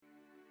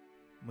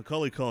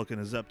Macaulay Culkin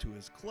is up to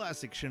his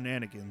classic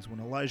shenanigans when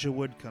Elijah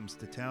Wood comes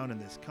to town in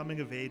this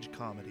coming-of-age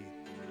comedy.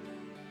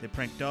 They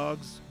prank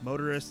dogs,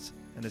 motorists,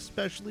 and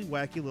especially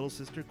wacky little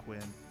sister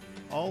Quinn,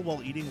 all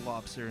while eating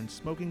lobster and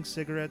smoking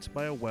cigarettes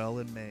by a well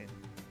in Maine.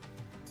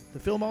 The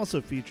film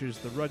also features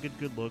the rugged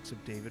good looks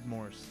of David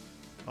Morse,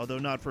 although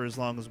not for as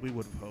long as we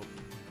would have hoped.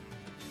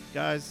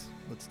 Guys,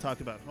 let's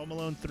talk about Home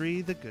Alone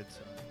 3, The Good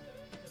Son.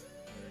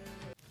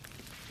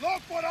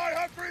 Look what I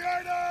have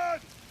created!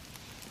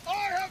 I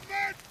have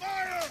made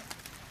fire!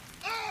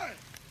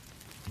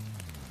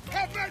 I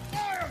have made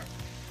fire!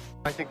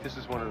 I think this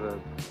is one of the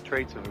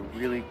traits of a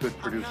really good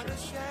producer.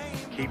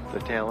 Keep the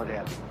talent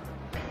happy.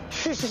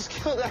 You just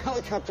killed a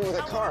helicopter with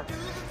a car.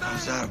 I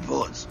was out of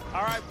bullets.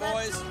 All right,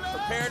 boys,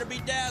 prepare to be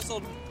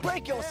dazzled.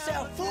 Break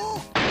yourself,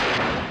 fool!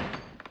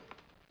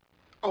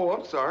 Oh,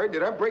 I'm sorry.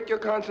 Did I break your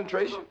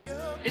concentration?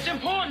 It's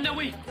important that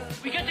we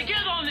get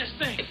together on this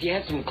thing. If you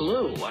had some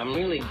glue, I'm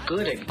really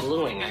good at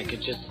gluing. I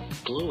could just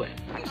glue it.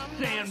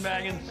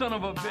 Sandbagging son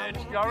of a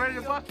bitch. Y'all ready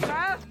to bust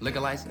ass?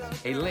 Liquor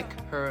license. A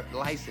liquor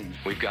license.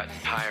 We've got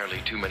entirely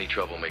too many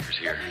troublemakers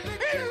here.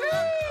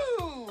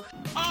 Hello!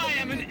 I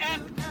am an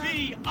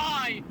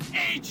FBI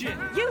agent.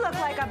 You look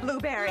like a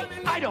blueberry.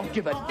 I don't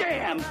give a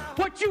damn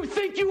what you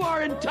think you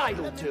are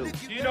entitled to.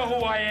 Do you know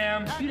who I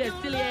am? You that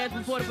silly ass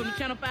reporter from the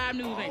Channel 5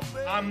 News, ain't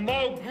you? I'm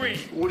Mo Green.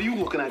 What are you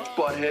looking at,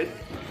 butthead?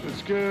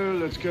 Let's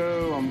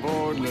go, I'm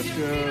bored, let's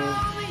go.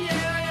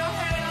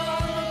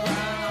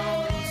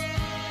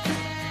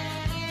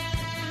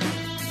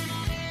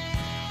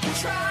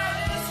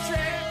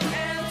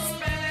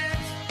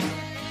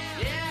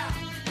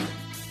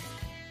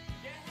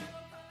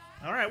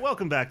 All right,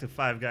 welcome back to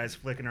Five Guys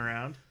Flicking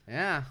Around.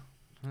 Yeah,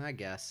 I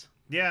guess.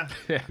 Yeah.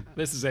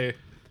 This is a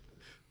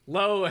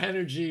low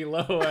energy,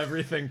 low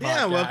everything podcast.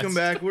 Yeah, welcome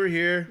back. We're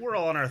here. We're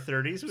all in our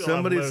 30s. We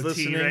Somebody's all have low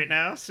listening T right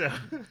now, so...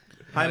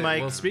 Hi,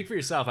 Mike. Well, speak for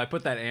yourself. I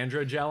put that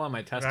andro gel on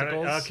my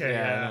testicles. Okay,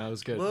 yeah. No, it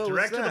was good. Whoa,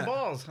 Direct what's to the that?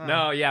 balls, huh?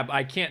 No, yeah,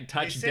 I can't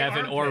touch say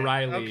Devin or armpit.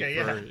 Riley Okay,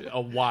 for yeah.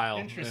 a while.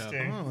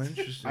 Interesting. Oh,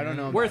 interesting. I don't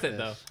know. Worth about it,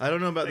 this. though. I don't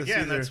know about this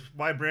Again, either. that's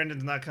why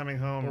Brandon's not coming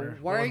home. Or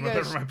Why are you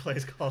whatever guys- my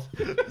play's called.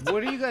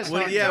 What are you guys What,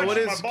 talking yeah, about? what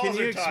My is? balls Can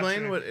you are explain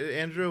touching. what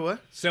Andrew? What?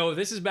 So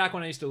this is back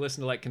when I used to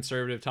listen to like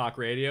conservative talk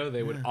radio.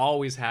 They would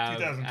always have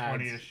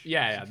 2020-ish. ads.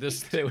 Yeah.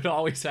 They would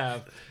always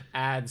have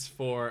ads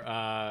for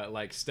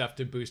like stuff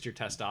to boost your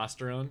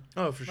testosterone.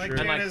 Oh, for Like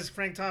sure. Jana's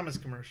Frank Thomas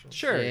commercials.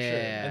 Sure.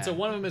 Yeah. And so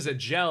one of them is a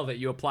gel that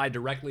you apply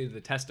directly to the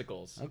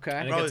testicles. Okay.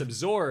 And it Probably- gets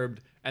absorbed,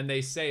 and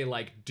they say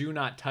like, do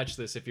not touch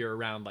this if you're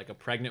around like a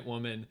pregnant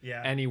woman,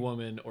 any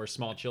woman, or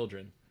small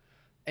children.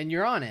 And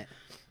you're on it.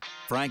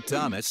 Frank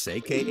Thomas,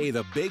 a.k.a.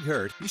 The Big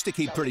Hurt, used to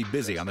keep pretty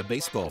busy on the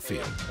baseball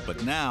field.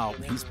 But now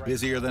he's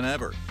busier than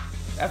ever.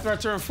 After I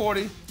turned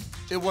 40,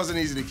 it wasn't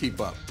easy to keep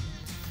up.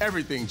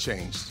 Everything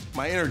changed.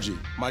 My energy,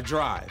 my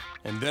drive.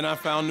 And then I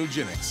found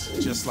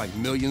Nugenix, just like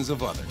millions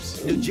of others.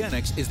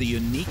 Nugenix is the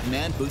unique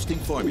man-boosting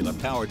formula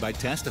powered by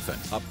Testofen,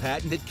 a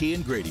patented key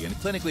ingredient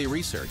clinically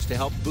researched to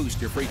help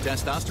boost your free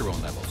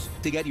testosterone levels.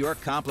 To get your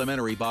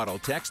complimentary bottle,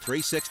 text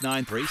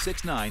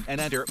 369-369 and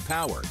enter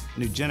POWER.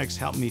 Nugenix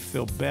helped me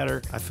feel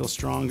better. I feel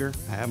stronger.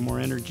 I have more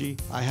energy.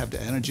 I have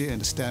the energy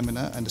and the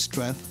stamina and the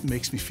strength. It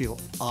makes me feel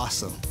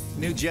awesome.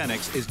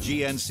 Nugenix is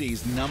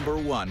GNC's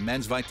 #1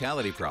 men's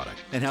vitality product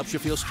and helps you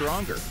feel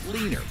stronger,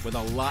 leaner, with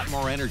a lot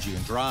more energy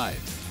and drive.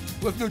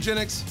 With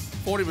Nugenix,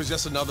 40 was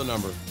just another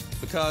number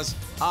because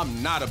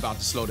I'm not about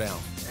to slow down.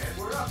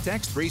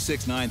 Text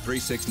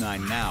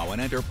 369-369 now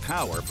and enter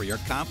POWER for your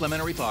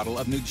complimentary bottle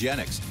of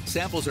Nugenix.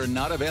 Samples are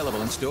not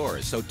available in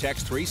stores, so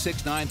text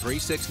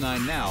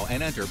 369-369 now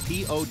and enter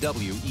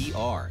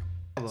POWER.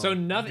 So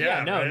nothing,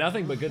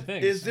 nothing but good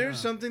things. Is there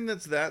something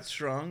that's that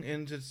strong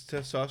into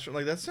testosterone?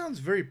 Like, that sounds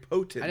very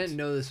potent. I didn't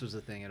know this was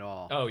a thing at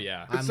all. Oh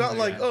yeah. It's not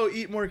like, oh,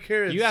 eat more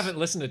carrots. You haven't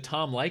listened to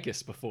Tom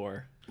Likas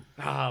before.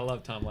 I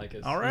love Tom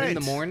Likas. All right. In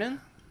the morning?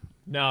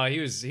 No, he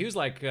was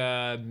like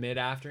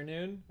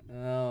mid-afternoon.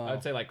 Oh.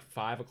 I'd say like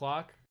 5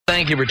 o'clock.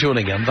 Thank you for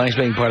tuning in. Thanks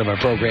for being part of our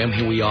program.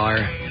 Here we are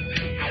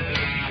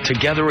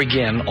together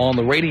again on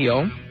the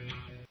radio.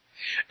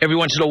 Every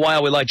once in a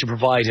while, we like to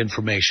provide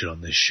information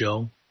on this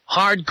show.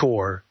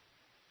 Hardcore,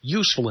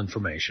 useful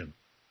information.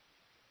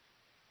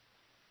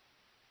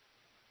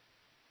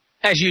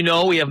 As you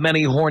know, we have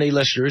many horny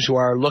listeners who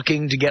are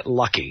looking to get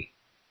lucky.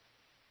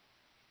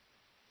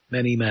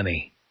 Many,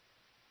 many.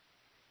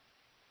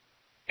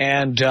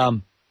 And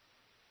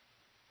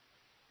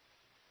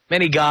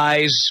many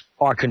guys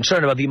are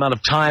concerned about the amount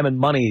of time and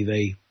money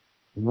they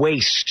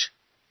waste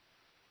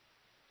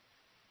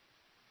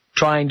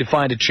trying to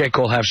find a chick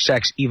who'll have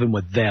sex even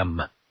with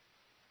them.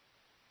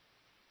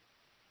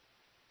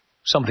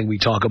 Something we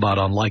talk about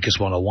on Lycus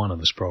 101 on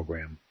this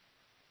program.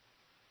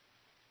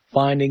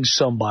 Finding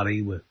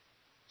somebody with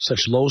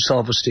such low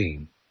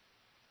self-esteem,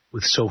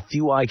 with so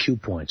few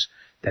IQ points,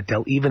 that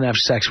they'll even have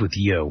sex with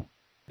you.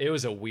 It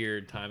was a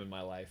weird time in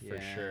my life, for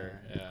sure.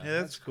 Yeah,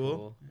 that's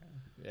cool.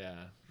 Yeah.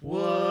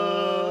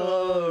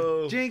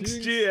 Whoa.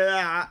 Jinx.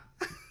 Yeah.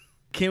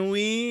 Can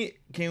we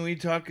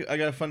talk? I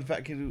got a fun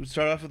fact. Can we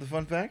start off with a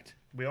fun fact?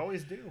 We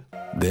always do.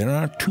 There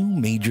are two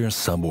major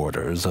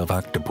suborders of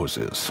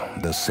octopuses,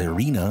 the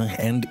Serena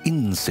and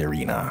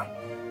Inserina.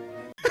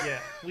 Yeah,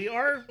 we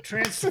are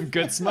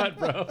Good smut,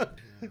 bro.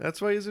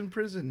 That's why he's in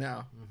prison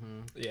now.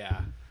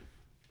 Yeah.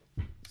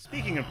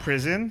 Speaking of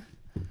prison,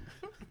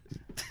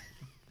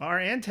 our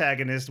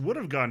antagonist would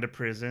have gone to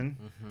prison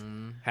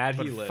had he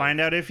but lived. Find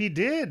out if he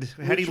did.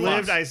 Had he Which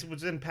lived, I ones?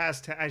 was in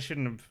past. I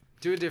shouldn't have.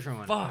 Do a different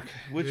one. Fuck.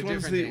 Which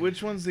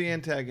one's the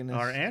antagonist?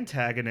 Our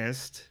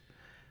antagonist.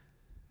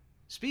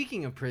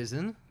 Speaking of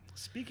prison,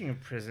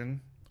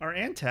 our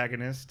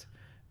antagonist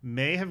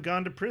may have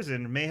gone to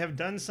prison, may have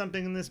done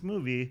something in this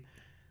movie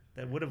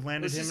that would have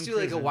landed let's him just in do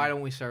prison. like a why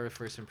don't we start with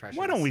first impressions?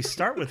 Why don't we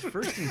start with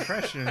first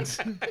impressions?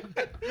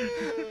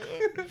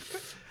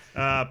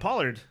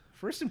 Pollard,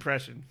 first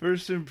impression.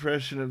 First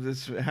impression of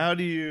this. How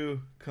do you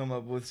come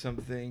up with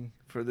something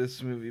for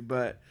this movie?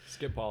 But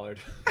Skip Pollard.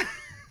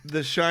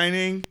 The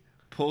Shining,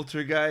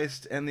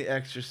 Poltergeist, and The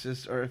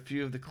Exorcist are a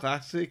few of the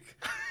classic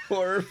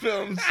horror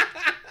films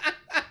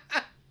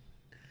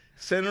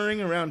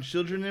centering around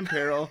children in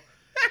peril,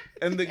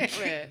 and the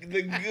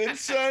good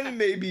son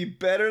may be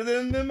better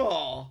than them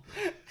all.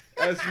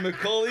 As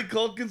Macaulay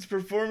Culkin's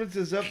performance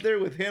is up there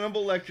with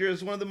Hannibal Lecter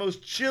as one of the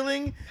most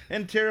chilling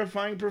and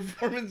terrifying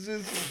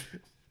performances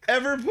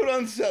ever put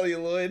on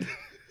celluloid.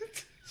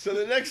 So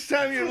the next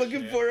time you're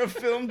looking for a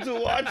film to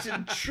watch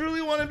and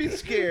truly want to be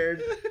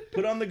scared,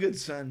 put on The Good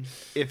Son,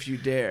 if you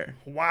dare.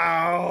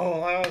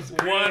 Wow, that was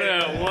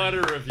great. What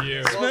a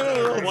review.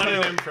 What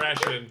an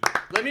impression.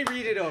 Let me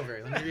read it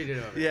over.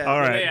 Yeah. All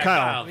right, Yeah,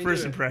 Kyle, Kyle.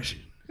 first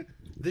impression.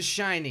 The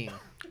Shining,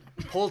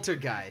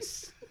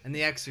 Poltergeist, and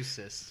The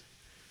Exorcist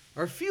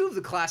are a few of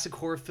the classic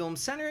horror films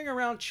centering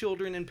around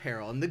children in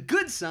peril, and The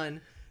Good Son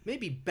may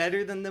be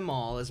better than them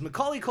all, as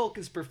Macaulay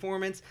Culkin's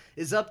performance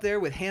is up there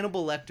with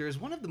Hannibal Lecter as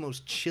one of the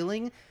most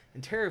chilling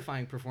and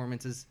terrifying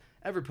performances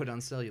ever put on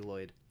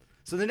celluloid.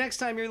 So the next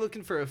time you're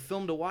looking for a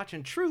film to watch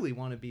and truly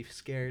want to be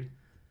scared,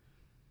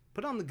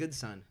 put on The Good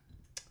Son,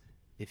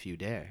 if you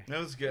dare. That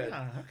was good.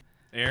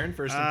 Aaron,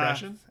 first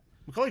impression?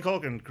 Macaulay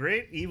Culkin,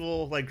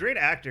 great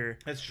actor.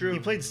 That's true. He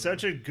played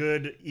such a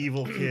good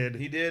evil kid.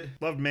 He did.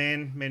 Loved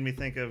Maine, made me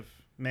think of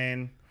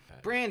Maine.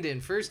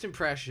 Brandon, first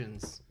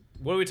impressions.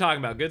 What are we talking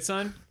about? Good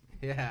Son?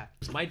 Yeah.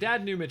 My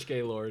dad knew Mitch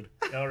Gaylord.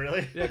 Oh,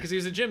 really? Yeah, because he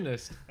was a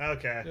gymnast.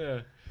 Okay.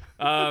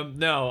 Yeah.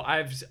 No,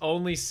 I've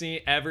only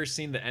ever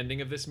seen the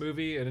ending of this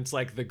movie, and it's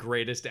like the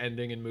greatest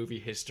ending in movie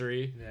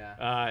history.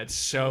 Yeah. It's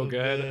so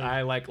good.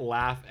 I like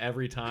laugh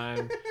every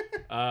time.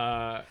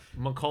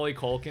 Macaulay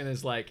Culkin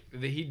is like,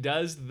 he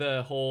does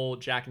the whole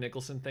Jack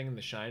Nicholson thing in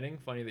The Shining.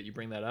 Funny that you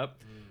bring that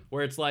up.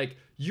 Where it's like,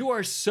 you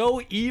are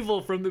so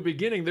evil from the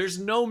beginning. There's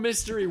no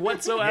mystery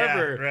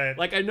whatsoever. Yeah, right.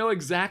 Like, I know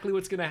exactly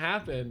what's going to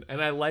happen.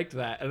 And I liked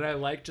that. And I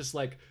like just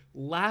like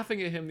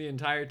laughing at him the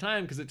entire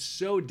time because it's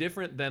so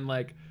different than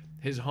like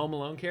his Home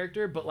Alone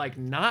character, but like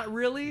not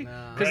really,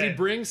 because he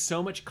brings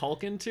so much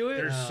Culkin to it.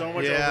 There's so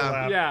much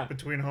overlap Yeah.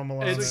 between Home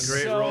Alone It's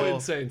and so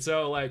insane.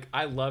 So like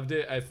I loved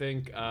it. I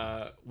think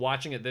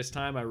watching it this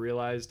time, I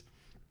realized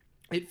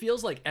it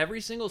feels like every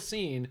single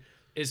scene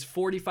is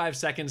 45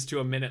 seconds to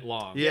a minute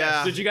long.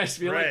 Yeah. Did you guys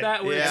feel like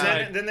that? Where Yeah. it's And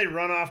like, then they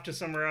run off to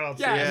somewhere else.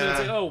 yeah, and then it's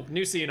like, oh,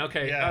 new scene.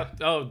 Okay. Yeah.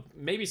 Oh,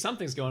 maybe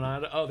something's going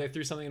on. Oh, they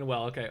threw something in a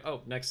well. Okay.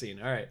 Oh, next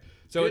scene. All right.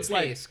 So Good it's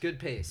pace, good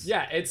pace.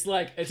 Yeah, it's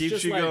like it's Keeps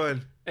just you like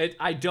going.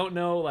 I don't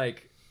know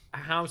like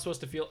how I'm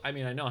supposed to feel. I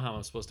mean, I know how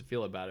I'm supposed to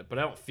feel about it, but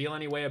I don't feel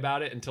any way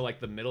about it until like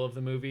the middle of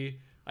the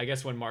movie. I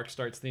guess when Mark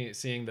starts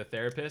seeing the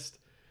therapist.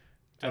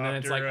 And then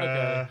it's like,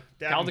 okay,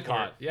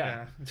 Caldecott,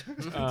 yeah.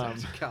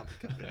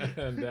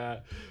 And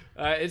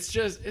it's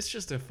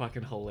just a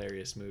fucking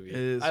hilarious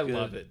movie. I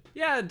love it.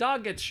 Yeah, a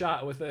dog gets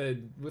shot with a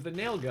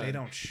nail gun. They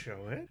don't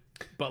show it.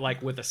 But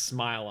like with a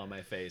smile on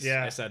my face.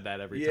 Yeah. I said that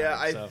every time. Yeah,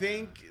 I so.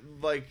 think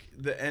like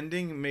the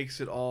ending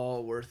makes it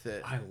all worth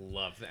it. I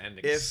love the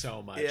ending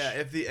so much. Yeah,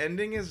 if the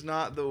ending is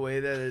not the way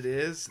that it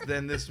is,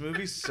 then this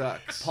movie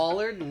sucks.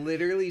 Pollard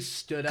literally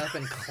stood up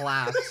and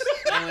clapped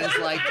and was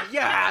like,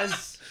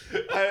 yes!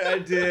 I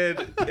did.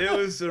 It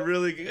was a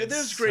really good.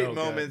 There's so great good.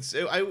 moments.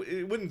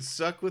 It wouldn't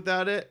suck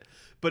without it,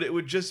 but it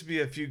would just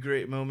be a few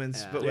great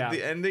moments. Yeah. But with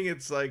the ending,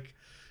 it's like,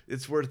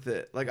 it's worth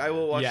it. Like, I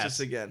will watch this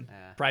again.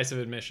 Yeah. Price of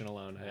admission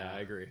alone. Yeah, I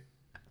agree.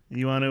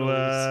 You want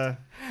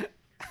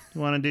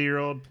to do your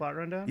old plot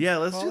rundown? Yeah,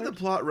 let's do Pollard? the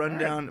plot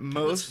rundown.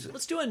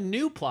 Let's do a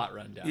new plot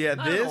rundown. Yeah,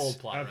 Not an this- old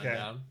plot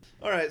rundown.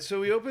 All right, so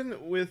we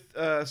open with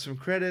some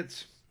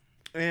credits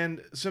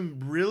and some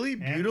really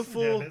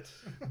beautiful,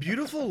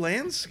 beautiful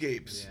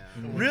landscapes.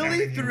 Yeah.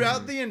 Really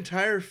throughout the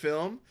entire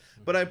film,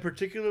 but I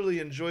particularly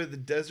enjoy the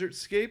desert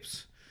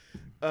scapes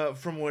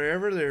from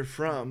wherever they're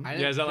from. I Yeah,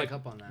 didn't is that pick like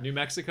up on that. New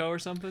Mexico or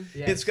something?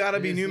 Yes, It's got to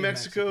it be is New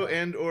Mexico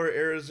and or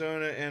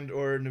Arizona and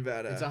or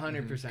Nevada. It's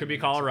 100%. Could be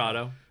New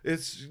Colorado. Mexico.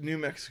 It's New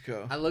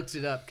Mexico. I looked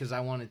it up because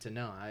I wanted to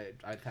know.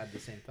 I've had the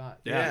same thought.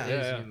 Yeah, It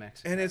is yeah. New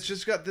Mexico. And it's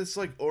just got this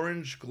like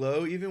orange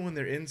glow even when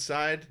they're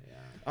inside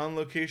on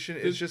location.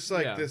 It's just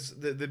like this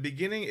the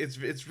beginning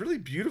it's really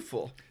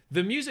beautiful.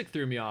 The music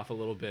threw me off a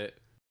little bit.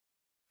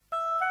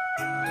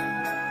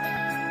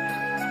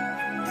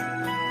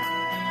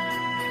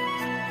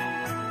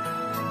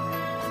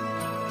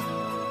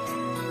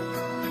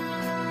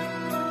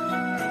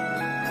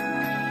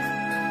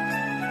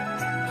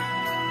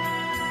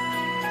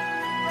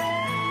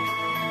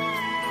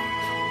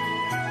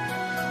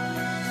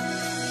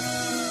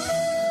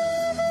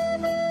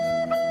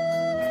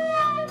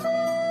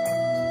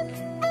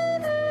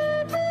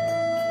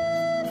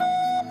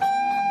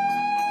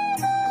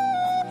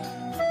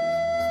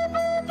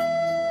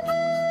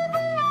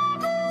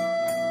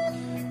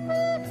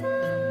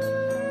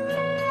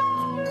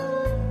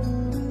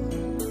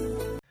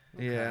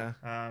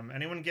 Yeah.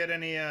 Anyone get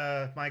any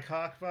Mike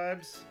Hawk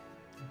vibes?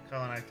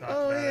 Colin and I talked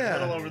Oh, about yeah. it.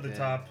 A little over the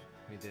top.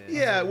 We did.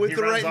 Yeah, with He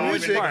the runs right off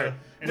music.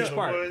 into Which the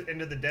part? woods,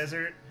 into the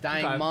desert.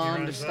 Dying Okay. mom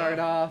to runs start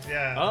up. off.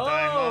 Yeah. Oh,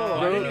 dying mom. I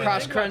didn't Road even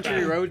cross think about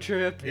country that. road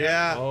trip.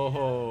 Yeah.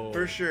 Oh,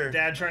 For sure.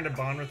 Dad trying to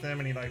bond with him,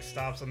 and he like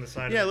stops on the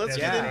side. Yeah, of the let's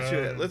desert get into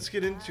road. it. Let's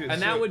get into it.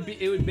 And So- that would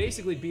be, it would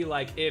basically be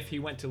like if he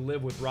went to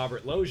live with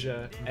Robert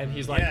Loggia and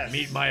he's like, Yes.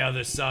 meet my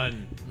other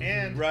son.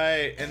 And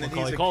Right, and then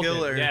Macaulay he's a Culkin.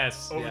 killer.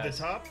 Yes. over yes.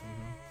 the top,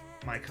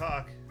 Mike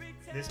Hawk.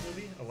 This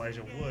movie,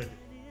 Elijah Wood.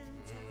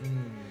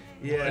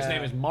 Yeah. His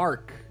name is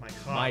Mark. Mike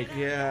Hawk. Mike.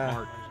 Yeah.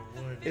 Mark.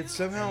 Elijah Wood. It's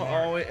somehow And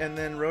Mark. always, and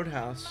then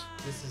Roadhouse.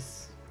 This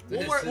is.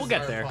 We'll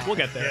get there. We'll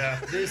get there. Yeah.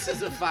 This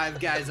is a Five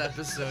Guys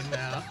episode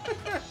now.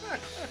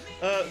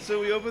 So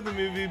we open the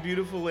movie,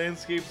 beautiful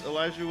landscapes.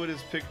 Elijah Wood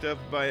is picked up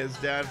by his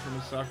dad from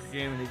a soccer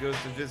game, and he goes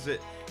to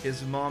visit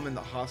his mom in the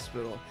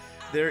hospital.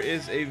 There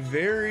is a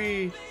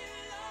very,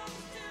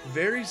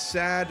 very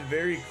sad,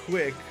 very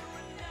quick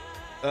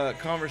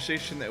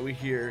conversation that we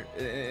hear,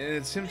 and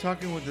it's him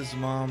talking with his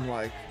mom,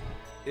 like,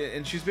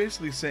 and she's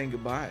basically saying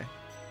goodbye,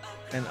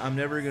 and I'm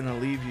never gonna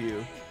leave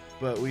you,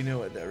 but we know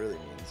what that really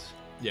means.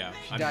 Yeah,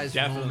 She I'm dies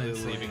definitely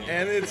moments leaving later. you.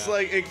 And it's Yeah.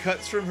 like it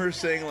cuts from her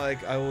saying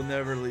like I will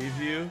never leave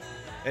you,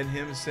 and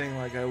him saying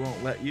like I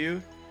won't let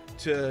you,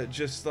 to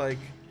just like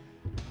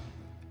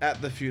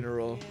at the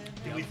funeral.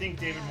 Do we think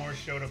David Morse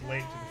showed up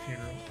late to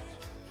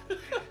the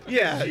funeral?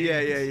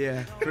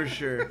 Yeah, for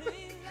sure.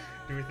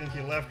 Do we think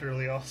he left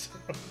early also?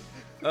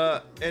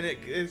 And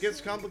it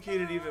gets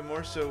complicated even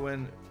more so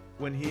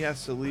when he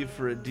has to leave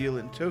for a deal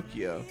in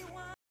Tokyo.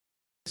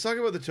 Let's talk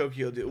about the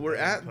Tokyo deal. We're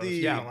at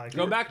the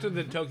Go back to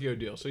the Tokyo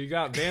deal. So you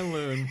got Van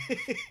Loon.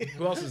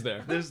 Who else is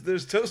there?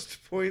 There's toast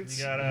points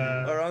You got,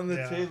 are on the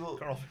yeah, table.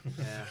 Carl.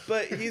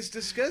 But he's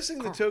discussing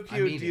the Tokyo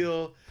I'm eating.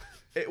 deal.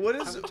 What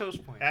is I'm a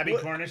toast point. Abby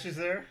Cornish is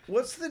there.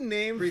 what's the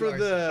name Brie for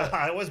the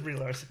It was Brie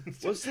Larson.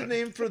 what's the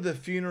name for the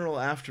funeral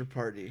after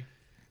party?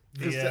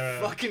 The,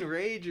 Fucking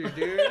rager,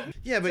 dude.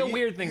 Yeah, It's a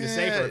weird thing to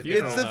say for a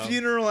funeral, It's the though.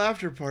 funeral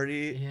after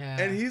party. Yeah.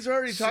 And he's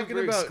already Super talking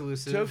about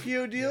exclusive.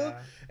 Tokyo deal. Yeah.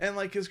 And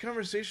like his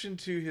conversation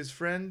to his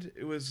friend,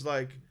 it was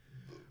like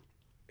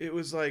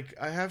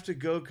I have to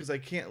go because I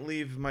can't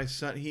leave my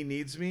son. He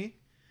needs me.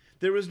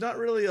 There was not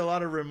really a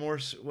lot of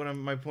remorse.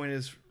 My point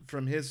is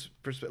from his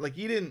perspective. Like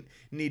he didn't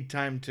need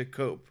time to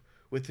cope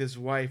with his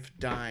wife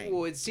dying.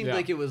 Well, it seemed Yeah.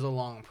 like it was a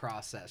long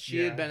process. She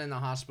Yeah. had been in the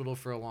hospital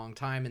for a long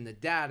time, and the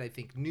dad, I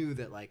think, knew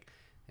that like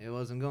it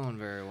wasn't going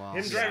very well.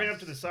 Him driving up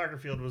to the soccer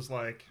field was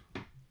like,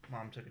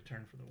 Mom took a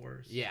turn for the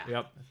worse. Yeah.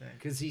 Yep. I think.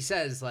 Because he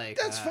says like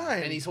That's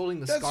fine. and he's holding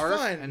the That's scarf,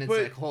 fine, and it's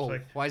but- like, oh, It's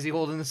like- why is he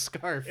holding the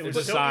scarf? It was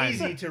It's a so sign.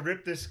 easy to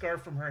rip this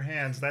scarf from her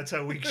hands. That's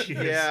how weak she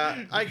is.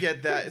 Yeah, I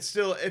get that. It's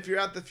still, if you're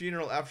at the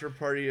funeral after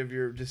party of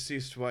your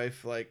deceased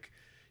wife, like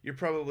you're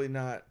probably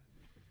not,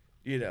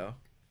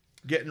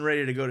 getting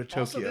ready to go to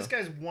Tokyo. Also, this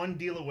guy's one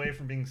deal away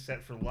from being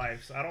set for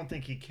life, so I don't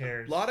think he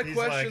cares. A lot of He's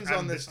questions like,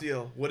 on this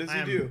deal. What does he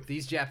I'm do?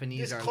 These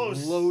Japanese This are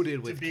close loaded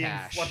to with being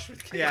cash. flush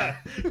with cash. Yeah.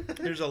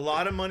 There's a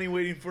lot of money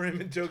waiting for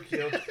him in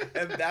Tokyo,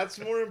 and that's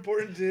more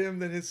important to him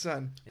than his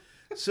son.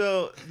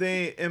 So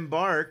they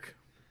embark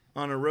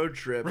on a road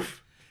trip,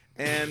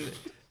 and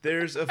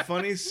there's a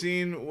funny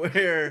scene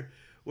where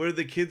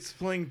the kid's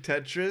playing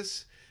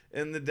Tetris,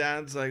 and the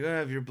dad's like,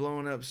 "Oh, if you're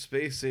blowing up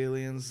space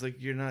aliens,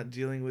 like you're not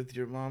dealing with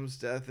your mom's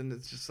death," and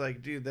it's just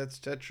like, dude, that's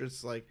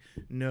Tetris. Like,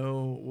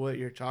 know what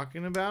you're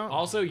talking about.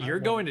 Also, you're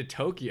going to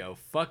Tokyo.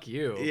 Fuck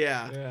you.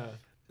 Yeah. Yeah.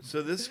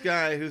 So this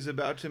guy who's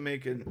about to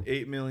make an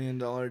 $8 million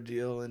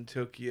deal in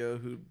Tokyo,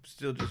 who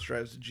still just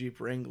drives a Jeep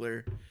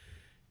Wrangler,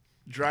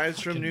 drives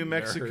from Fucking New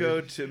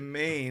Mexico nerd. to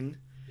Maine.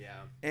 Yeah.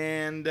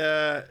 And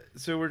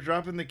so we're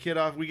dropping the kid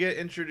off. We get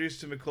introduced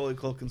to Macaulay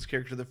Culkin's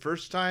character the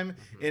first time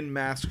in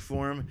mask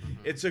form.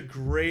 It's a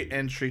great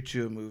entry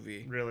to a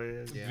movie. Really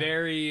is. Yeah.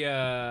 Very,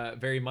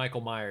 very Michael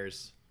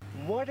Myers.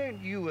 Why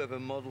don't you have a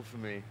model for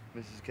me,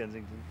 Mrs.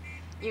 Kensington?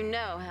 You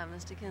know how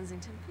Mr.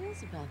 Kensington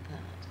feels about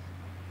that.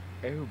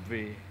 Oh,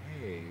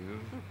 behave.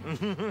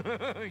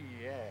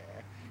 Yeah.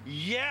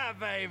 Yeah,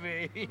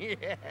 baby.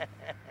 Yeah.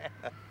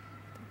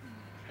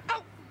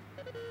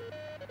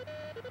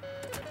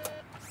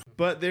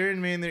 But they're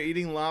in Maine, they're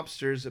eating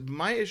lobsters.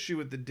 My issue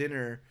with the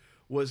dinner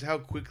was how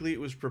quickly it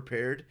was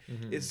prepared.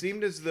 Mm-hmm. It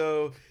seemed as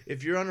though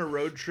if you're on a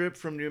road trip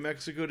from New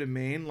Mexico to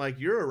Maine, like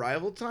your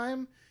arrival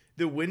time,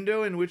 the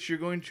window in which you're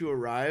going to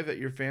arrive at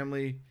your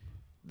family,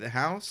 the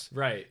house,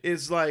 Right.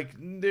 is like,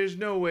 there's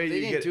no way They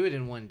you didn't get do it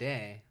in one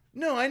day.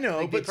 No, I know,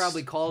 Like, but they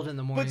probably called in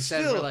the morning, but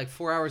said still- we're like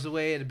 4 hours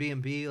away at a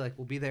B&B, like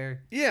we'll be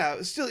there.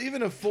 Yeah, still,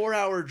 even a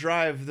 4-hour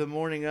drive the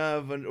morning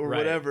of or Right.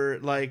 whatever,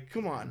 like,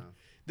 come on.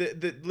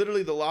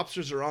 Literally, the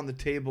lobsters are on the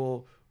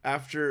table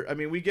after. I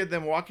mean, we get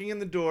them walking in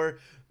the door.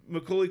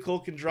 Macaulay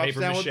Culkin drops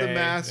Paper down with the mache,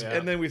 mask, yeah.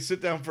 and then we sit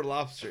down for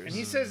lobsters. And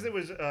he says there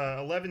was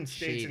 11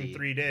 states Shady. in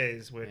 3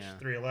 days, which Yeah.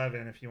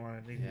 311 if you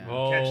want to catch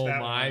Oh that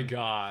my one.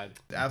 God.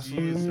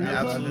 Absolute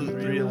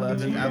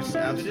 311.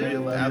 Absolute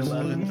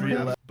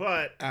 311.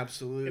 But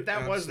absolute. If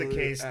that was the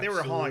case, they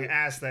were hauling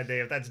ass that day.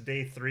 If that's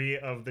day 3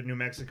 of the New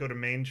Mexico to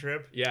Maine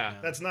trip,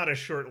 that's not a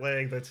short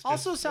leg. That's just,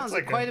 also sounds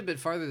like quite a bit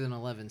farther than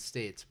 11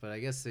 states, but I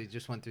guess they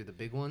just went through the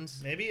big ones.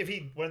 Maybe if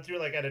he went through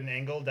like at an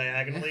angle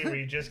diagonally, where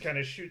you just kind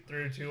of shoot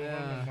through 2 of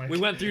them. And We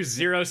went through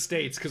 0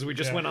 states because we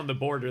just went on the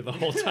border the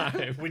whole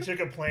time. We took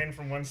a plane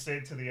from one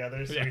state to the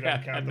other, so we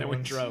don't count and the then we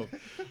ones. drove.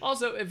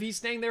 Also, if he's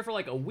staying there for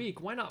like a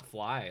week, why not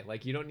fly?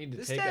 Like you don't need to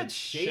This take a dad's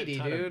shady,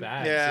 shit ton dude. of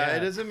bags. Yeah,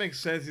 it doesn't make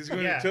sense. He's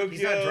going to Tokyo.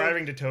 He's not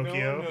driving to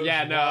Tokyo.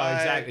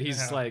 Exactly. He's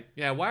just like,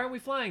 why aren't we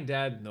flying,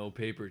 Dad? No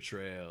paper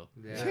trail.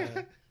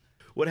 Yeah.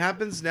 What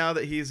happens now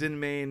that he's in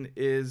Maine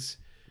is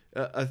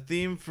a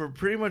theme for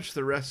pretty much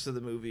the rest of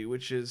the movie,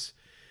 which is,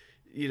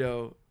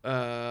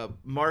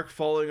 Mark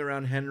following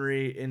around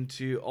Henry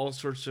into all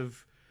sorts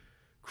of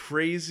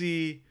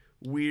crazy,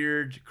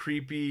 weird,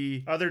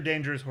 creepy, other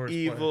dangerous horseplay,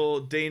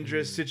 evil,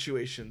 dangerous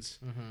situations.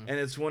 And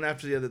it's one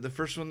after the other. The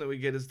first one that we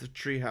get is the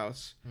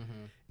treehouse,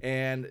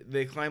 and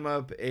they climb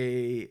up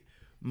a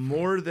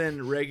more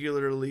than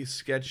regularly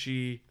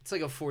sketchy. It's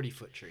like a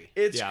 40-foot tree.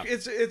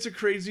 It's a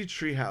crazy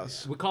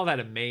treehouse. We call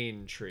that a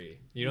Maine tree.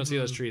 You don't see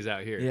those trees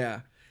out here. Yeah.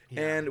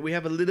 And we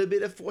have a little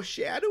bit of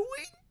foreshadowing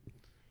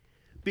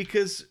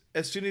because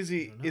as soon as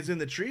he is in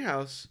the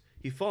treehouse,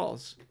 he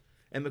falls,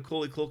 and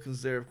Macaulay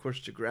Culkin's there, of course,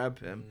 to grab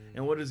him.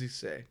 And what does he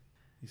say?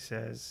 He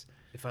says,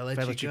 "If I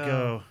let you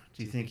go,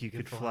 do you think you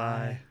could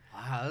fly?"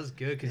 Wow, that was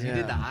good because you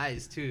did the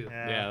eyes too.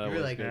 Yeah, you were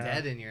like good.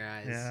 dead in your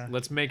eyes. Yeah.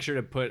 Let's make sure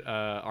to put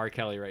R.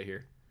 Kelly right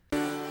here.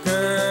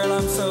 Girl,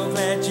 I'm so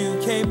glad you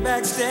came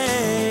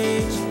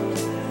backstage.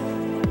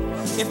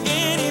 If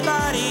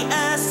anybody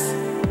asks,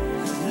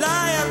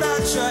 lie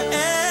about your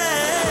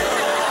age.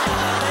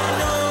 Pay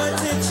no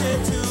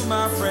attention to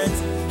my friends.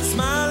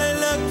 Smile and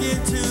look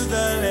into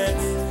the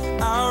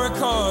lens. I'll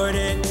record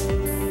it,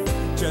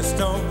 just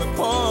don't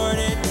report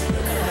it.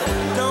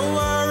 Don't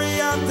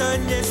worry, I've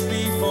done this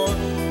before.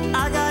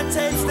 I got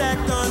tape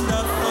stacked on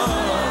the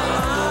floor.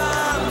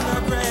 I'm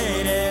the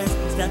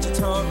greatest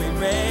statutory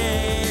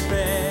baby.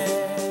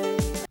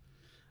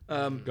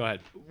 Go ahead.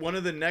 One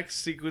of the next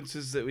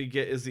sequences that we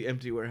get is the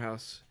empty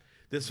warehouse.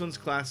 This one's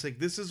classic.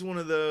 This is one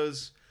of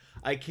those,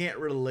 I can't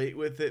relate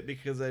with it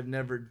because I've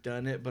never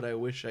done it, but I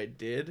wish I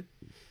did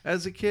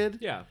as a kid.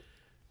 Yeah.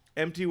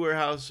 Empty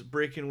warehouse,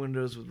 breaking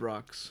windows with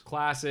rocks.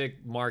 Classic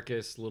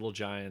Marcus, Little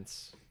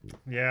Giants.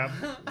 Yeah.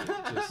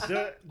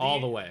 All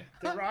the way.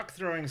 The rock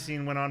throwing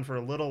scene went on for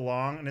a little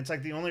long, and it's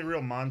like the only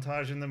real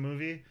montage in the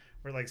movie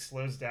where it like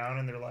slows down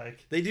and they're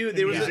like they do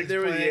there was yeah.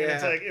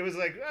 it was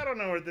like I don't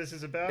know what this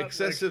is about.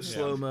 Excessive like,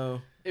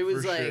 slow-mo. It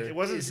was like it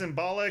wasn't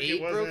symbolic. 8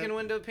 it wasn't broken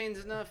window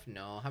panes enough?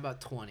 No. How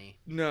about 20?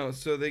 No,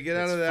 so they get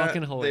out It's of that.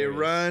 fucking They hilarious.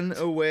 run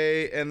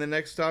away, and the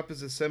next stop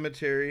is a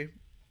cemetery.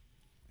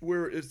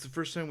 Where it's the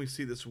first time we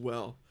see this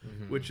well,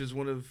 which is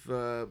one of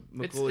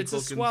Macaulay It's a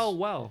Culkin's. swell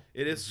well.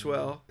 It is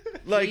swell.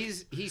 Like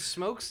he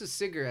smokes a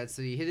cigarette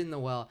that he hid in the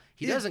well.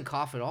 He doesn't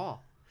cough at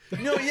all.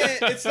 No, yeah,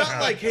 it's not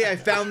like, hey, I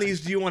found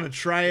these. Do you want to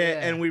try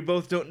it? And we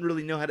both don't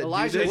really know how to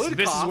Elijah do this. Wood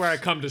This is coughs. where I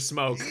come to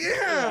smoke.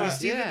 Yeah. We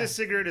see that the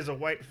cigarette is a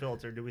white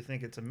filter. Do we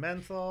think it's a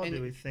menthol? And-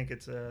 Do we think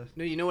it's a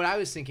No, you know what I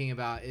was thinking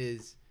about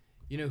is,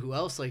 you know who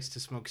else likes to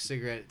smoke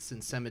cigarettes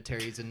in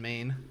cemeteries in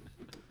Maine?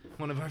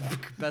 One of our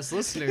best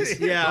listeners.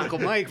 Yeah. Uncle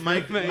Mike.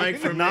 Mike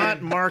from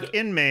not Maine. Mark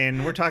in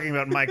Maine? We're talking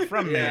about Mike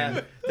from Yeah,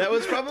 Maine. that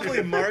was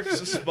probably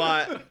Mark's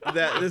spot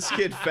that this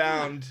kid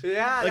found.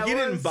 Yeah, like that he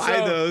didn't was-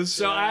 buy those.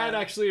 So I had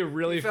actually a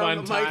really fun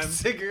Found time. Mike's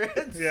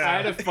cigarettes. Yeah. I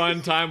had a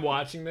fun time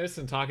watching this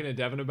and talking to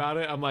Devin about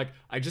it. I'm like,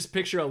 I just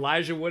picture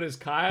Elijah Wood as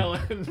Kyle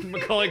and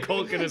Macaulay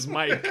Culkin as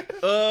Mike.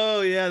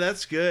 Oh yeah,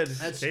 that's good.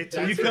 That's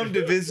you come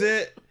to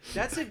visit.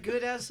 That's a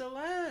good SOS.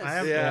 I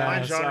have Yeah,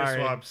 my genre sorry.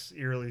 swaps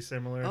eerily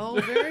similar. Oh,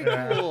 very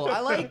Yeah. cool. I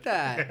like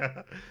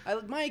that. Yeah.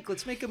 Mike,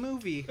 let's make a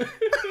movie.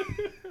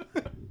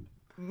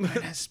 Mine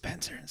has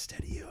Spencer instead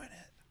of you in it.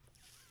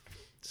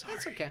 Sorry.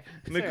 That's okay.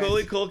 It's Macaulay all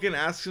right. Culkin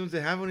asks him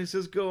to have one. He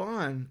says, "Go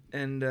on."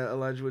 And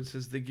Elijah Wood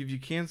says, "They give you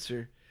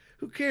cancer.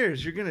 Who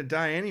cares? You're gonna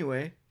die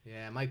anyway."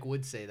 Yeah, Mike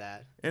would say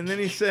that. And then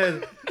he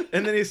said,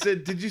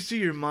 "Did you see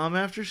your mom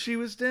after she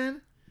was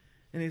dead?"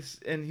 And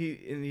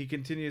he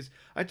continues,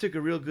 "I took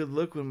a real good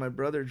look when my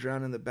brother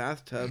drowned in the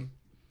bathtub."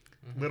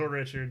 Little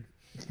Richard.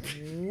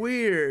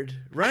 Weird,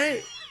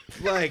 right?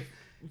 Like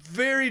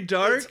very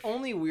dark. It's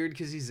only weird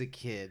because he's a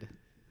kid.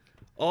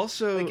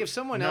 Also, Like if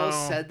someone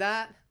else said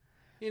that,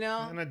 you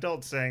know. An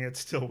adult saying it's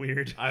still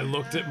weird. I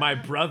looked at my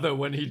brother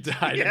when he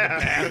died in the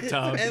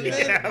bathtub. And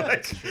Yeah,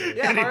 that's true.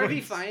 Yeah,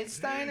 Harvey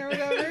Feinstein or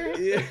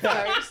whatever. Yeah.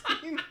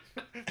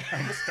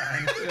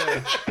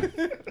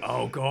 Feinstein.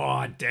 Oh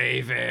God,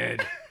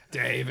 David.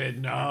 David,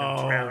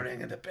 no.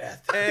 Drowning in the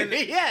bathtub. And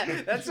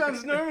Yeah, that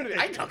sounds normal to me.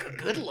 I took a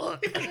good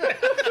look.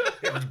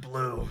 It was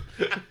blue.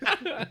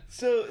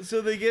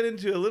 so they get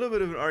into a little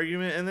bit of an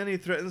argument, and then he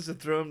threatens to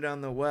throw him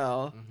down the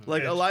well.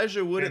 Like Bitch,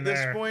 Elijah Wood in at this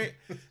there. point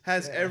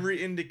has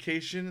every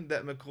indication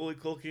that Macaulay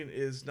Culkin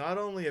is not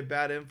only a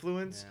bad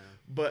influence,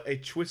 but a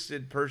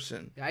twisted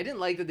person. Yeah, I didn't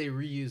like that they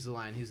reused the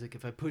line. He's like,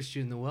 "If I pushed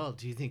you in the well,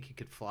 do you think you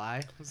could fly?"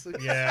 I was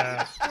like,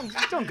 Yeah.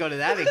 don't go to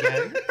that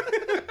again.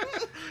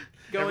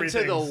 Going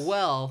to the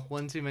well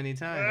one too many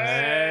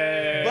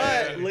times.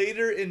 But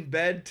later in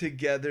bed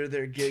together,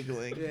 they're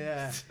giggling.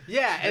 Yeah.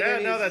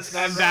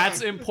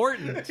 That's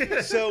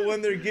important. So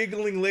when they're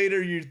giggling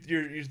later,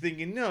 you're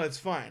thinking, no, it's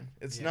fine.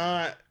 It's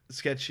not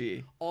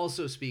sketchy.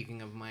 Also,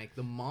 speaking of Mike,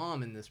 the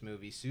mom in this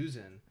movie,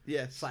 Susan.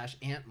 Yes.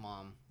 / Aunt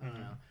Mom. I don't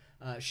know.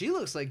 She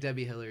looks like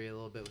Debbie Hillary a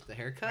little bit with the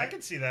haircut. I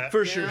can see that.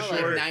 For sure.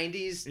 Like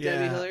 90s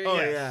Debbie Hillary. Oh,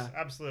 Yes, yeah.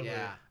 absolutely.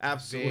 Yeah.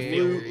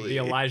 Absolutely. The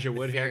Elijah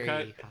Wood Very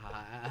haircut.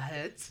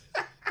 hot.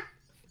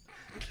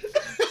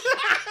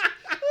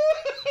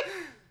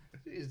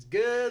 She's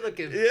good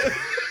looking. Yeah.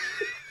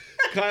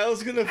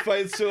 Kyle's gonna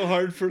fight so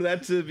hard for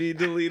that to be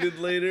deleted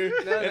later,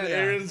 and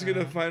Aaron's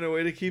gonna find a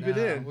way to keep it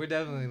in. We're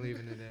definitely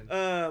leaving it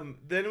in.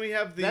 Then we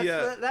have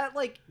the that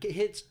like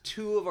hits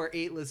 2 of our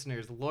 8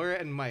 listeners, Laura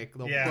and Mike.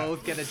 They'll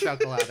both get a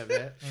chuckle out of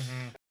it.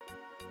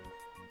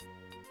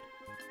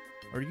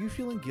 Are you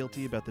feeling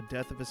guilty about the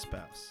death of a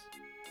spouse?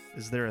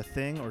 Is there a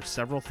thing or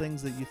several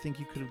things that you think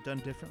you could have done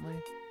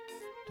differently?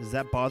 Does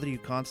that bother you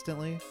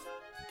constantly?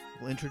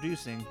 Well,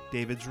 introducing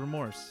David's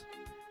Remorse.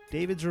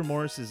 David's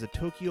Remorse is a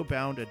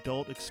Tokyo-bound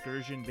adult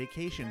excursion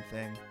vacation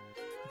thing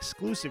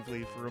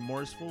exclusively for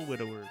remorseful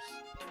widowers.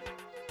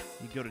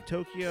 You go to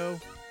Tokyo,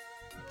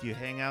 you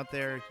hang out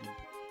there,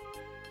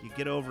 you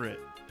get over it,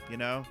 you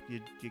know?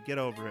 You get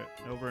over it,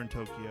 over in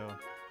Tokyo.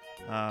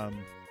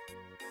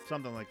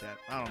 Something like that.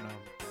 I don't know.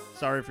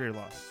 Sorry for your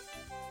loss.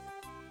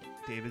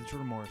 David's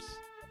Remorse.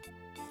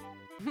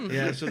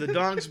 Yeah, so the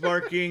dog's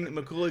barking,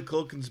 Macaulay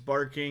Culkin's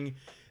barking.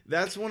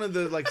 That's one of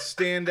the like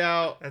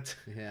standout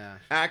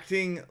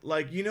acting.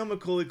 Like, you know,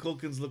 Macaulay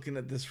Culkin's looking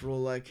at this role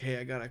like, hey,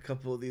 I got a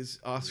couple of these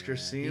Oscar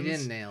scenes. He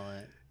didn't nail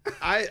it.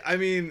 I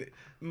mean,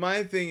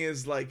 my thing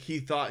is like he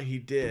thought he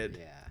did.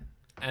 Yeah.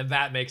 And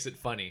that makes it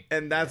funny.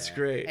 And that's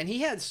great. And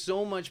he had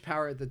so much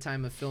power at the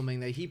time of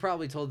filming that he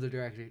probably told the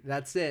director,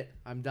 "That's it,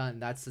 I'm done.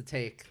 That's the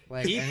take."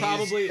 Like he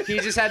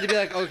just had to be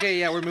like, "Okay,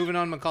 yeah, we're moving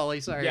on, Macaulay.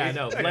 Sorry." Yeah,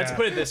 no. Let's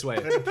put it this way.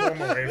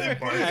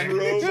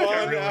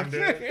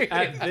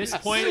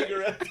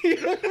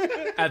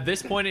 At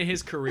this point in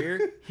his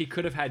career, he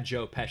could have had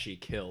Joe Pesci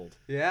killed.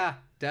 Yeah,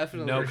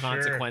 definitely. No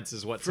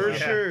consequences whatsoever. For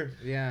sure.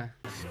 Yeah.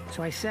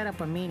 So I set up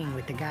a meeting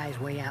with the guys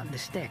way out in the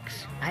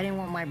sticks. I didn't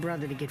want my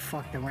brother to get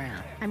fucked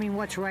around. I mean,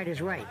 what's right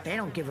is right. They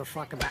don't give a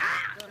fuck about...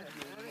 Ah!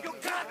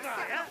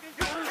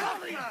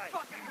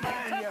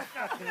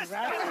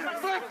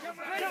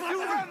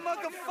 You run,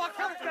 motherfucker!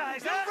 Tough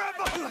guys,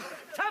 huh?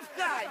 Tough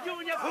guy! You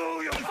and your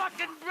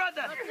fucking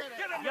brother!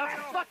 You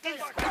fucking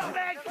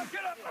scumbag!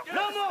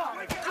 No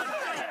more!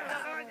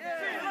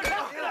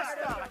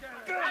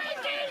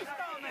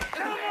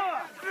 No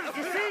more!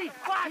 You see?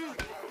 Watch!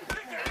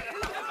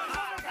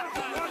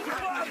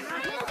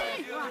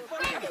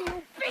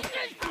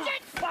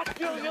 Fuck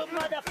you, you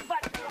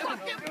motherfucker!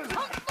 Fucking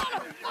punk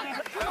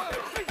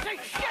motherfucker! Piece of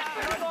shit!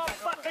 I'm all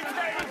fucking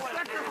dirty!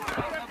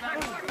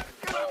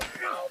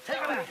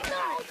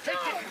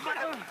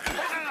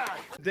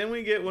 Then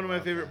we get one of my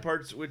favorite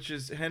parts, which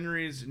is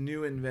Henry's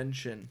new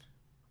invention.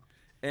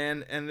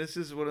 And this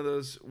is one of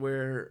those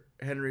where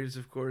Henry's,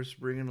 of course,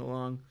 bringing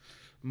along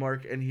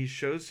Mark, and he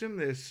shows him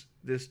this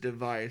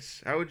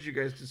device. How would you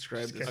guys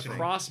describe this? A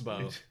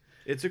crossbow.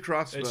 It's a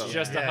crossbow. It's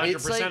just 100%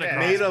 It's like a crossbow.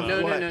 made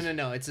of what?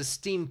 No. It's a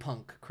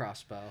steampunk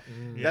crossbow.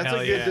 That's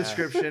a good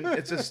description.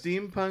 It's a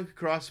steampunk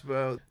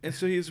crossbow. And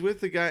so he's with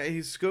the guy.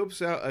 He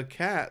scopes out a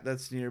cat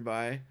that's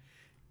nearby,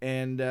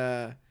 and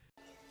Yeah.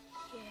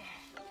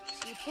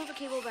 So you pull the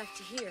cable back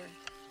to here,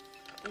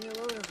 then you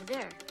load over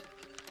there.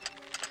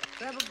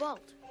 Grab a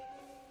bolt.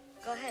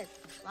 Go ahead,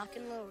 lock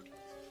and load.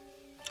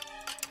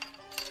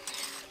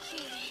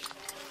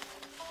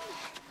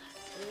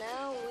 And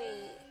now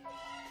we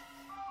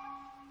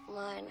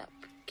line up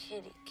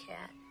kitty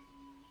cat.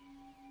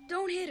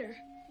 Don't hit her.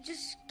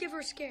 Just give her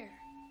a scare.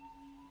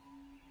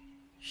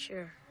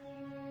 Sure.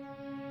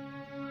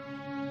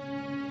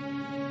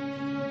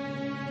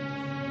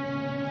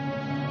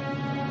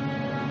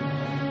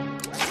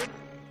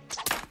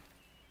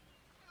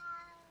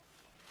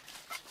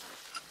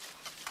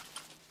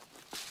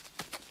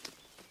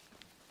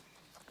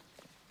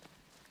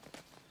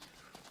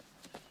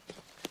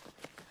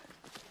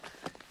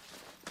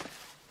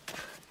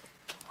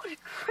 What a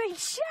great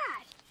shot!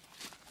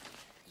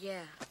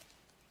 Yeah,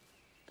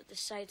 but the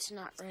sight's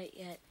not right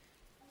yet.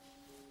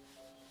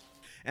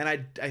 And I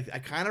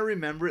kind of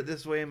remember it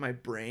this way in my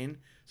brain,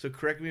 so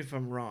correct me if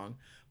I'm wrong,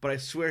 but I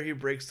swear he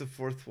breaks the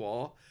fourth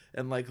wall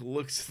and like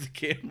looks at the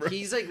camera.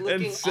 He's like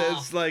looking and says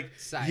off like,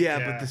 sight. yeah,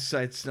 but the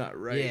sight's not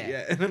right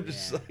yet. And I'm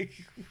just like,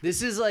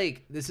 this is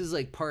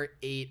like part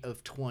 8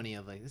 of 20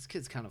 of like, this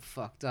kid's kind of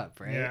fucked up,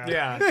 right?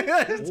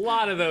 Yeah. A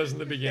lot of those in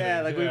the beginning.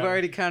 Yeah, like we've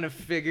already kind of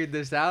figured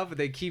this out, but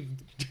they keep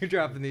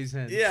dropping these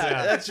hints.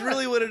 yeah, that's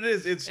really what it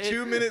is. It's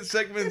 2-minute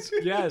segments.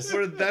 Yes.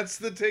 Where that's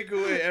the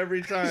takeaway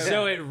every time.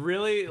 So it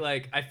really,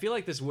 like, I feel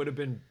like this would have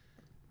been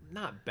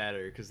not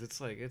better, because it's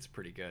like, it's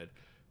pretty good.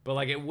 But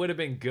like it would have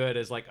been good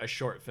as like a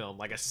short film,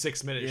 like a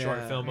 6-minute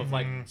short film of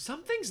like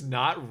something's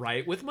not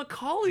right with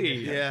Macaulay.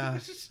 Yeah.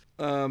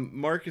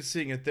 Mark is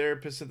seeing a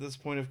therapist at this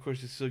point. Of course,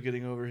 he's still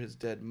getting over his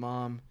dead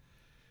mom.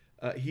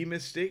 He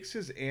mistakes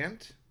his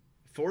aunt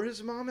for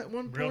his mom at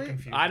one Real point.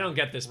 confusing. I don't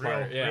get this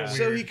part. Yeah.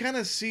 So he kind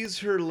of sees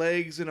her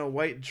legs in a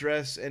white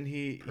dress, and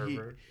he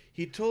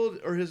told,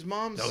 or his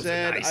mom Those are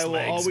said, nice "I will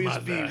legs, always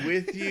mother." be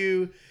with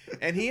you,"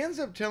 and he ends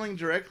up telling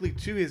directly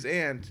to his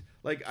aunt,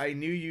 like, "I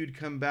knew you'd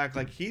come back."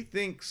 Like he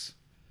thinks,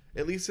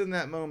 at least in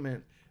that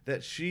moment,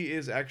 that she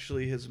is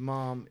actually his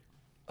mom,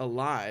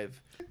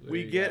 alive.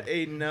 We get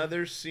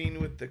another scene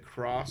with the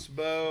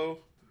crossbow,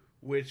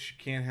 which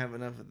can't have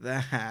enough of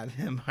that.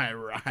 Am I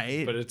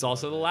right? But it's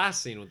also the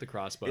last scene with the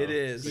crossbow. It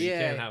is. So you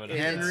can't have enough.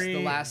 It's the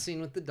last scene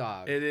with the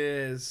dog. It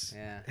is.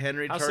 Yeah.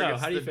 Henry How so?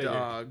 targets How do you the figure?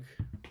 dog.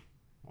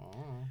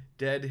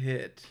 Dead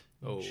hit.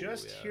 Oh,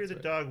 Just hear the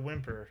dog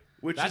whimper.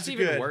 Which that's is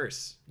even good.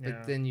 worse.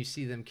 But then you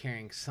see them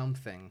carrying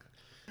something.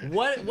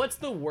 What's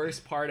the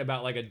worst part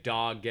about like a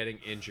dog getting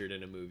injured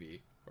in a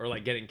movie or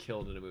like getting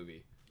killed in a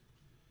movie?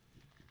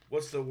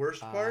 What's the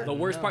worst part? The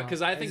worst part,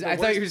 because I think I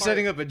thought you were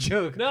setting up a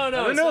joke. No, I no.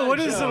 don't it's know. not What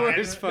a is the joke.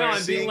 worst part? No,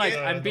 I'm being like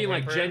the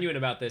whimper? genuine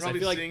about this. Probably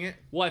I feel like seeing it.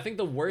 well, I think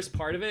the worst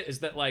part of it is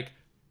that like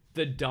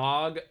the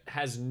dog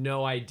has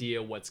no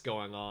idea what's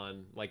going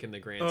on, like in the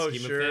grand scheme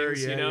sure. of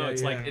things. Yeah, you know, yeah,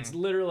 it's yeah. like it's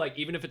literally like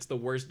even if it's the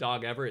worst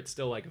dog ever, it's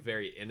still like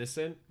very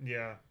innocent.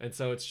 Yeah. And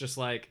so it's just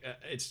like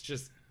it's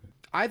just.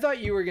 I thought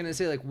you were gonna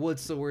say like,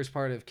 what's the worst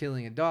part of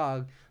killing a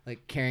dog?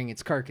 Like carrying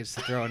its carcass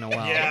to throw in a well.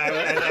 All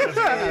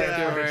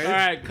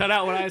right, cut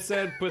out what I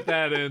said. Put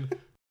that in.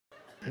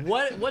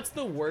 What's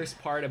the worst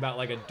part about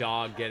like a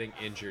dog getting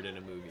injured in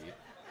a movie?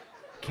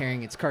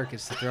 Carrying its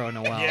carcass to throw in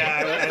a well.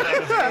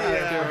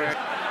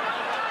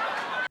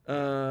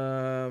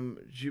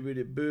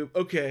 Jibbity boop.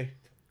 Okay.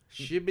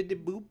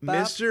 Shibbity boop.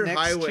 Mr. Next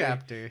Highway.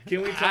 chapter.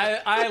 Can we talk?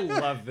 I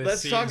love this.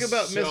 Let's scene talk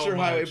about so Mr.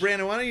 Highway. much.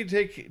 Brandon, why don't you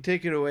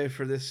take it away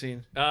for this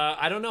scene?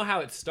 I don't know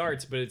how it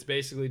starts, but it's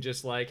basically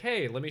just like,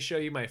 hey, let me show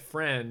you my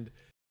friend.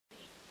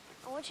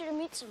 I want you to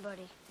meet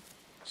somebody.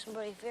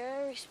 Somebody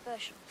very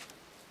special.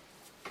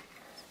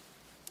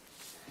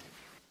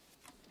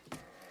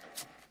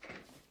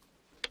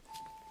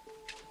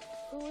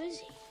 Who is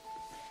he?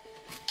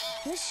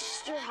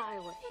 Mr.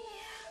 Highway.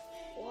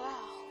 Wow.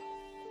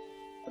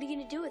 What are you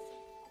gonna do with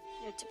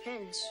him? It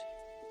depends.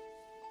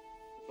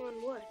 On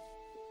what?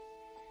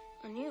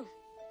 On you.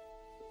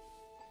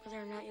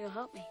 Whether or not you'll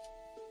help me.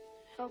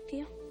 Help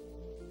you?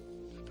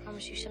 I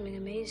promise you something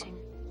amazing.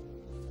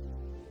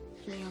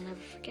 And you'll never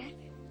forget.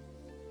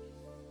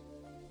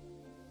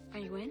 Are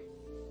you in?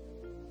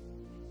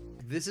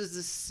 This is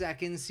the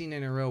second scene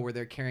in a row where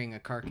they're carrying a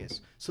carcass.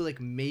 So like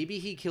maybe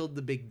he killed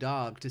the big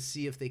dog to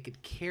see if they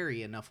could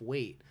carry enough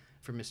weight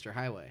for Mr.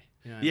 Highway.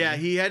 You know what I mean?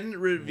 He hadn't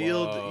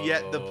revealed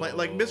yet the plan.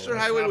 Like Mr.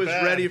 Highway was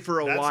ready for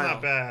a while. That's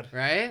not bad.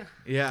 Right?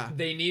 Yeah.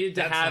 They needed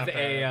to That's have not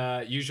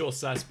a usual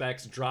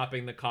suspects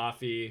dropping the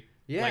coffee,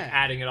 Yeah. like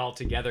adding it all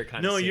together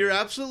kind of No, scene. you're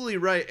absolutely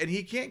right. And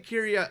he can't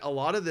carry out a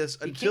lot of this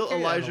until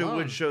carry it out Elijah alone.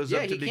 Wood shows Yeah,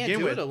 up to he can't begin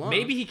do with. it alone.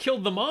 Maybe he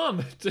killed the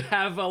mom to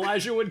have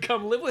Elijah Wood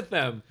come live with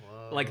them.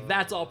 Like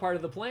that's all part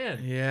of the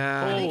plan.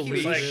 Yeah. I think he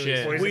Holy was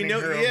shit. Poisoning We know-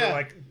 her yeah. over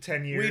like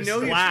 10 years. We know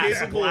he's Blast,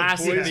 capable of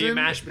blasting the poison.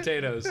 mashed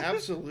potatoes.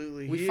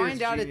 Absolutely. We He find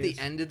is out at the genius.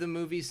 end of the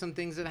movie some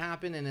things that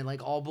happen, and it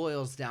like all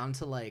boils down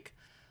to like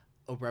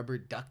a rubber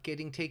duck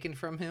getting taken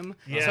from him.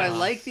 Yeah. So I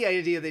like the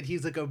idea that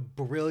he's like a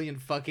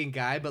brilliant fucking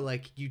guy, but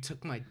like you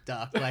took my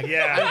duck. Like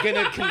Yeah. I'm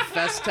gonna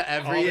confess to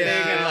everything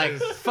and like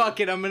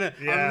fuck it, I'm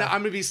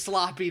gonna be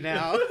sloppy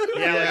now.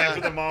 Yeah, like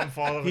after the mom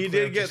fall off a He cliff,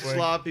 did get just like,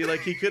 sloppy. Like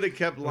he could have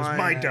kept It was lying.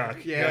 my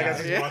duck. Yeah. Like,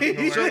 as he's walking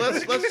away. So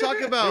let's talk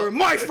They were about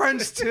my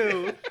friends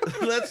too.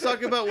 let's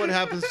talk about what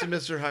happens to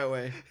Mr.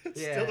 Highway.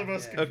 Still the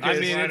most Okay.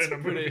 confusing I mean, line it's in a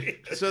movie.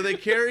 So they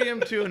carry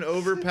him to an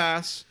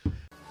overpass.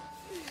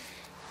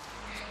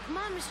 Come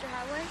on, Mr.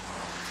 Highway.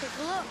 Take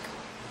a look.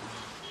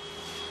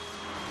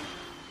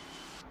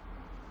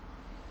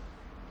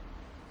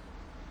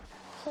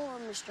 Poor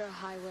Mr.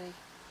 Highway.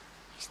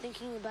 He's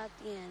thinking about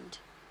the end.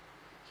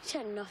 He's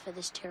had enough of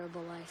this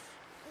terrible life.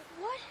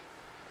 What?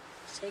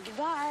 Say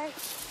goodbye.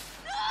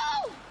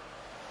 No!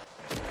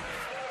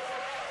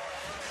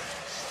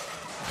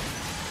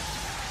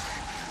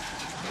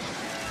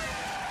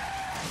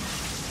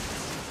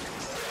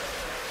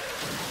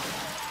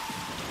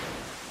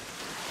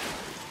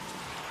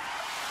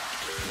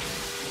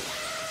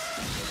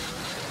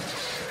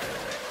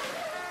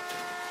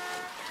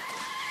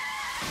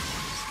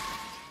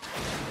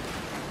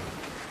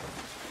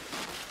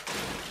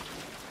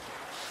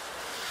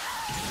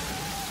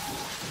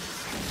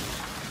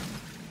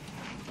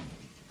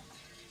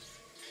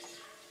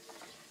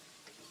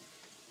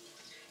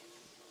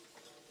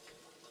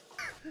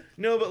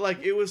 No, but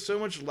like it was so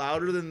much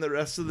louder than the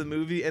rest of the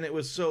movie, and it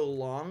was so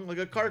long. Like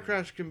a car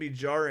crash can be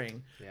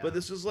jarring, but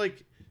this was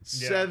like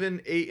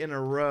 7, 8 in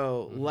a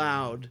row,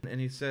 loud.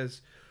 And he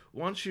says,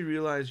 "Once you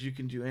realize you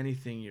can do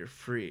anything, you're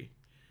free.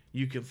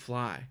 you can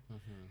fly.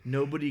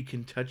 Nobody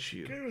can touch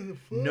you. Get with the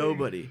flying.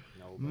 Nobody.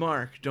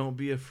 Mark, don't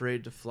be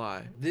afraid to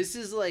fly. This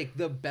is like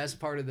the best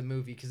part of the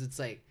movie because it's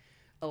like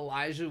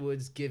Elijah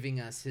Wood's giving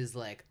us his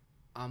like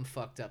I'm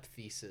fucked up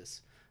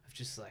thesis of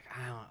just like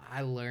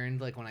I learned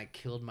like when I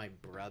killed my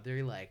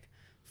brother like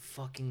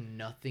fucking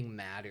nothing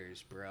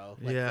matters, bro.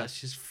 Like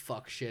let's just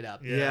fuck shit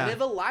up. Yeah. And if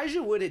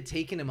Elijah Wood had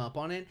taken him up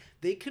on it,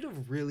 they could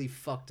have really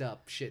fucked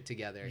up shit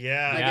together.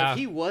 Yeah. Like if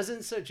he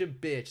wasn't such a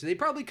bitch, they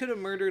probably could have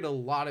murdered a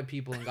lot of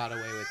people and got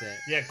away with it.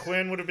 Yeah,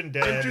 Quinn would have been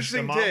dead.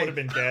 Interesting the mom take. would have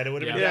been dead. It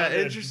would have been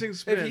interesting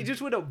spin. If he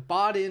just would have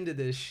bought into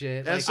this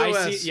shit. Like,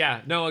 SOS.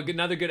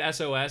 Another good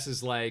SOS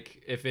is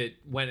like if it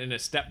went in a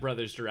Step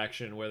Brothers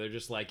direction where they're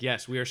just like,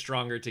 yes, we are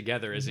stronger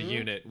together as a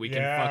unit. We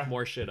can fuck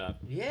more shit up.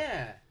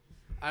 Yeah.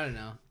 I don't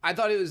know. I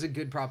thought it was a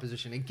good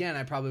proposition. Again,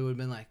 I probably would have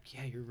been like,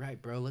 yeah, you're right,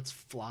 bro. Let's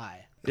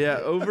fly. Yeah,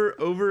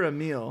 over a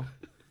meal.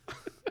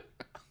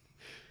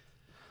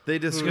 They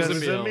discuss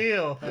a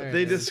meal.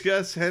 They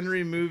discuss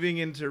Henry moving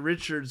into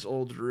Richard's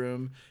old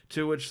room,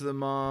 to which the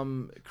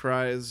mom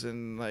cries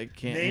and like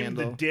can't Name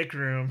handle. the dick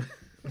room.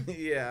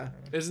 Yeah.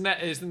 Isn't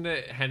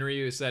it Henry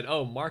who said,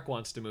 "Oh, Mark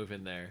wants to move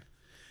in there"?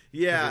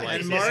 Yeah, He and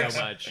likes it Mark,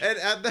 so much. and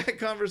at that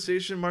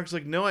conversation, Mark's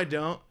like, "No, I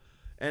don't."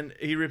 And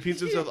he repeats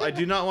himself, "I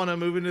do not want to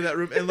move into that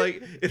room." And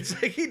like,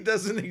 it's like he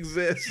doesn't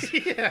exist.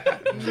 Yeah,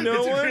 no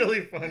it's one,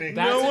 really funny.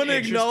 No one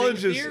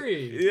acknowledges.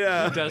 Theory.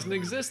 Yeah, He doesn't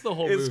exist the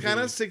whole it's movie. kind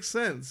of Sixth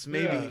Sense,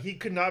 maybe. Yeah, he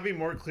could not be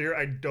more clear.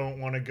 I don't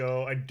want to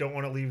go. I don't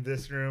want to leave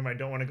this room. I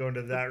don't want to go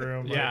into that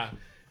room. Yeah. Like,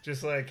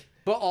 just like.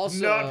 But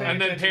also, not paying and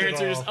then attention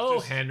parents at are just, all. "Oh,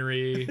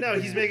 Henry." No,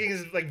 he's making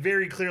his like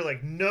very clear,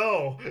 like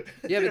no.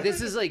 Yeah, but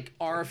this is like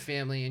our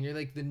family, and you're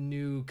like the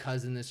new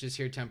cousin that's just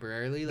here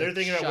temporarily. Like, They're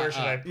thinking about where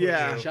should I put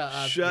Yeah, you?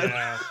 Shut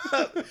up.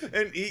 up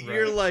and eat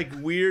your like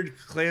weird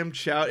clam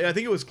chowder. I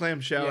think it was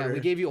clam chowder. Yeah, we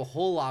gave you a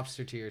whole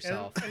lobster to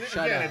yourself. And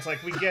Shut again, up. it's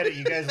like we get it.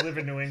 You guys live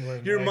in New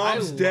England. Your like,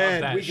 mom's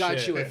dead. We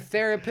got you a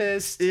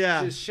therapist.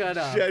 Yeah. Just shut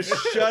up. Just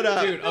shut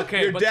up. Dude,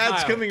 okay, Your but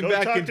dad's Kyle, coming go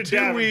back talk in to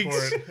 2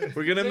 weeks. Davenport.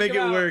 We're gonna Think make it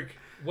about- work.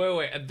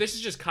 Wait. This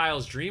is just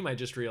Kyle's dream. I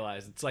just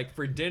realized. It's like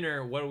for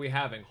dinner, what are we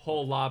having?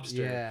 Whole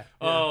lobster. Yeah.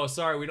 Oh,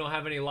 sorry, we don't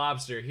have any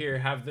lobster. Here,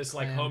 have this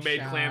like Clam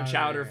homemade clam chowder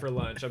chowder. for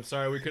lunch. I'm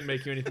sorry, we couldn't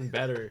make you anything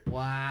better.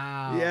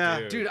 Wow.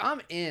 Yeah. Dude,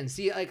 I'm in.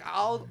 See, like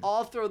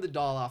I'll throw the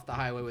doll off the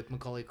highway with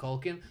Macaulay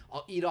Culkin.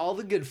 I'll eat all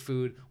the good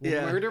food. We'll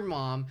Yeah. murder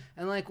mom,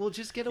 and like we'll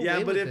just get away Yeah,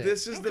 with but it. if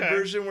this is the Okay.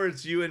 version where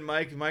it's you and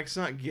Mike, Mike's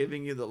not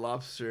giving you the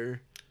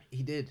lobster.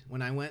 He did.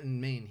 When I went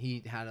in Maine,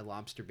 he had a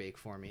lobster bake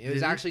for me. It Did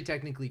was he? actually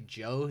technically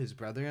Joe, his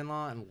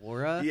brother-in-law, and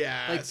Laura. Yeah,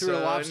 Like threw a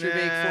so, lobster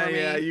bake for me.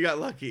 Yeah, you got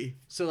lucky.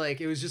 So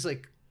like it was just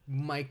like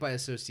Mike by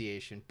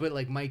association, but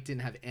like Mike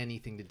didn't have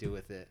anything to do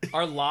with it.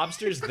 Are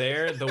lobsters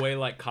there the way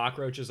like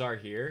cockroaches are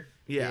here?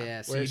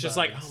 Yeah. Where it's just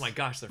like, sea oh my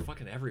gosh, they're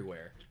fucking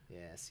everywhere.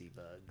 Yeah, sea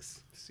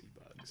bugs. Sea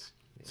bugs.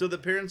 So the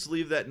parents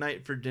leave that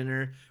night for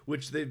dinner,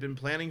 which they've been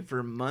planning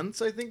for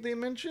months, I think they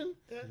mentioned.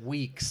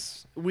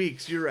 Weeks.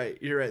 Weeks, you're right.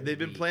 They've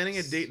been planning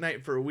a date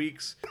night for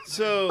weeks.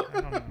 So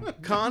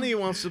Connie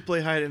wants to play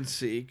hide and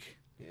seek.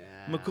 Yeah.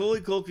 Macaulay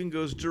Culkin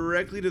goes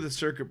directly to the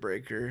circuit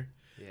breaker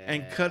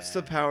and cuts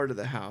the power to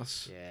the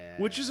house. Yeah.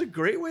 Which is a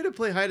great way to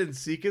play hide and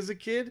seek as a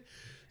kid,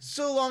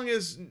 so long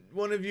as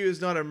one of you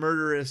is not a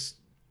murderous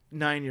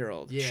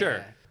 9-year-old. Yeah.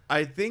 Sure.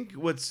 I think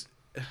what's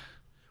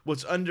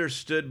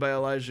understood by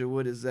Elijah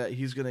Wood is that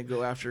he's gonna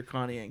go after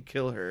Connie and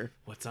kill her.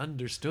 What's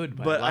understood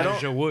by But I don't-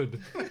 Elijah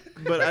Wood?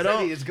 But I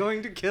don't. He is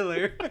going to kill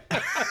her.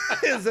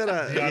 Is that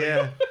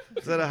a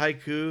Is that a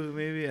haiku?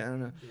 Maybe I don't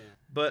know. Yeah.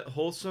 But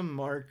wholesome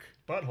Mark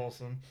But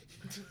wholesome.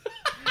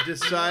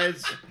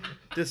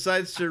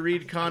 decides to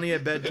read Connie a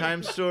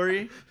bedtime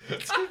story.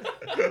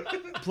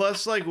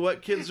 Plus, like,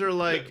 what kids are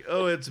like?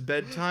 Oh, it's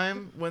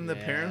bedtime when the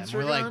parents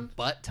are more gone. like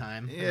butt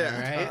time.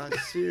 Yeah, Right?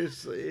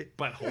 seriously.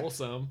 But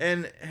wholesome.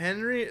 And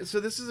Henry, so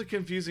this is a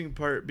confusing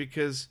part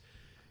because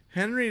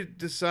Henry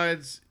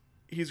decides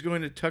he's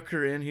going to tuck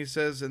her in, he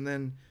says, and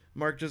then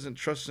Mark doesn't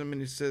trust him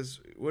and he says,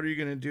 "What are you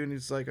going to do?" And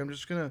he's like, "I'm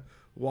just going to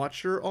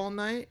watch her all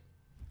night."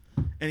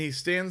 And he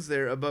stands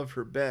there above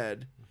her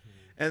bed.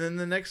 And then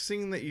the next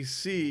thing that you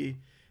see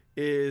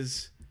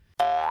is...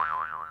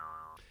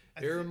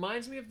 It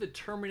reminds me of the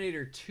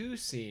Terminator 2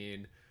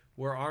 scene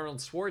where Arnold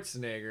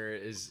Schwarzenegger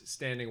is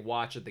standing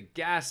watch at the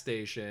gas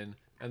station,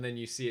 and then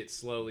you see it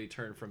slowly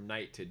turn from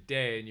night to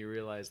day, and you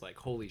realize, like,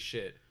 holy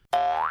shit.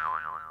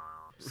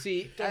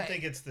 See, Don't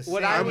think it's the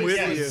what same. I was with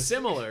thinking- you.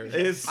 Similar.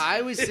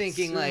 I was it's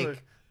thinking similar.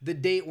 like the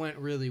date went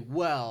really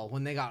well.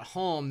 When they got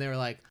home, they were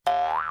like,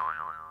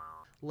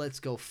 "Let's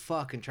go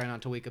fuck and try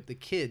not to wake up the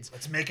kids."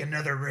 Let's make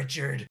another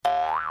Richard.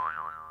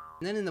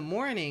 And then in the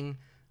morning,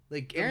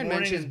 like Aaron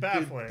morning is mentioned,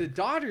 baffling. the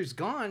daughter's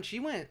gone. She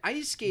went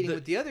ice skating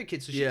with the other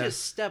kids, so she Yeah.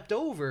 just stepped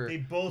over They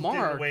both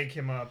Mark didn't wake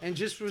him up and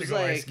just to was go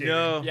ice like, skating.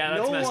 No. Yeah,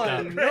 that's no messed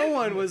up. one, no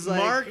one was like,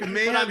 Mark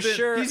may But have I'm been...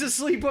 sure- he's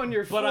asleep on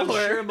your floor. But I'm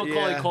sure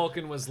Macaulay Yeah.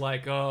 Culkin was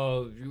like,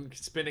 oh,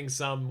 spinning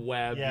some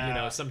web,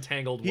 Yeah. some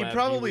tangled He web.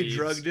 probably weaves.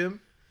 drugged him,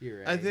 You're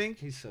right. I think.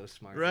 he's so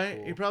smart. and right?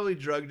 cool. He probably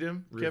drugged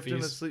him, kept him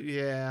Roofies. asleep.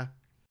 Yeah.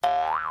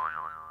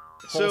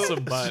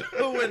 Wholesome butt.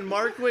 So when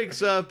Mark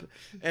wakes up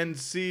and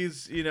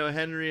sees,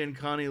 Henry and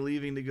Connie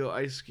leaving to go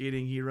ice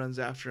skating, he runs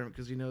after him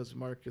because he knows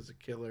Mark is a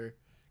killer.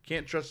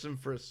 Can't trust him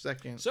for a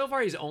second. So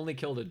far, he's only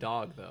killed a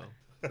dog, though.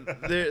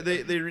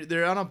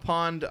 They're on a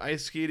pond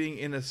ice skating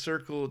in a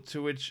circle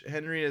to which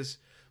Henry is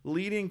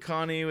leading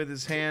Connie with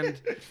his hand,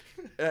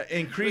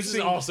 increasing. This is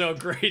also a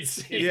great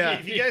scene. Yeah.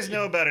 If you guys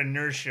know about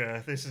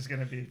inertia, this is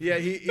going to be... Yeah,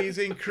 he's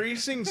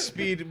increasing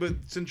speed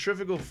with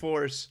centrifugal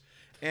force,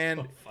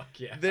 and fuck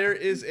yeah. there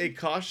is a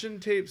caution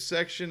tape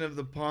section of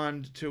the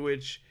pond to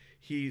which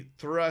he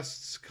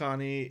thrusts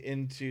Connie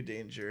into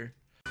danger.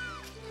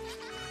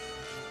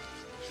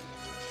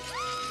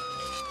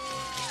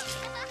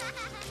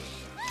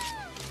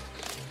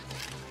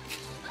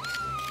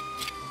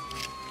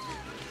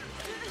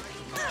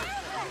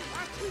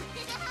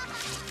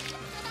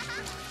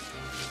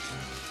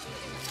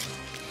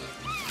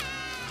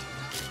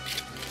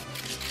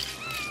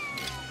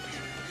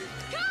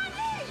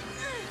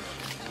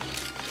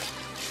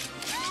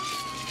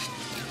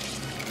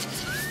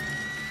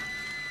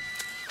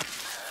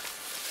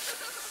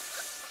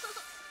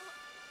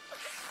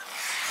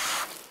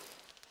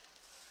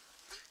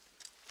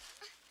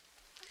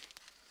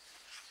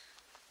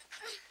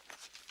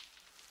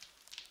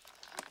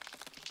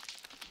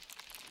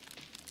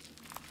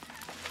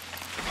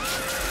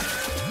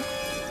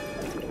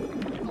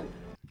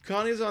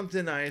 Connie's on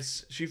thin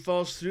ice. She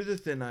falls through the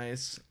thin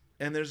ice,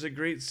 and there's a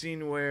great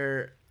scene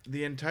where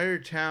the entire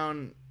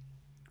town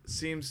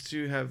seems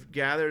to have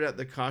gathered at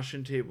the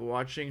caution tape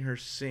watching her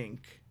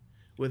sink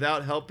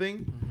without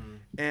helping. Mm-hmm.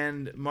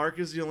 And Mark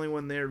is the only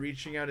one there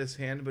reaching out his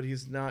hand, but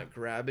he's not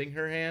grabbing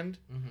her hand.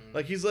 Mhm.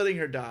 Like, he's letting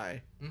her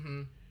die.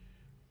 Mm-hmm.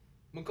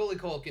 Macaulay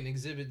Culkin,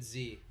 Exhibit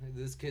Z.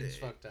 This kid's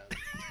fucked up.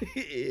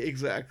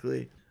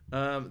 Exactly.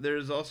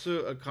 There's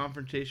also a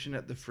confrontation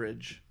at the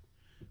fridge,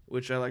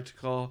 which I like to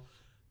call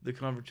the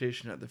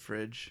confrontation at the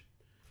fridge.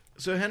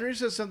 So Henry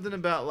says something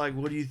about, like,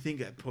 what do you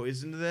think, I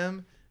poisoned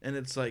them? And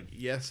it's like,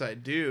 yes, I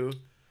do.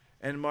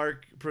 And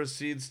Mark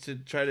proceeds to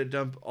try to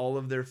dump all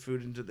of their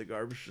food into the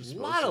garbage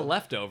disposal. A lot of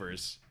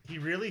leftovers. He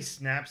really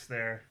snaps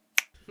there.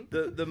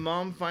 The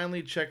mom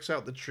finally checks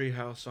out the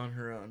treehouse on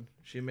her own.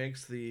 She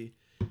makes the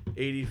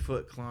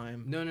 80-foot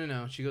climb.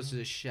 No. She goes to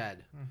the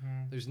shed.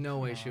 Mm-hmm. There's no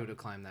way she would have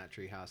climbed that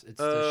treehouse. It's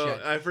the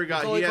shed. I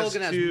forgot. Macaulay he has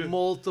Culkin two... has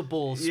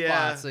multiple spots.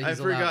 Yeah, that I he's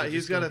forgot.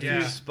 He's Got a few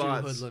do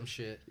spots. hoodlum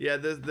shit. Yeah,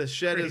 the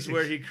shed is Crazy.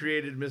 where he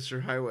created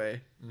Mr.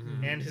 Highway.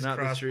 Mm-hmm. And his not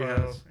the crossbow.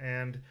 treehouse.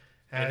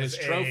 And his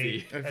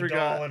trophy. I a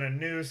forgot. doll and a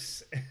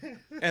noose.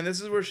 And this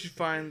is where she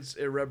finds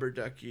a rubber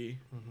ducky,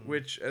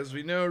 which, as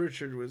we know,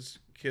 Richard was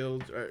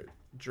killed or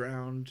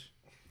drowned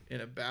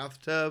in a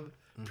bathtub,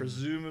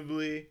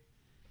 presumably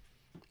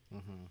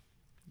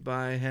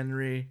by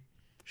Henry.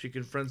 She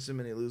confronts him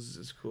and he loses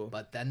his cool.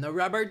 But then the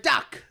rubber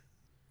duck.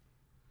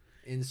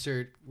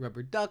 Insert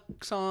rubber duck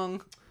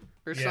song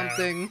or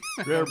something.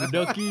 Rubber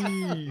ducky.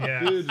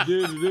 Yeah. You'll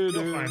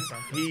find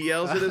something. He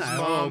yells at his I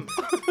mom.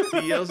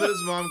 He yells at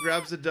his mom,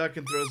 grabs the duck,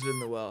 and throws it in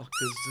the well.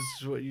 Because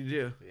this is what you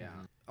do. Yeah.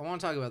 I want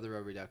to talk about the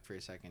rubber duck for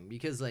a second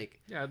because, like,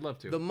 Yeah, I'd love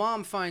to. the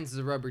mom finds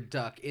the rubber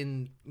duck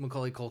in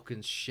Macaulay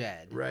Culkin's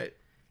shed. Right.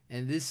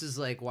 And this is,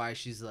 like, why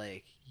she's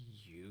like,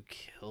 you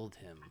killed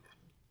him.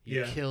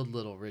 You Yeah. killed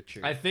little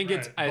Richard. I think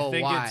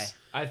Right.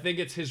 I think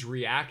it's his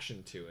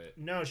reaction to it.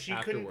 No, she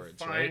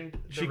afterwards, couldn't right?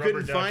 find the She rubber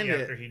couldn't ducky find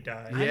it. after he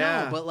died. I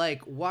Yeah. know, but,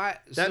 like, why?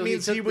 That so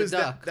means he he took was the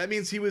duck. that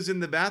means he was in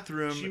the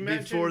bathroom She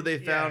before they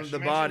found she the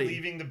mentioned body.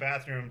 leaving the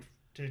bathroom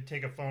to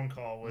take a phone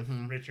call with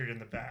Richard in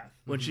the bath.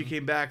 When she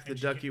came back, the And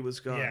ducky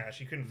was gone. Yeah,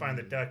 she couldn't find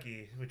the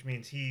ducky, which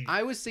means he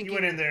was thinking- he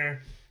went in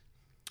there.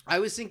 I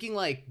was thinking,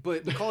 like,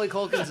 but Macaulay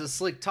Culkin's a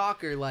slick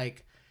talker.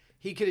 Like,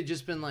 he could have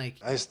just been like,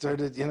 I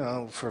started,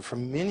 for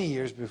many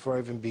years before I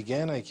even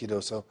began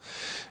Aikido. So,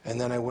 and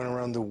then I went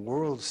around the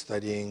world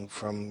studying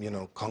from,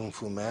 Kung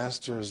Fu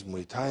masters,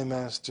 Muay Thai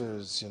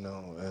masters,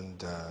 and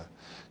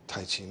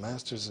Tai Chi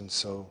masters. And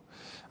so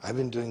I've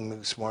been doing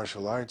mixed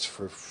martial arts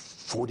for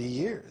 40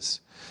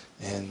 years.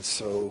 And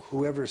so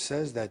whoever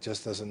says that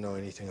just doesn't know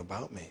anything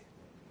about me.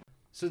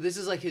 so this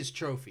is like his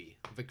trophy,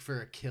 like,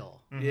 for a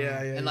kill.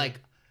 Yeah. And,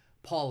 like,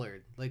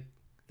 Pollard, like,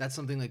 that's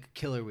something like a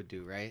killer would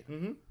do, right?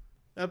 Mm-hmm.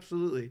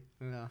 Absolutely.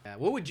 Yeah.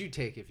 What would you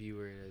take if you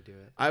were to do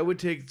it? I would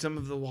take some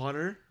of the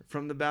water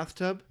from the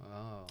bathtub.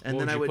 Oh. And What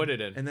then would I you would put it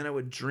in? And then I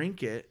would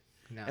drink it.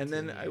 Now And it's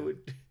then in I you.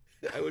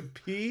 would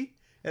pee,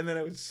 and then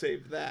I would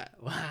save that.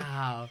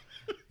 Wow.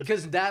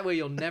 Because that way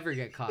you'll never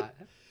get caught.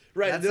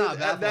 Right. That's there-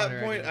 not at that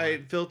bathwater point, anymore.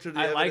 I filtered the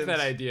I like that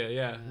evidence. idea.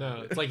 Yeah.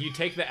 No, it's like you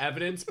take the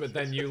evidence, but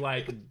then you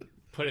like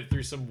put it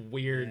through some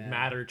weird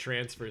matter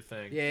transfer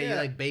thing. Yeah, you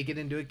like bake it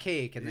into a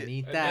cake and then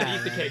eat And that. then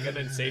eat the cake and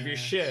then save your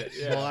shit.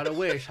 Yeah. Blow out a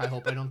wish. I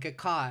hope I don't get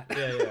caught.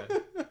 Yeah.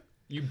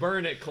 You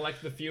burn it,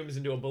 collect the fumes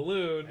into a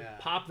balloon,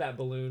 pop that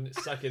balloon,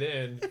 suck it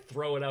in,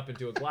 throw it up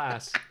into a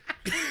glass.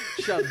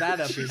 Shove that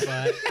up your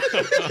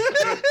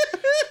butt.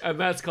 And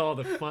that's called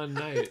a fun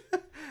night.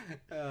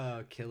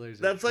 Oh, killers.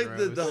 That's like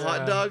the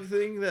hot dog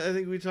thing that I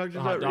think we talked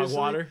about hot dog recently.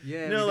 water?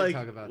 Yeah, no, we did like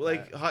talk about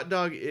like that. hot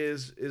dog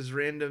is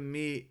random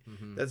meat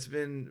that's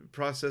been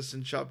processed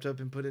and chopped up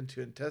and put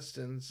into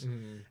intestines,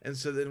 and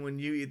so then when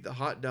you eat the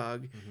hot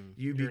dog,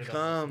 you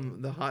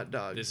become the hot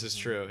dog. This is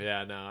true.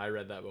 Yeah, no, I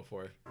read that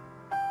before.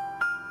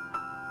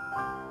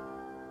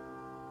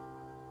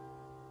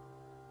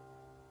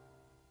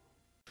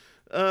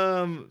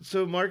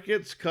 So Mark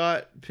gets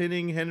caught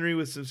pinning Henry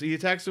with some. He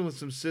attacks him with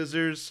some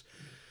scissors.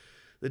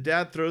 The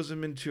dad throws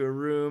him into a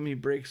room. He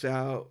breaks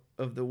out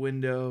of the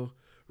window,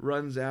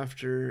 runs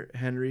after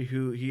Henry,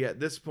 who he at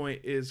this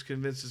point is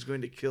convinced is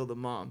going to kill the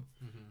mom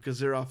because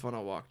they're off on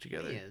a walk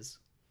together. He is.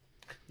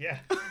 Yeah.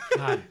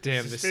 God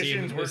damn,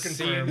 Suspicions were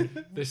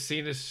confirmed. The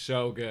scene is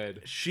so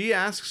good. She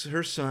asks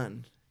her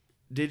son,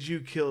 "Did you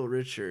kill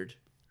Richard?"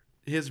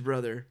 His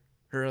brother,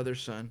 her other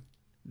son,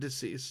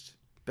 deceased.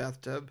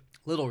 Bathtub.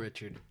 Little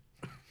Richard.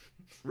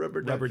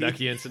 Rubber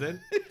ducky incident.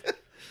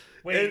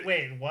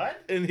 Wait, what?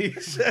 And he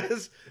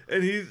says,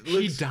 and he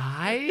looks,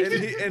 died?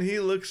 And he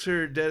looks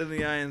her dead in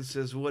the eye and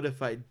says, "What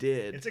if I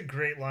did?" It's a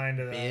great line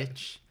to that.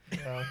 Bitch.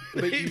 Yeah.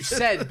 But you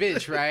said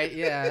bitch, right?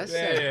 Yeah. I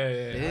said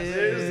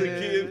There's the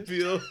Key and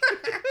Peele.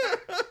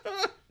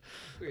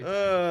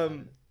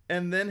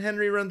 And then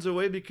Henry runs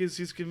away because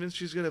he's convinced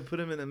she's going to put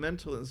him in a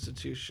mental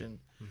institution.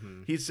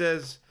 He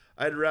says,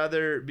 "I'd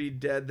rather be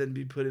dead than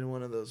be put in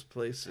one of those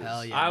places."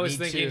 Hell yeah. I was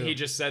me thinking too. he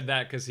just said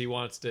that because he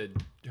wants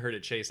her to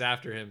chase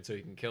after him so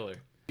he can kill her.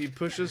 He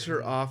pushes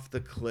her off the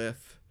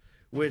cliff,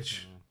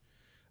 which,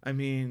 I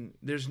mean,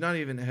 there's not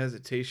even a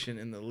hesitation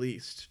in the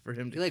least for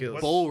him to He, like, kill.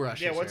 bull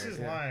rushes Yeah, what's her. his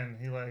line?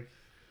 He like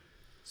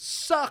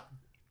Suck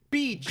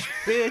beach,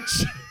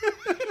 bitch.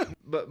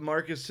 But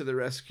Mark is to the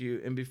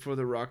rescue, and before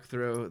the rock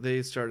throw,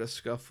 they start a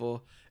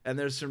scuffle. And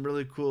there's some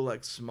really cool,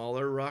 like,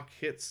 smaller rock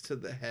hits to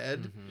the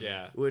head.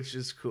 Yeah. Which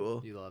is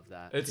cool. You love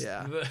that. It's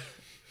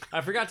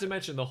I forgot to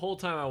mention, the whole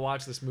time I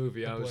watched this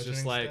movie, I was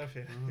just like, stuff,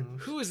 yeah.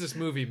 who is this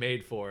movie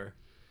made for?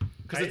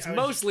 Because it's I was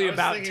mostly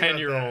about thinking about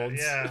 10-year-olds.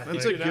 that, yeah.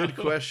 That's a good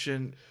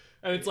question.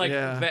 And it's like,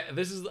 Yeah.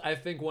 this is, I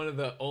think, one of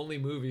the only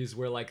movies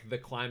where, like, the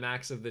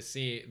climax of the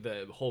scene,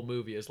 the whole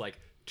movie is, like,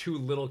 two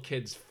little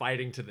kids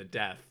fighting to the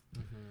death.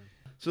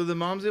 So the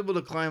mom's able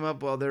to climb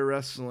up while they're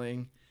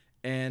wrestling,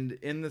 and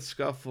in the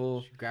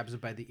scuffle, She grabs her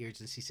by the ears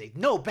and she says,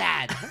 "No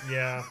bad."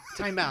 Yeah.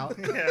 Time out.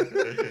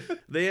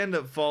 they end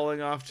up falling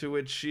off, to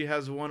which she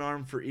has one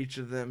arm for each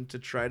of them to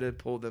try to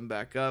pull them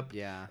back up.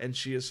 Yeah. And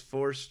she is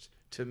forced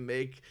to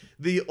make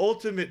the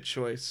ultimate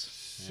choice.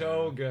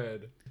 So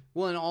good.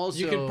 Well, and also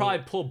You can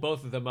probably pull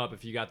both of them up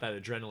if you got that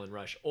adrenaline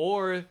rush.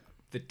 Or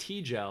the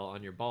T-gel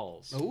on your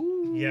balls.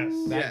 Ooh. Yes.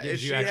 That if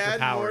gives she you extra had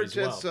power more as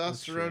well.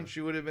 testosterone, she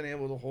would have been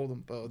able to hold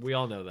them both. We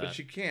all know that. But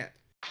she can't.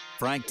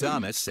 Frank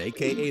Thomas,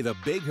 a.k.a. the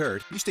Big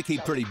Hurt, used to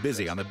keep pretty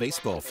busy on the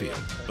baseball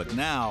field. But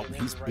now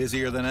he's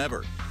busier than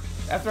ever.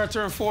 After I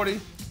turned 40,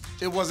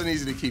 it wasn't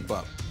easy to keep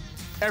up.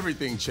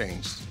 Everything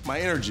changed. My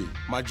energy,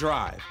 my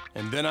drive.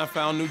 And then I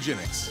found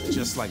Nugenics,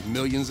 just like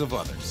millions of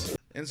others.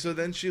 And so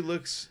then she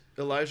looks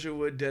Elijah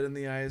Wood dead in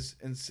the eyes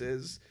and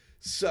says,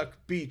 "Suck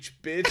beach,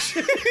 bitch."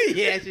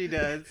 Yeah, she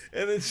does.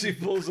 And then she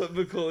pulls up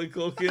Macaulay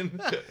Culkin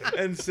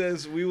and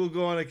says, "We will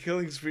go on a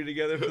killing spree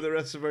together for the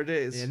rest of our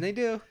days." And they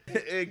do.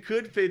 It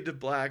could fade to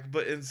black,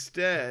 but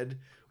instead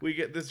we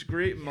get this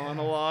great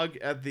monologue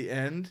at the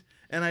end.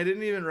 And I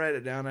didn't even write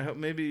it down. I hope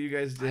maybe you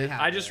guys did.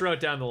 I just wrote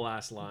down the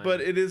last line.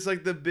 But it is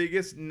like the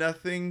biggest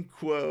nothing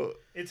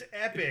quote. It's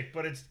epic,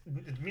 but it's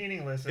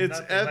meaningless. And It's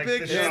nothing. Like,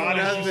 epic the and shot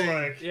is nothing.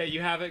 like- Yeah, you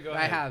have it. Go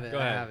I ahead. have it. Go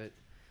I ahead. have it.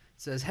 It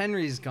says,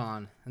 "Henry's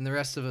gone, and the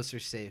rest of us are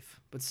safe.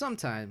 But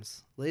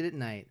sometimes, late at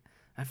night,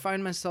 I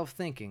find myself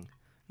thinking,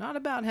 not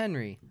about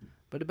Henry,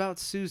 but about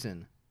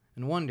Susan,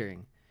 and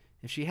wondering,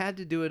 if she had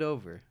to do it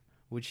over,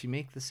 would she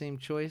make the same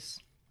choice?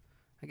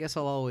 I guess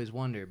I'll always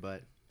wonder,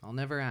 but I'll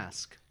never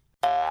ask."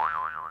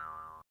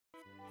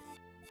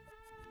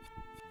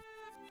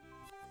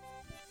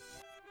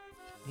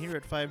 Here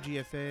at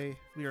 5GFA,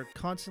 we are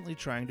constantly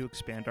trying to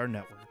expand our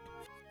network.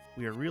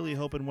 We are really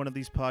hoping one of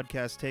these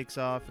podcasts takes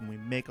off and we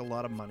make a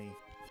lot of money.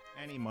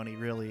 Any money,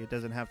 really. It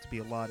doesn't have to be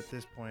a lot at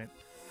this point.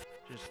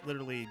 Just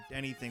literally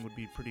anything would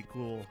be pretty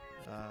cool.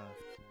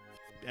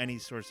 Any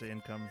source of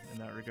income in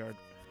that regard.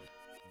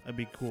 That'd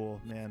be cool,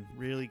 man.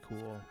 Really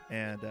cool.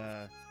 And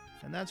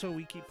that's why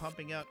we keep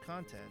pumping out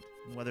content.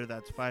 And whether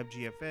that's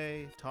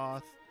 5GFA,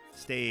 Toth,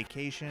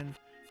 Staycation,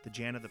 the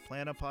Jan of the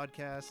Plana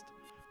podcast,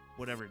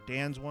 whatever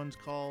Dan's one's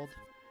called,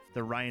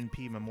 the Ryan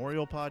P.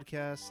 Memorial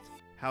Podcast,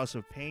 House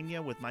of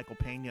Pena with Michael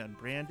Pena and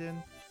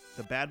Brandon,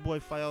 the Bad Boy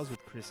Files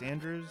with Chris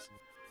Andrews,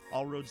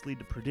 All Roads Lead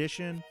to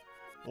Perdition,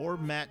 or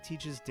Matt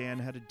Teaches Dan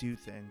How to Do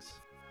Things.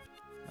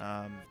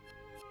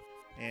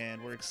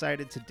 And we're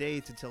excited today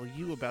to tell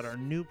you about our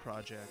new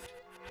project,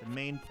 The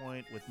Main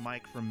Point with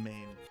Mike from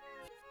Maine.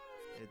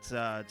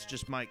 It's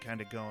just Mike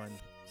kind of going,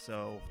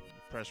 so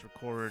press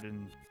record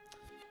and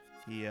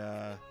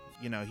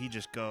he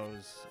just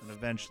goes, and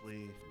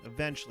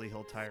eventually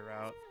he'll tire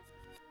out,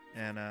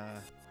 and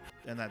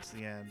that's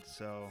the end.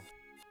 So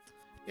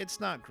It's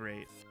not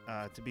great,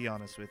 to be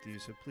honest with you,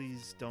 so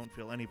please don't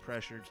feel any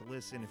pressure to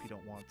listen if you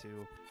don't want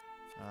to.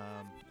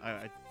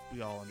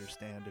 We all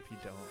understand if you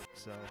don't.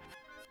 So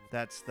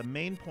that's The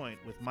Main Point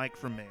with Mike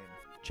from Maine.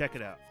 Check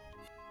it out.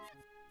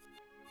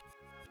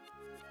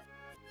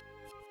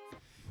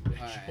 All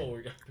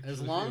right. As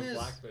long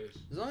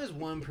as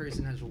one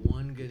person has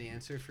one good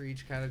answer for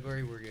each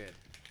category, we're good.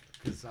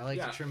 Because I like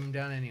to trim them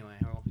down anyway.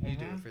 Well, you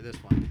do it for this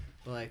one.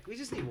 But like, we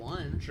just need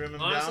one. Trim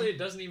them Honestly, down. it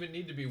doesn't even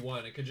need to be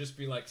one. It could just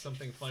be like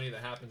something funny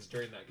that happens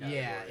during that category.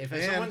 Yeah, if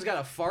someone's got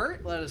a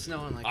fart, let us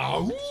know. And like,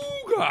 oh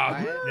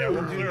god, yeah,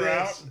 we'll do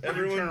this.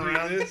 Everyone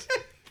do this.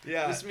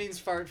 Yeah, this means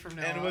fart from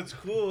now on. And what's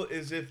cool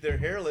is if they're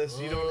hairless,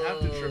 you don't have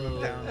to trim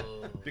them down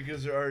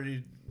because they're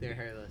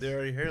hairless. They're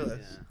already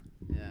hairless.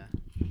 Yeah.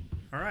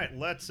 All right,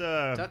 let's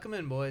tuck them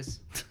in, boys.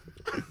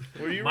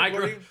 Were you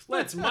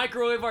Let's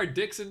microwave our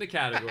dicks into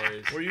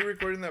categories. Were you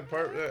recording that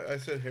part that I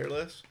said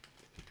hairless?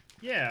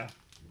 Yeah.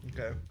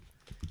 Okay.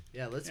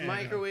 Yeah, let's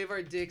microwave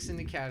our dicks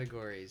into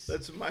categories.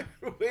 Let's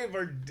microwave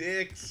our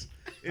dicks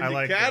I into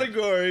like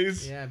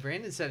categories. Yeah,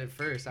 Brandon said it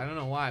first. I don't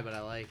know why, but I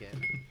like it.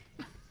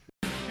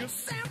 You're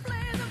simply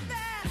the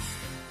best.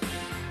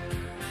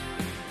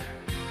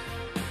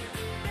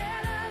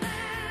 Better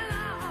than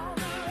all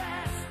the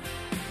rest.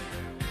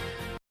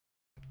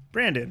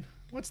 Brandon,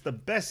 what's the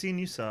best scene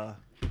you saw?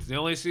 It's the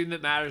only scene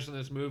that matters in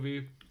this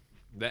movie.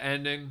 The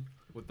ending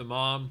with the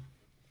mom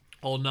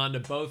holding on to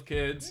both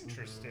kids.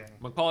 Interesting.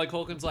 Macaulay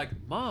Culkin's like,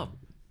 "Mom,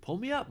 pull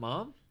me up,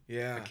 Mom.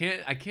 Yeah.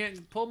 I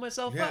can't pull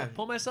myself up.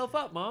 Pull myself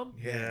up, Mom."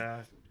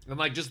 Yeah. And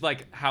like just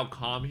like how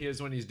calm he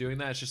is when he's doing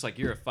that. It's just like,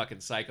 you're a fucking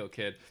psycho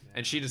kid.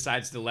 And she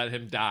decides to let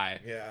him die.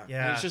 Yeah.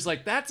 Yeah. And it's just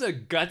like, that's a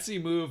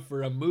gutsy move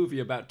for a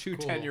movie about two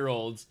Cool.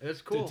 10-year-olds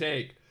It's cool. to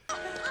take.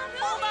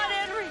 Hold on,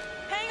 Henry.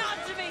 Hang on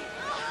to me.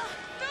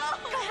 No.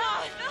 Come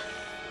on.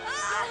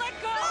 Don't let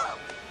go.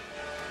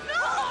 No.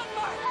 Hold on,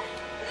 Mark.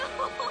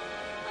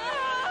 No.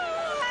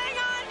 Hang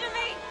on to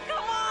me.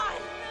 Come on.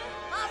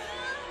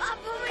 Up,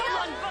 come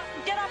on.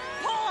 Get up.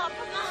 Pull up.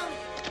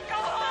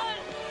 Come on.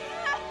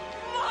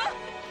 Mom.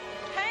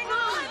 Hang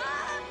on.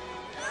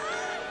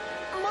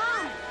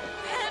 Mom.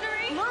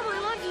 Henry. Mom, I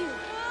love you.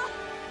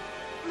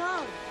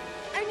 Mom,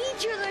 I need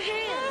your other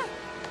hand.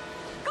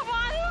 Come on.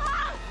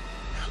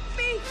 Help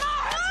me.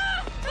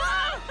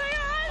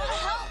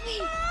 Help me.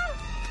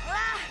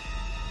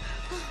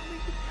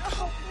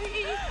 Help me.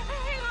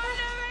 Hang on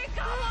to me.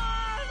 Come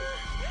on.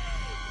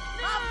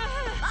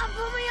 Up,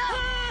 pull me up.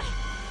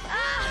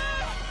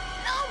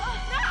 No.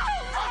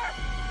 Mark.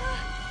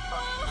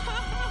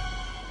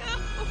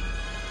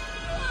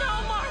 No,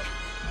 Mark.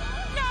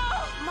 No.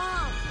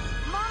 Mom,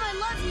 I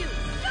love you.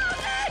 Stop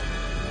it.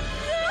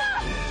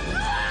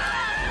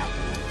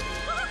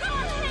 Oh,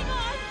 God, hang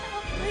on.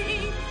 Help me.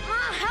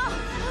 Help.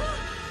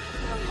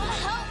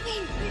 Help me.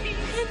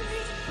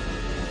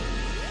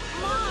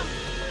 Mom.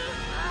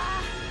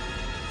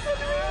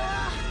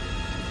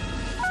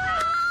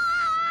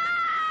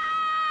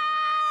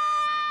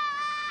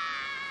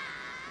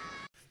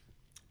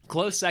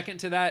 Close second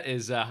to that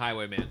is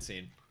Highwayman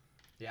scene.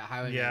 Yeah,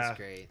 Highwayman's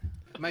great.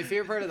 My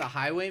favorite part of the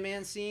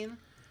Highwayman scene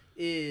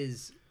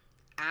is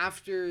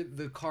after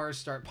the cars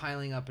start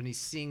piling up and he's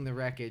seeing the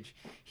wreckage,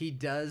 he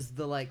does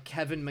the like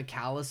Kevin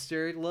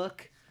McAllister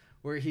look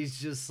where he's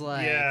just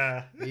like,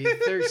 are you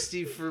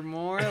thirsty for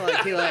more?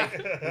 Like he like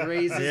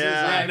raises his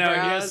eyebrows. No,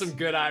 he has some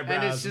good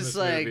eyebrows. And it's just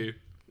in this like, movie.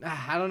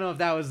 I don't know if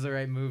that was the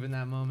right move in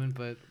that moment,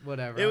 but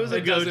whatever. It was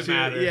a doesn't go-to.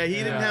 matter. Yeah, he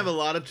didn't have a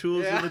lot of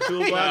tools in the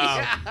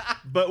toolbox, No.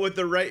 but with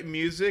the right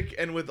music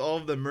and with all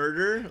of the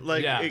murder,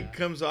 like Yeah. it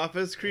comes off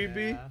as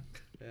creepy.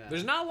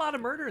 There's not a lot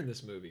of murder in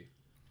this movie.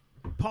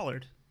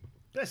 Pollard,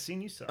 best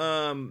scene you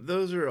saw.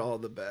 Those are all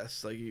the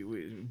best. Like,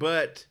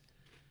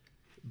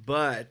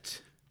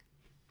 but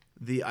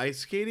the ice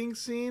skating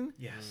scene,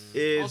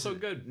 is Also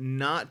good.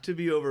 not to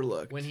be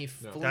overlooked. When he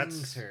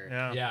flings her,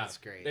 Yeah, that's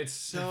great. It's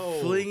so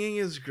flinging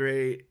is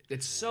great.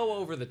 It's so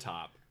over the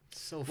top.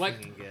 So Like,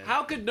 flinging good.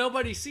 how could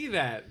nobody see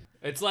that?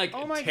 It's like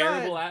Oh my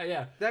terrible. God.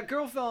 Yeah. That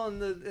girl fell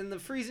in the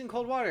freezing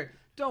cold water.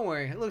 Don't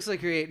worry. It looks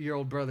like your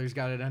 8-year-old brother's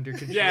got it under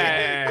control.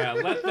 Yeah.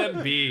 Let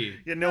them be.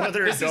 Yeah, no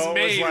other This is adult was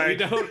Maine.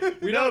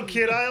 like, We no, don't.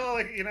 kid, I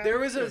like, you know. There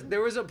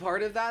was a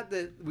part of that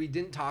we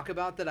didn't talk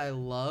about that I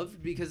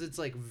loved because it's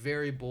like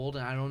very bold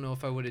and I don't know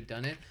if I would have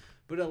done it.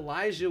 But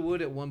Elijah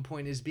Wood at one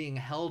point is being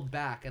held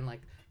back and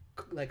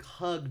like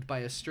hugged by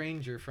a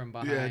stranger from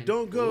behind. Yeah,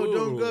 don't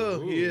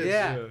go. He is.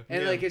 Yeah.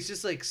 And like it's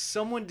just like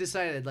someone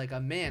decided, like a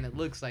man, it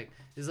looks like,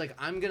 is like,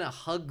 I'm gonna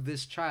hug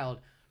this child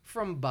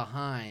from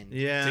behind.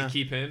 Yeah. To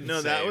keep him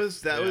No, that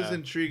safe. was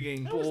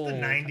intriguing. That was the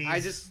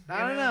 90s.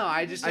 I don't know.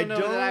 I just don't know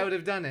that I would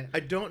have done it.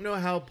 I don't know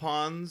how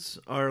ponds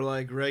are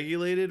like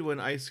regulated when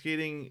ice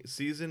skating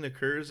season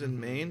occurs in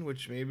Maine,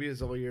 which maybe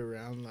is all year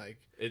round. Like,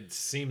 It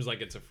seems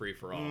like it's a free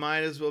for all.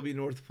 might as well be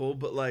North Pole,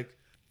 but like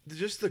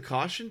just the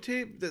caution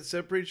tape that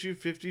separates you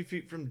 50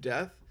 feet from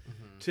death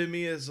to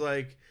me is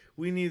like,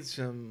 we need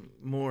some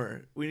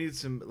more. We need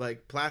some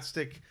like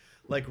plastic,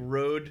 like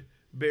road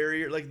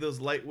barrier, like those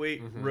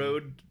lightweight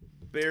road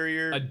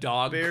barrier. A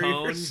dog cone,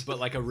 barriers. but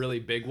like a really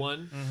big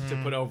one to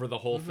put over the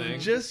whole thing.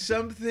 Just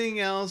something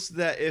else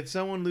that if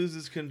someone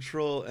loses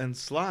control and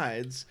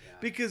slides,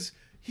 because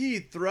he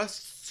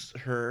thrusts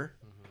her,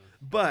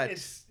 but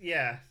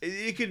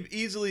it could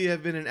easily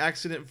have been an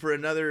accident for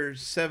another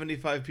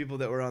 75 people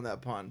that were on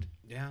that pond.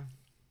 Yeah.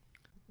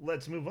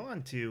 Let's move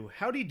on to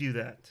How'd He Do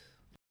That?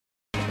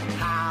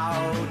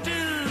 How do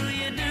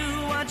you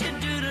do what you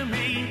do to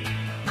me?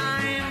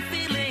 I am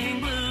feeling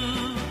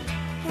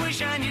blue.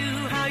 Wish I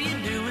knew how you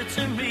do it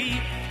to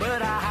me,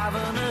 but I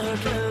haven't a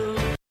clue.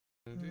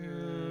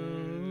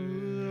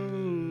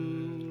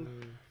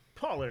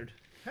 Pollard,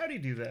 how'd he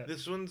do that?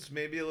 This one's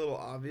maybe a little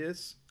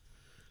obvious,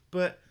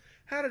 but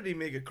how did he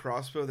make a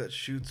crossbow that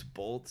shoots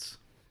bolts?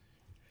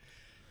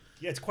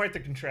 Yeah, it's quite the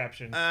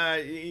contraption.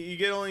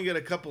 You only get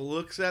a couple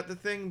looks at the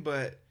thing,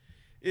 but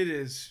it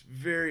is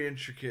very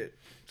intricate.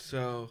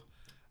 So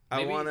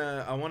I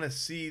wanna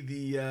see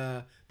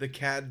the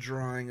CAD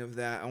drawing of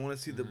that. I want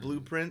to see the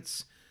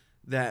blueprints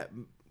that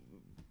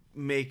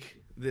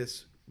make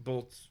this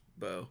bolt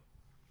bow.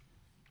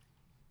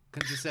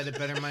 Couldn't have said it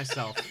better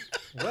myself.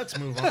 Let's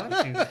move on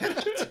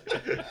to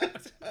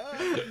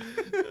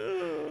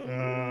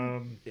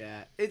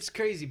yeah, it's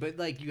crazy, but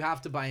like you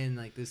have to buy in.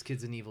 Like this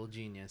kid's an evil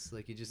genius.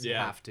 Like you just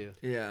have to.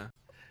 Yeah.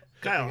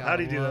 Kyle, how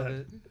do you do that?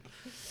 It.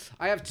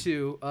 I have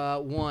two.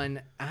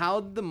 One,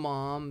 how'd the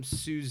mom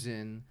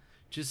Susan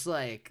just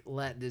like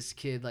let this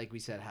kid, like we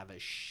said, have a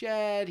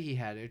shed? He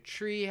had a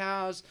tree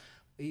house.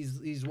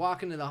 He's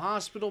walking to the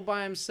hospital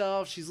by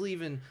himself. She's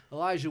leaving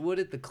Elijah Wood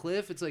at the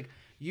cliff. It's like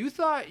you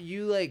thought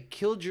you like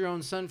killed your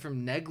own son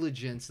from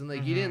negligence, and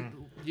like you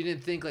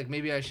didn't think like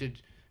maybe I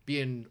should be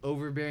an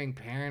overbearing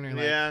parent or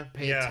like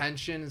pay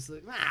attention. It's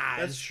like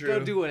that's just true. go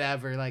do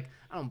whatever. Like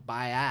I don't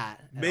buy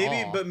that.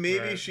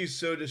 Maybe she's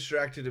so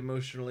distracted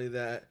emotionally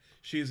that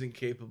she's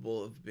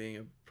incapable of being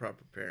a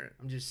proper parent.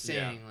 I'm just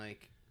saying,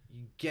 like,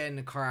 you get in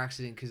a car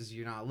accident because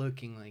you're not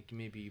looking. Like,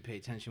 maybe you pay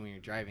attention when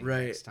you're driving.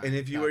 Right. Next time. And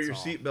if you wear your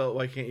seatbelt,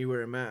 why can't you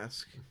wear a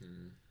mask?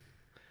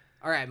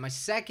 All right. My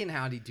second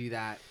how'd he do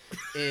that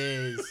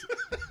is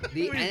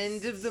the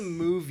end of the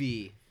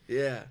movie.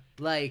 Yeah.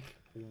 Like,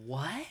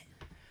 what?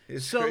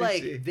 It's so,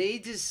 crazy. like, they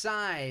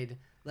decide,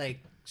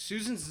 like,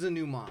 Susan's the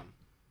new mom.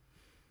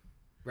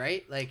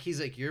 Right? Like, he's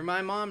like, you're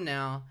my mom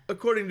now.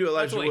 According to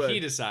Elijah Wood. That's what he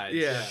decides.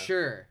 Yeah.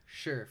 Sure,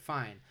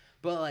 fine.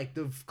 But, like,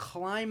 the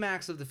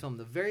climax of the film,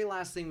 the very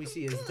last thing we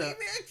see is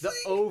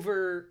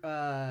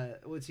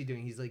what's he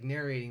doing? He's, like,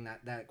 narrating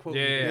that quote.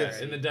 Yeah,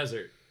 in the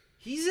desert.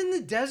 He's in the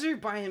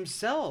desert by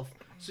himself.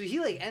 So he,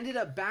 like, ended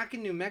up back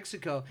in New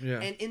Mexico. Yeah.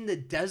 And in the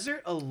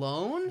desert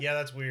alone? Yeah,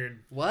 that's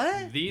weird.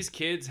 What? These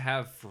kids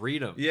have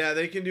freedom. Yeah,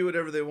 they can do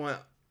whatever they want.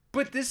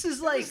 But this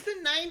is like... It's the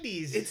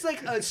 90s. It's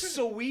like a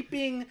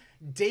sweeping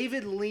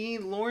David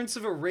Lean, Lawrence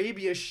of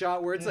Arabia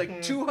shot where it's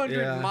like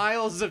 200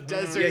 miles of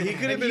desert. Yeah, he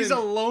could have been he's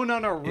alone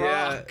on a rock.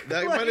 Yeah,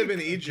 that might have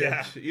been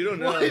Egypt. You don't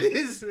know.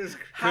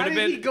 How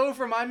did he go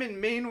from I'm in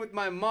Maine with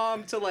my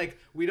mom to like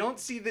we don't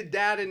see the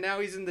dad and now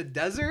he's in the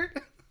desert?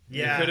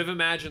 Yeah. You could have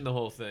imagined the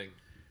whole thing.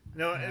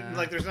 No,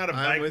 like there's not a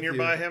bike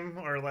nearby him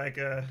or like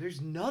a... There's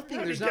nothing.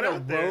 How did There's he not get a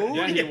out there? road.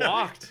 Yeah, he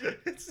walked.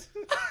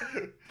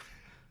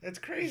 It's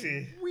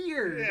crazy.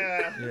 Weird.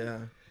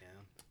 Yeah.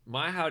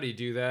 My how'd he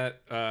do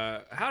that?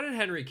 How did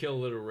Henry kill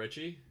Little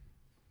Richie?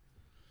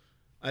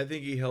 I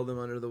think he held him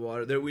under the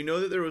water. We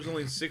know that there was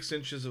only 6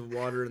 inches of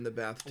water in the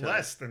bathtub.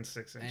 Less than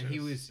 6 inches. And he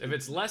was... If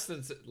it's less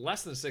than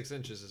 6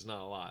 inches, it's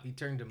not a lot. He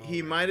turned him over.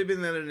 He might have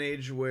been at an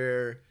age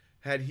where,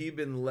 had he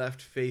been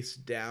left face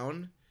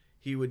down,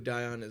 he would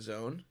die on his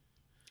own.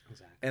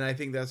 Exactly. And I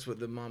think that's what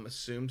the mom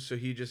assumed, so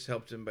he just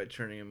helped him by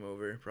turning him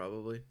over,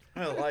 probably.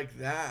 I like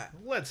that.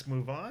 Let's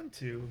move on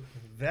to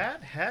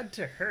That Had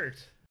to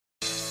Hurt.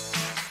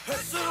 Hurt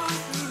so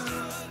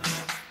good.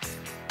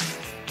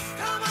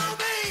 Come on,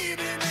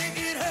 baby, make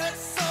it hurt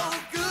so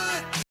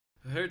good.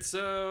 Hurt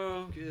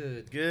so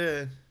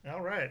good.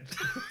 All right.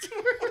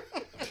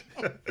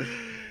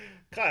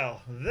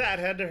 Kyle, That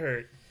Had to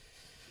Hurt.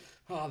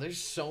 Oh,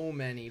 there's so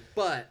many,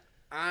 but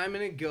I'm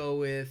gonna go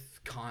with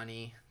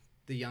Connie,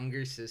 the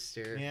younger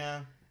sister.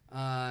 Yeah.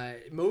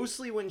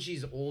 Mostly when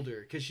she's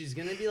older, because she's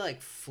gonna be like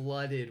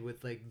flooded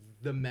with like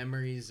the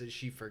memories that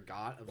she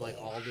forgot of like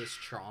all this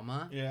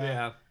trauma.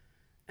 Yeah.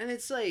 And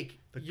it's like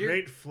the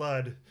Great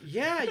Flood.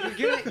 Yeah,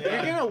 you're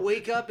gonna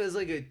wake up as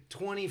like a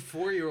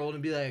 24-year-old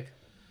and be like,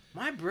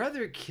 my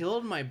brother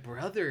killed my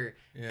brother,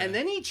 and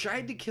then he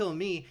tried to kill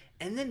me,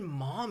 and then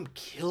mom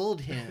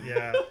killed him.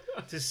 Yeah,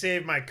 to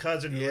save my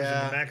cousin who lives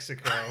in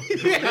Mexico.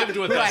 Lived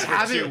with us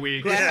for 2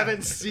 weeks. Who I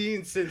haven't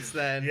seen since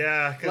then.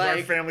 Yeah, because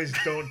our families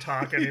don't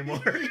talk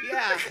anymore.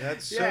 Yeah,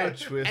 that's so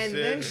twisted. And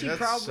then she that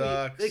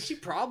sucks. she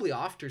probably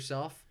offed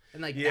herself.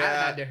 And like that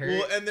Yeah. had to hurt.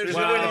 Well, and there's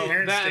no way the Well,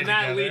 parents stayed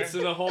that together. leads to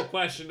the whole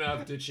question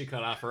of, did she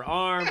cut off her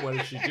arm? What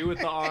did she do with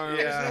the arm?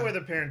 There's no way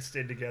the parents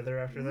stayed together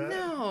after that.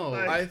 No.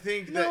 Like, I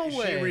think that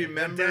she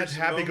remembers Dad's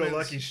happy-go-lucky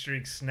moments-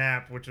 streak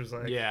snap, which was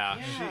like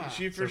Yeah.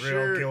 She it's for a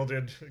sure real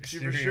gilded She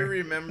exterior. for sure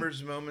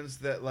remembers moments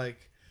that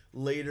like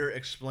later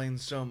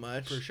explains so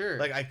much. For sure.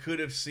 Like, I could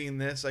have seen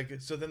this.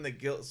 So then the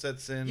guilt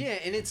sets in. Yeah,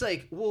 and it's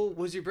like, well,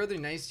 was your brother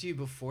nice to you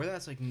before that?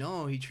 It's like,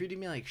 no, he treated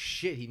me like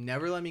shit. He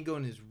never let me go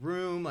in his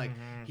room. Like,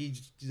 he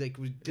like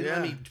didn't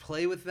let me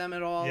play with them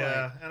at all.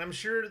 Yeah, Like, and I'm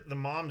sure the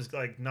mom's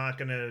like not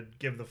gonna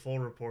give the full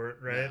report,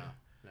 right?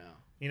 No.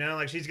 You know,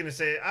 like she's gonna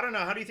say, I don't know.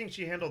 How do you think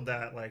she handled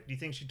that? Like, do you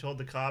think she told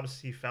the cops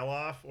he fell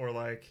off, or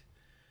like,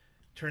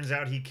 turns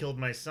out he killed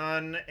my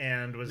son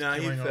and was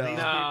killing all these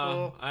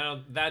people? I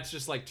don't. That's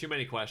just like too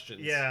many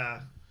questions.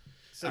 Yeah.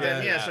 So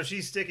then, so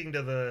she's sticking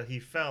to the he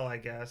fell, I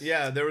guess.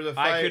 Yeah, there was a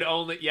fight. I could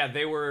only. Yeah,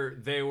 they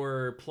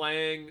were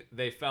playing.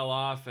 They fell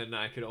off, and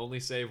I could only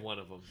save one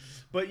of them.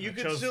 But you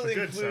could still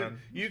include.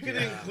 You could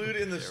include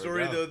in the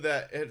story though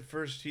that at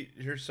first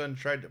her son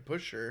tried to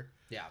push her.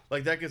 Yeah.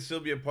 Like that could still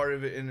be a part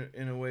of it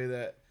in a way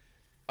that.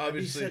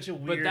 Obviously, that'd be such a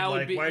weird.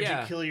 Like, why'd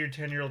you kill your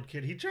 10-year-old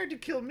kid? He tried to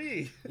kill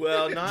me.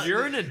 Well, not.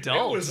 You're an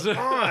adult. It was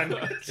on.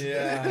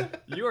 Yeah.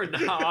 You are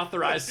not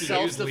authorized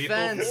to use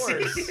lethal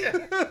force.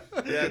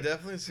 Yeah,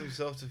 definitely some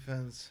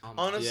self-defense.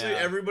 Honestly,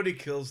 everybody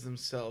kills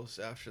themselves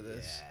after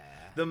this.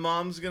 Yeah. The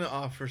mom's gonna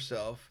off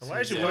herself.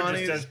 Elijah Wood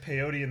just does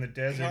peyote in the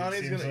desert.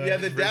 Connie's gonna, yeah,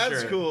 the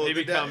dad's cool. He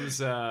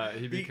becomes.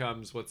 He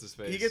becomes what's his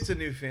face? He gets a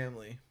new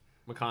family.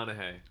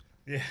 McConaughey.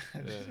 Yeah.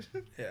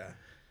 Yeah.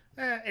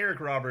 Eric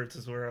Roberts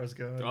is where I was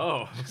going.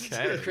 Oh,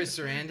 okay. Chris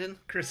Sarandon.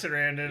 Chris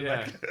Sarandon.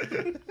 Yeah.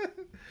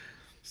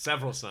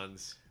 Several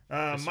sons.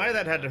 My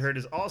That Had to Hurt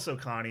is also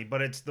Connie,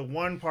 but it's the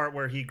one part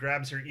where he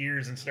grabs her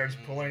ears and starts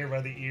pulling her by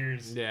the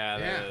ears. Yeah.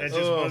 It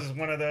just was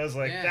one of those,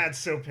 like, that's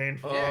so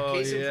painful. Yeah,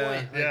 case in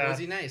point. Like, was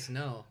he nice?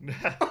 No.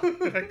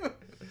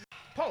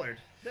 Pollard.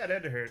 That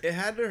had to hurt. It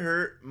had to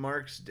hurt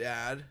Mark's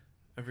dad.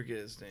 I forget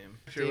his name.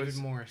 David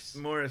Morse.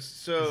 Morris.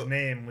 So his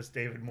name was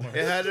David Morse.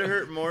 It had to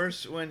hurt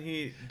Morse when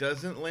he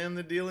doesn't land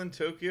the deal in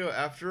Tokyo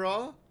after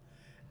all,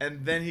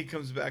 and then he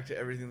comes back to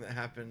everything that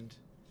happened.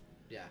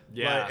 Yeah.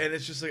 Yeah. And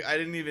it's just like I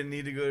didn't even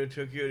need to go to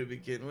Tokyo to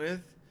begin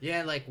with.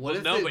 Yeah, like what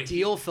if the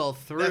deal fell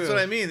through? That's what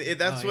I mean.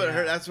 That's what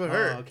hurt. That's what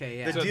hurt. Okay,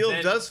 yeah. The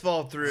deal does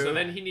fall through. So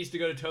then he needs to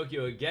go to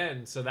Tokyo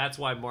again. So that's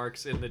why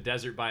Mark's in the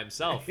desert by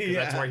himself. Because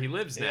that's where he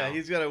lives now. Yeah,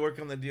 he's got to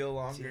work on the deal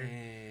longer.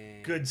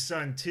 Dang. Good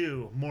Son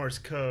 2, Morse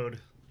code.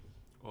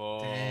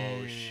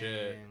 Oh,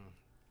 shit.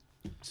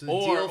 So the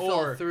deal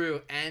fell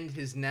through, and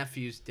his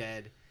nephew's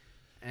dead,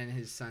 and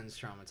his son's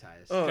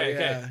traumatized. Oh,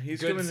 okay.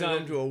 He's coming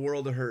into a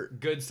world of hurt.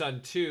 Good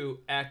Son 2,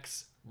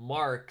 X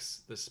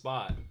marks the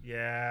spot.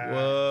 Yeah.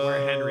 Whoa.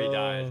 Where Henry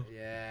died.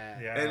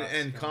 Yeah.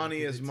 And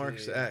Connie is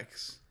Mark's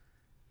ex.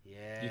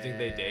 Yeah. You think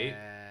they date?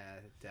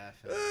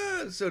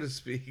 Definitely. So to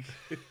speak.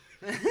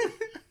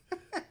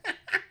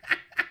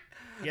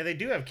 Yeah, they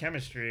do have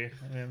chemistry.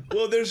 I mean,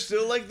 well, there's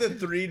still like the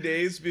 3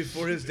 days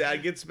before his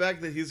dad gets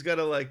back that he's got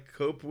to like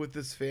cope with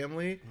his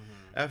family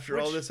after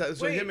all this.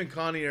 So him and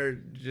Connie are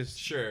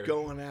just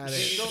going at it.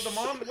 So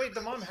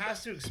the mom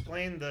has to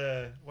explain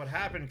what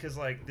happened because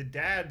like the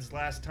dad's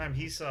last time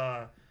he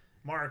saw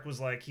Mark was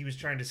like he was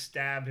trying to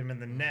stab him in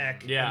the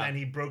neck, and then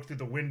he broke through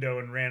the window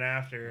and ran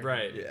after.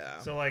 Right. Yeah.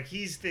 So like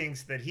he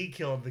thinks that he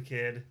killed the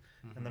kid.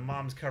 And the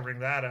mom's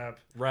covering that up.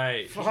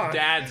 Right. Fuck.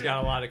 Dad's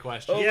got a lot of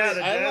questions. Oh, yeah,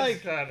 I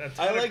like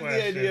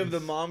the idea of the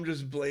mom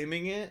just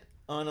blaming it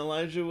on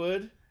Elijah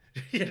Wood.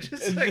 Yeah,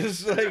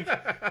 just like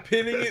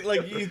pinning it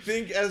like you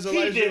think as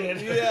Elijah.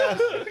 Yeah.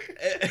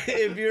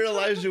 If you're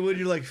Elijah Wood,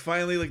 you're like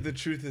finally like the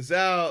truth is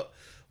out.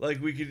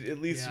 Like we could at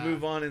least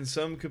move on in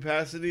some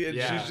capacity, and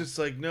she's just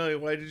like, no,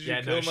 why did you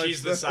kill my son?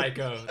 She's the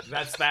psycho.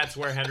 That's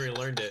where Henry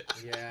learned it.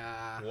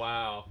 Yeah.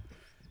 Wow.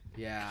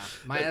 Yeah,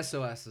 my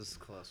SOS is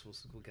close. We'll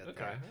get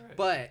there. Right.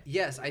 But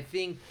yes, I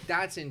think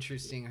that's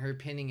interesting. Her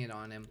pinning it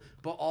on him,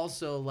 but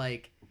also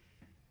like,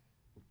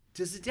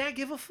 does the dad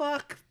give a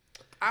fuck?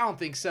 I don't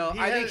think so.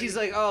 I think he's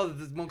like, oh,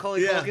 the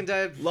Macaulay Culkin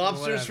died.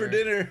 Lobsters for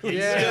dinner.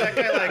 Yeah, that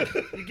guy like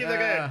you give that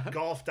guy a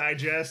Golf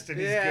Digest and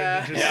he's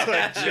good to just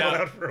like chill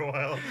out for a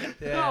while.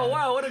 Oh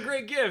wow, what a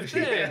great gift!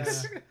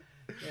 Thanks.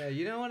 Yeah,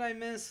 you know what I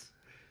miss?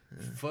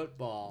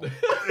 Football.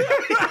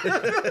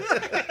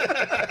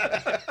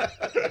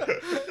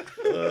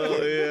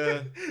 Oh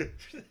yeah.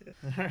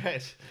 All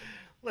right,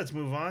 let's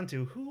move on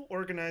to who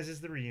organizes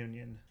the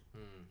reunion.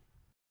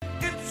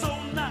 It's so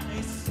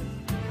nice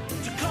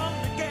to come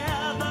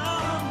together,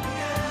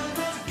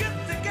 to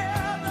get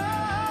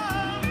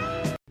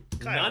together.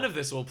 None of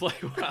this will play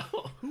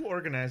well. Who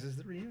organizes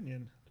the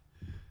reunion?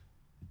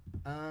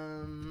 I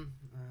don't know.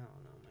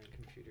 My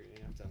computer.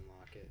 You have to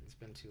unlock it. It's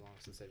been too long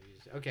since I've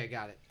used it. Okay,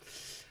 got it.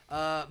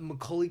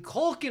 Macaulay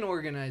Culkin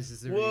organizes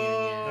the reunion.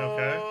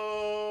 Okay.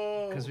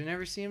 Because we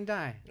never see him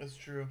die. That's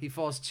true. He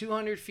falls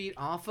 200 feet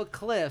off a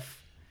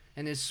cliff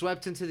and is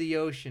swept into the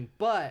ocean,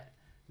 but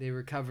they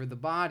recover the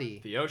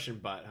body. The ocean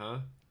butt, huh?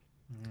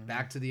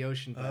 Back to the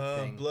ocean butt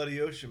thing. Bloody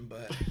ocean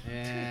butt.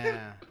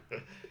 Yeah.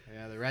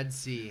 Yeah, the Red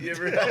Sea. You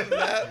ever have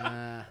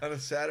that on a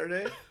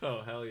Saturday?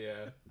 Oh, hell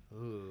yeah.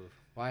 Ooh.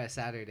 Why a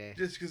Saturday?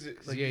 Just because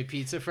like you ate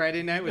pizza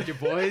Friday night with your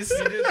boys?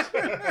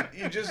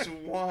 you just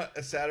want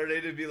a Saturday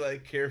to be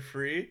like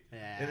carefree,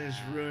 and it just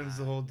ruins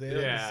the whole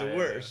day. Yeah, It's the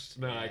worst.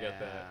 No, I get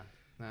that.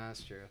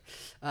 That's true.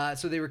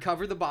 So they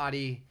recover the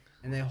body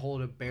and they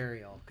hold a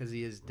burial because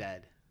he is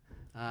dead.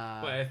 But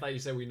I thought you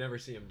said we never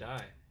see him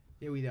die.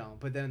 Yeah, we don't.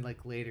 But then,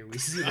 like, later we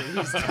see that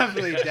he's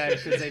definitely dead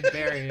because they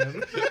bury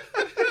him.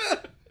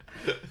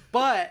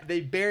 But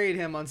they buried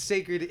him on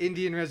sacred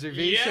Indian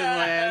reservation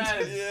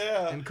land.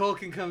 Yeah. And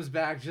Culkin comes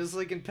back just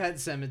like in Pet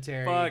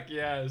Sematary. Fuck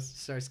yes.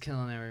 Starts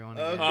killing everyone.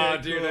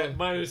 Okay, dude,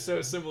 mine is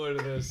so similar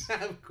to this.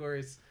 Of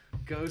course.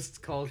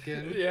 Ghost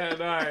Culkin. Yeah, all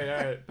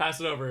right. Pass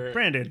it over.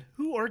 Brandon,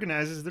 who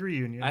organizes the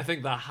reunion? I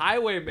think the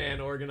Highwayman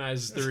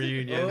organizes the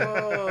reunion.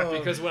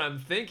 Because what I'm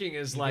thinking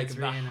is like gets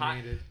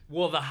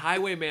the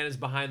Highwayman is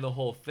behind the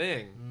whole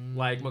thing.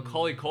 Like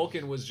Macaulay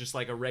Culkin was just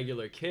like a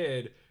regular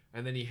kid,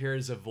 and then he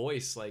hears a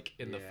voice like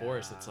in the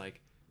forest that's like,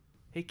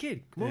 "Hey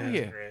kid, come over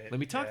here. Great. Let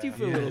me talk to you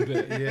for a little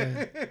bit."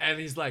 Yeah. And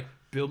he's like,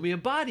 "Build me a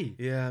body."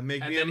 Yeah,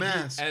 make me a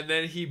mask. And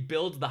then he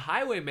builds the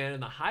Highwayman,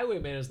 and the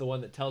Highwayman is the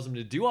one that tells him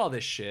to do all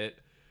this shit.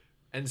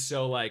 And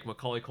so, like,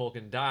 Macaulay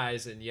Culkin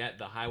dies, and yet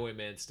the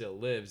Highwayman still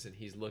lives, and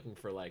he's looking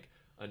for, like,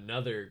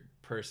 another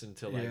person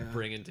to, like,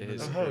 bring into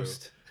his crew.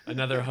 host.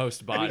 Another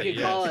host body. And you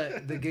could call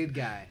it the good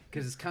guy,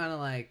 because it's kind of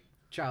like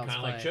Child's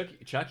Kind of Play.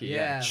 like Chucky.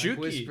 Yeah, Chucky. like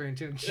whispering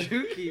to him,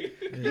 Chucky.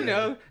 You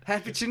know,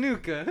 Happy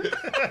Chinooka.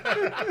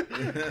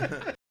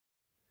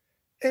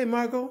 Hey,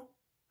 Margot.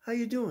 How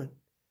you doing?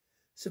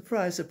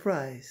 Surprise,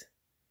 surprise.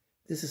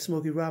 This is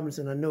Smokey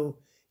Robinson. I know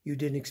you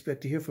didn't expect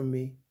to hear from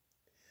me.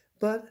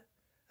 But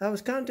I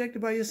was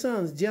contacted by your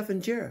sons, Jeff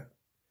and Jared.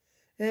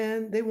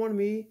 And they told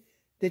me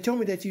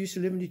that you used to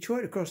live in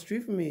Detroit across the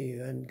street from me.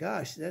 And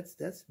gosh,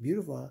 that's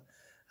beautiful.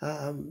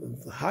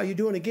 How you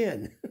doing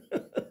again?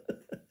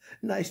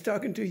 Nice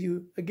talking to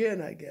you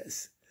again, I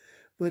guess.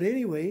 But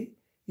anyway,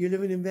 you're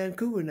living in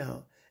Vancouver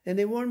now. And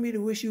they wanted me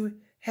to wish you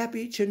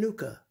Happy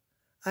Chinooka.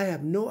 I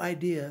have no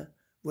idea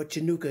what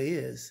Chinooka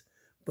is,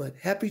 but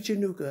Happy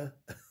Chinooka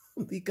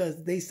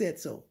because they said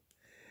so.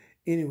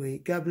 Anyway,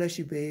 God bless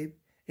you, babe.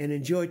 And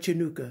enjoy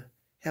Chinooka.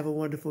 Have a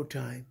wonderful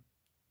time.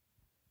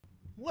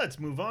 Let's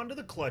move on to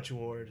the Clutch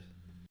Award.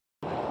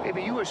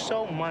 Baby, you are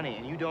so money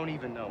and you don't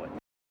even know it.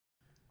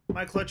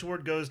 My Clutch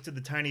Award goes to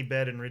the tiny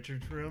bed in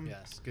Richard's room.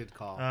 Yes, good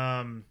call.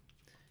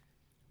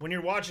 When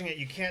you're watching it,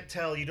 you can't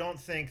tell. You don't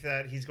think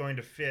that he's going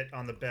to fit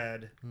on the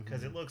bed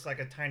because it looks like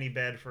a tiny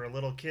bed for a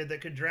little kid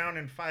that could drown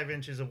in 5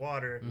 inches of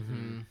water.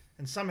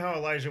 And somehow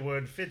Elijah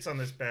Wood fits on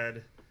this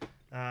bed.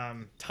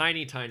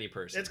 Tiny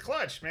person. It's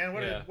clutch, man.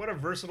 What a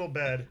versatile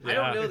bed. I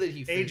don't know that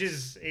he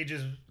fits.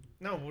 Ages.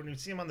 No, when you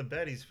see him on the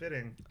bed, he's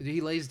fitting.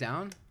 He lays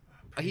down?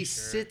 He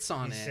sits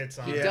on it. Sits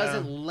on he it.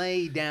 doesn't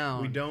lay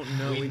down. We don't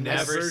know. We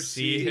never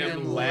see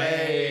him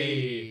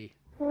lay.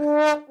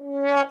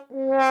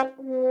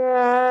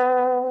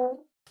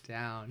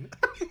 Down.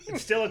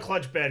 It's still a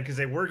clutch bed because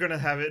they were going to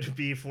have it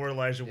be for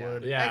Elijah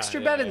Wood. Extra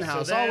bed in the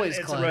house, so always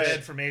it's clutch. a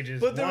bed from ages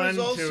But there 1 was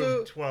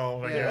also to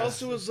 12. There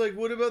also was like,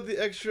 what about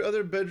the extra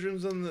other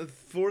bedrooms on the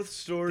 4th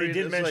story? They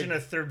did It's mention like,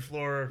 a 3rd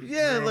floor.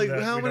 Yeah, room like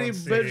that how we many don't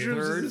see.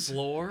 bedrooms? Third is this?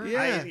 floor?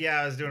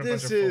 Yeah, I was doing a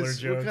bunch this of Fuller is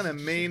jokes. what kind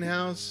of Maine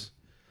house?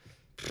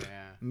 Yeah.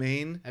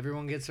 Maine?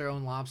 Everyone gets their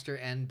own lobster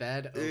and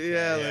bed. Okay.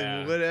 Yeah,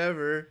 like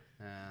whatever.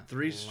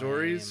 3 lame.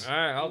 stories. All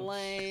right,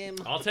 Lame.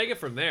 I'll take it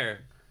from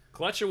there.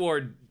 Clutch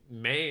Award,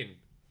 Maine.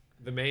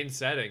 The main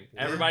setting.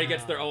 Everybody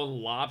gets their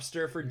own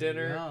lobster for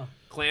dinner,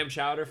 clam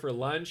chowder for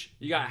lunch.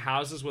 You got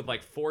houses with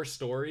like 4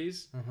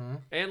 stories,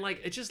 and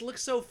like it just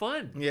looks so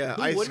fun. Yeah,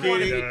 Who ice wouldn't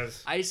wanna skating. be-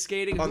 ice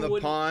skating On who the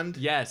wouldn't- pond?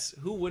 Yes,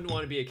 who wouldn't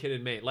want to be a kid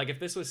in Maine? Like if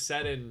this was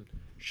set in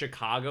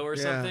Chicago or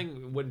Yeah. something,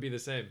 it wouldn't be the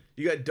same.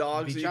 You got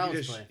dogs It'd be that you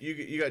could child's just play.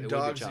 you got It would be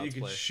dogs that you child's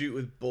could play. shoot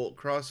with bolt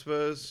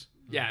crossbows.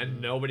 Yeah,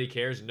 and nobody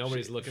cares.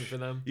 Nobody's looking for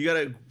them. You got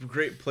a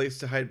great place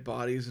to hide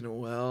bodies in a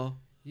well.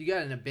 You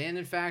got an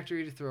abandoned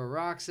factory to throw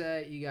rocks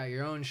at. You got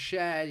your own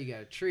shed. You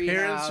got a tree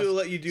Parents house. who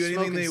let you do anything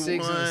smoking they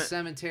cigs in a want.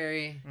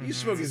 cemetery. You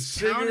smoking This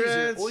town is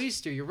cigarettes. your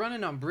oyster. You're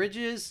running on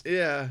bridges.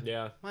 Yeah.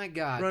 Yeah. My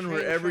God. Run train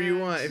wherever you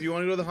tracks. want. If you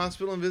want to go to the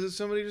hospital and visit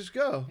somebody, just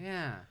go.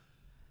 Yeah.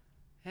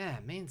 Yeah,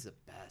 Maine's the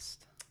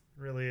best.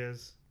 It really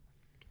is.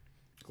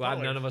 Glad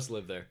Caller. none of us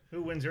live there.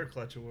 Who wins your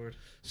Clutch Award?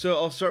 So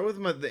I'll start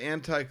with the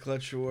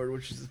anti-clutch award,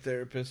 which is the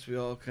therapist. We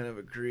all kind of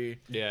agree.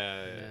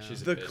 Yeah.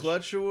 She's The a bitch.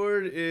 clutch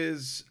award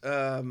is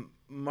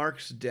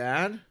Mark's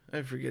dad.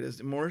 I forget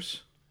his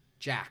Morse.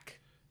 Jack.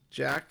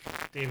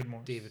 David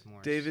Morse.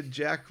 David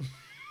Jack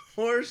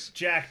Morse.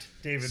 Jacked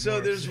David So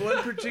Morse. there's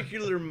one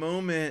particular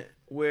moment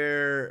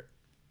where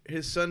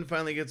his son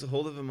finally gets a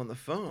hold of him on the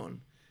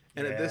phone.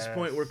 And at this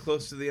point, we're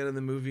close to the end of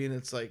the movie, and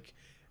it's like,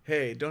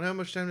 hey, don't have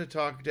much time to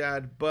talk,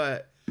 Dad,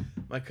 but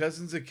my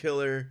cousin's a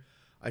killer.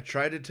 I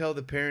tried to tell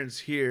the parents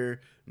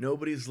here.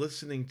 Nobody's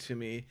listening to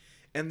me.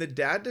 And the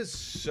dad does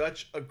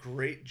such a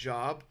great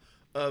job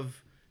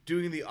of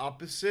doing the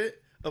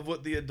opposite of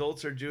what the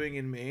adults are doing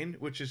in Maine,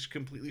 which is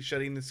completely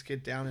shutting this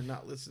kid down and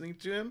not listening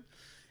to him.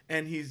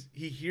 And he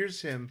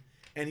hears him,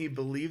 and he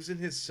believes in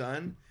his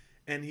son,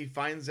 and he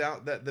finds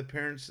out that the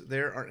parents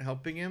there aren't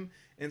helping him,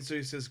 and so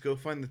he says, go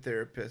find the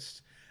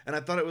therapist. And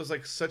I thought it was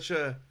like such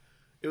a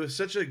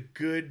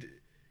good,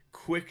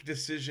 quick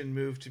decision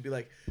move to be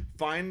like,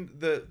 find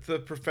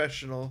the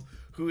professional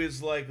who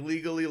is like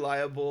legally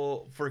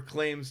liable for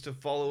claims to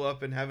follow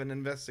up and have an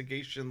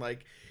investigation.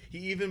 Like he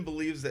even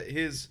believes that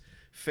his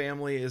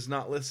family is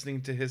not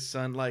listening to his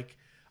son. Like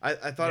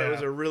I thought it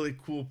was a really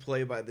cool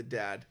play by the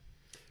dad.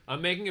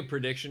 I'm making a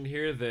prediction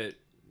here that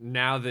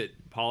now that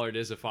Pollard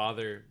is a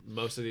father,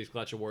 most of these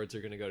Clutch Awards are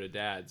going to go to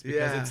dads.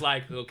 Because it's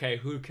like, okay,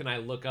 who can I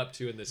look up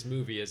to in this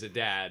movie as a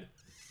dad?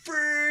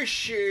 For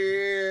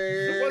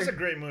sure. It was a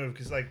great move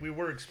because like we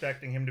were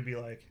expecting him to be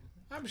like,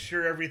 I'm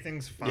sure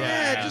everything's fine.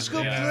 Yeah, just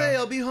go play.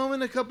 I'll be home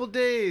in a couple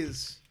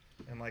days.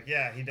 And like,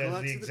 yeah, he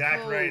does the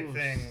exact right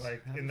thing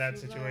like in that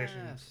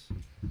situation.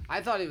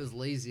 I thought he was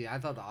lazy. I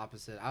thought the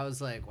opposite. I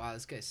was like, wow,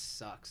 this guy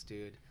sucks,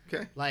 dude.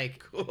 Okay.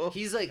 Like,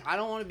 he's like, I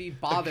don't want to be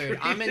bothered.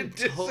 I'm in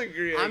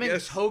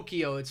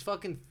Tokyo. It's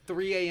fucking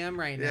 3 a.m.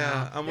 right now.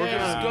 Yeah, I'm working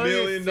on $1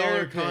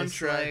 million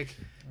contract. Like,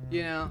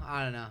 you know,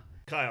 I don't know.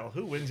 Kyle,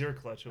 who wins your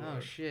Clutch Award? Oh,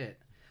 shit.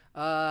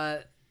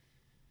 The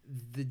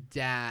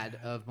dad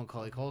of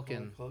Macaulay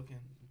Culkin.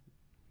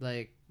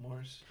 Like,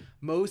 Morris.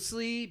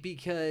 Mostly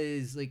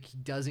because, like, he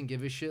doesn't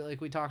give a shit like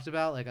we talked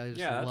about. Like, I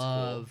just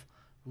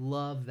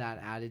love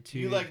that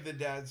attitude. You like the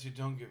dads who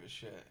don't give a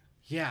shit.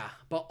 Yeah,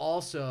 but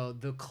also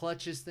the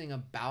clutchest thing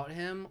about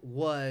him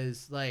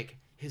was like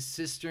his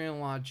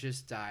sister-in-law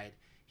just died.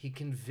 He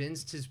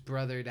convinced his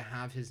brother to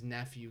have his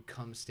nephew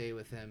come stay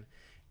with him,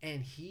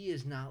 and he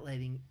is not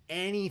letting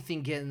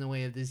anything get in the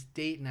way of this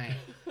date night.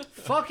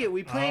 Fuck it,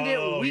 we planned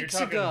it weeks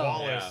ago.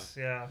 Wallace.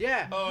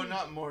 Yeah. Oh,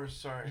 not Morris.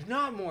 Sorry.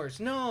 Not Morris.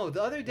 No,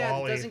 the other dad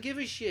Wally. doesn't give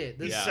a shit.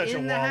 He's such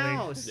in a the Wally.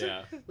 house.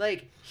 Yeah.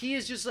 Like he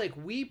is just like,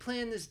 we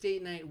planned this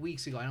date night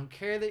weeks ago. I don't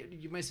care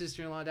that my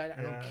sister-in-law died.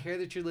 I don't care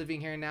that you're living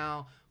here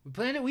now. We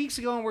planned it weeks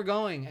ago and we're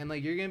going. And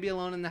like you're gonna be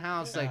alone in the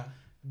house. Like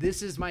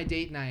this is my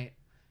date night.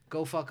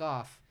 Go fuck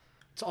off.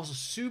 It's also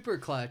super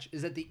clutch.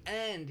 Is at the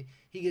end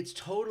he gets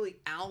totally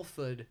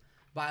alphaed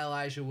by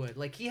Elijah Wood.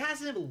 Like he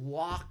has him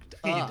locked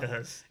up. He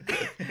does.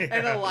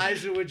 And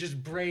Elijah Wood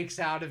just breaks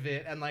out of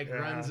it and like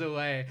runs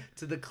away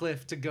to the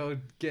cliff to go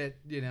get,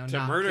 you know, To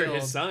not murder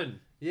killed. his son.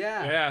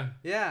 Yeah.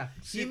 Yeah.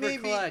 Super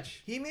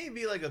clutch. He may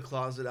be like a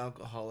closet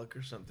alcoholic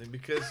or something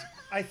because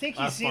I think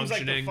he seems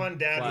like the fun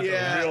dad with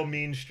a real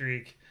mean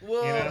streak.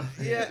 Well, you know?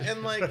 yeah,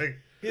 and like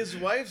his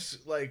wife's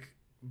like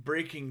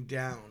breaking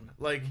down.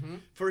 Like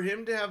for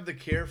him to have the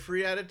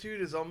carefree attitude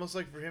is almost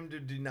like for him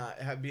to do not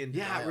have be in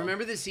denial.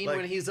 Remember the scene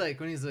when he's like,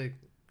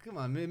 come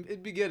on, man,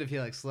 it'd be good if he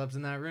like slept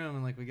in that room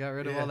and like we got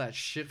rid of all that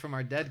shit from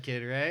our dead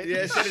kid, right?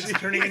 Yeah, He said it's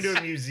turning into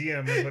a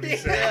museum is what he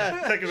said.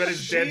 Talking about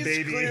his dead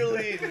baby. She's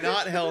clearly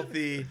not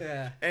healthy.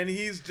 And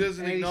he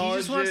doesn't acknowledge he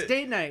just wants it.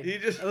 date night. He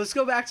just let's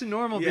go back to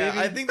normal, baby.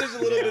 I think there's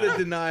a little bit of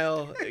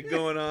denial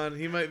going on.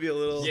 He might be a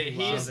little. Yeah,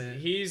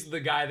 he's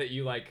the guy that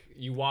you like.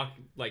 You walk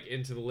like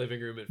into the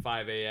living room at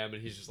 5 a.m.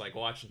 and he's just like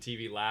watching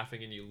TV,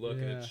 laughing, and you look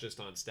and it's just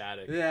on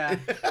static. Yeah,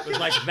 but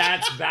like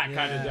that's that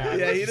kind of dad.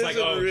 Yeah, It's he just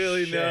doesn't like, oh,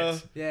 really shit. know.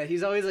 Yeah,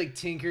 he's always like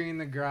tinkering in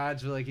the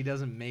garage, but like he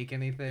doesn't make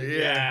anything.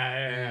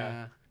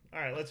 Yeah. All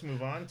right, let's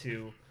move on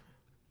to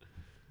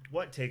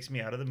what takes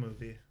me out of the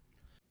movie.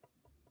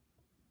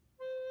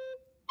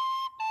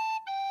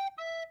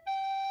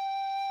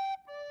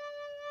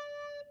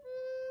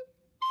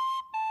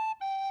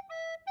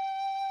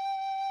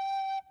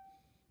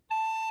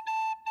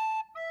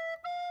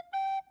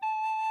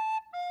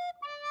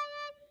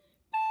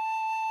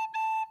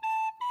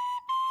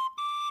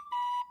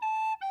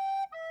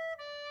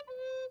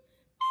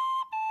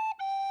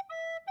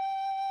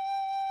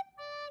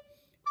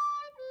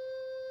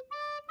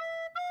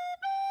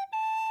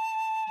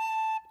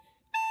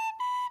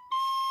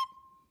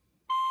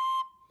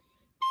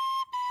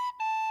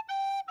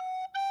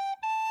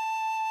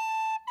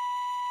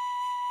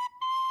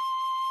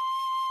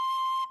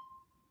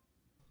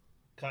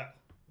 Kyle,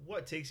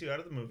 what takes you out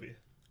of the movie?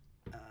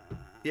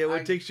 Yeah,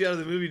 what takes you out of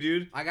the movie,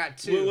 dude? I got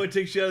two. What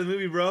takes you out of the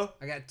movie, bro?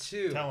 I got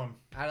two. Tell him.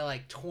 Out of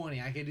like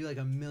 20, I could do like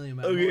a million.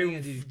 But Okay, what are you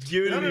gonna do?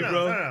 give it to me,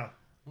 bro. No.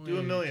 Do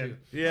a million.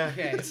 Yeah.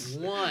 Okay,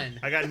 one.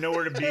 I got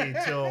nowhere to be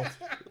till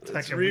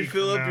Let's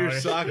refill up your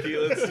sake.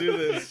 Let's do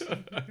this.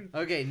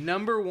 Okay,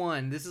 number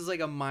one. This is like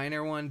a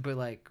minor one, but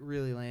like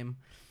really lame.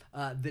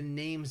 The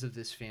names of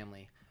this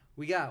family.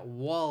 We got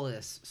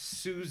Wallace,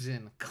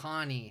 Susan,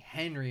 Connie,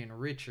 Henry, and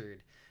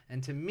Richard.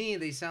 And to me,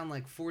 they sound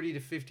like 40 to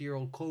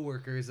 50-year-old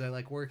coworkers that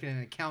like work in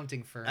an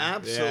accounting firm.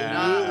 Absolutely.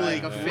 Not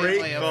like a family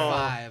Great of call.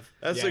 5.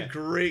 That's a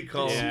great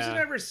call. Did Susan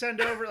ever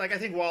send over? Like, I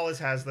think Wallace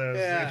has those.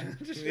 Yeah.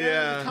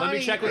 Yeah. Let me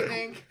check with.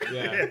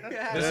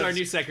 Yeah. This is our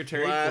new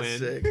secretary,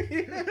 Classic.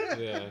 Quinn.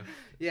 Yeah.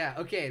 Yeah.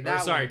 Okay. Or,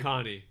 That sorry, one.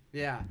 Connie.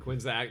 Yeah.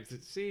 Quinn's the act.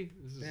 See.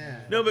 This is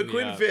No, but helping me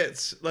Quinn out.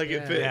 fits. Like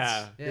it fits.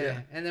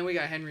 Yeah. And then we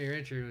got Henry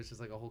Richard, which is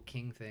like a whole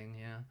king thing.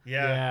 Yeah.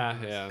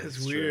 Yeah. It's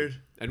that's weird.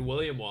 true. And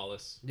William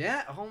Wallace.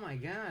 Yeah. Oh my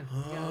God.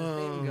 We got his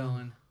name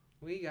going.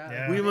 We got.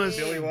 Yeah. We must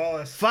Billy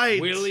Wallace.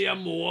 fight.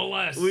 William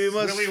Wallace. We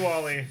must Willy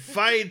Wally.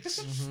 fight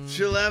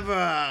till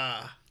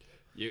ever.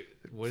 You.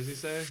 What does he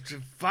say?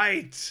 To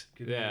fight.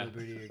 Give me Yeah.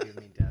 liberty or give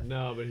me death.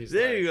 No, but he's.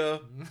 There like, you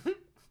go.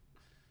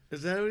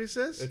 Is that what he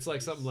says? It's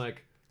like something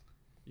like.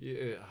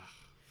 Yeah.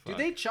 Did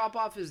they chop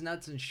off his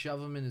nuts and shove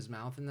them in his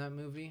mouth in that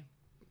movie?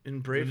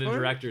 In Braveheart? The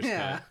director's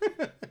Yeah.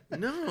 cut.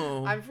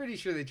 No. I'm pretty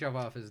sure they chop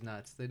off his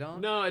nuts. They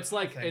don't? No, it's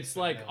like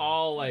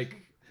all like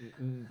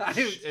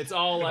it's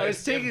all like I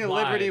was taking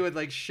implied. a liberty with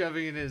like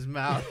shoving it in his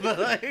mouth, but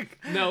like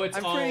No, it's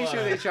I'm all, pretty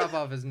sure they chop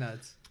off his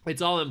nuts.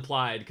 It's all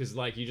implied because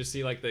like you just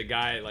see like the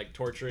guy like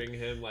torturing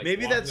him like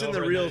Maybe walking that's in the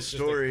over, and real then it's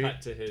just a story.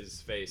 cut to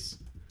his face,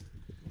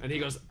 and he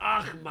goes,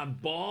 "Ah, my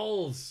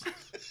balls."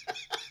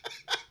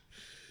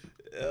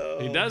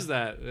 He does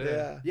that.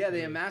 Yeah,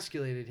 they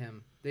emasculated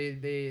him.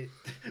 They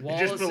You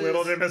just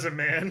belittled him as a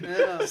man.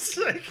 Yeah. It's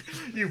like,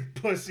 you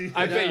pussy.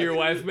 I bet your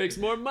wife makes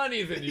more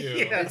money than you.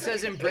 It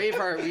says in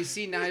Braveheart, we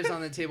see knives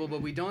on the table,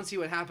 but we don't see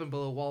what happened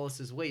below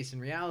Wallace's waist. In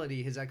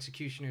reality, his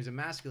executioners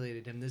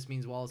emasculated him. This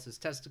means Wallace's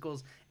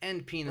testicles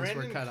and penis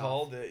Brandon were cut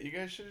called off. it. You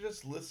guys should have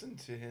just listened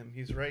to him.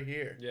 He's right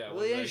here. Yeah.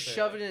 Well, he didn't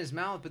shove it in his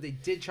mouth, but they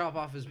did chop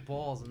off his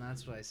balls, and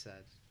that's what I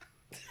said.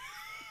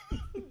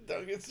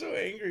 Don't get so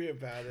angry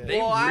about it. They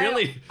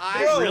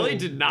really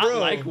did not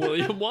like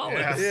William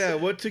Wallace. Yeah,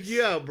 what took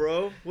you out,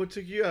 bro? What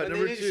took you out? And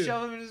Number they two. didn't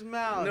shove him in his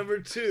mouth. Number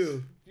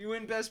two. You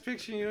win Best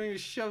Picture, and you don't even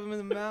shove him in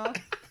the mouth.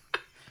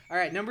 All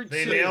right, number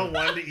They 2. nail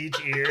one to each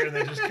ear and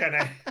they just kind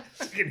of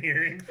fucking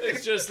hearing.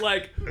 It's just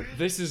like,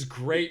 this is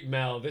great,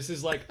 Mel. This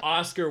is like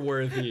Oscar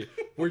worthy.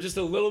 We're just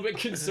a little bit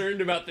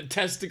concerned about the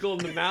testicle in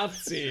the mouth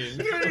scene.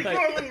 Like,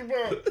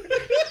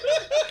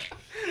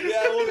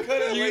 Yeah, we'll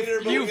cut it later,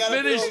 but you we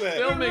gotta finished film it.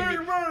 filming.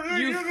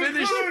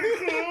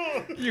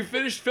 You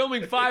finished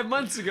filming 5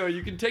 months ago.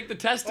 You can take the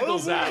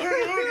testicles out.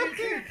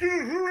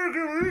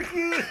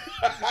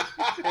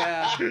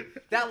 Yeah,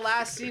 that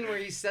last scene where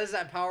he says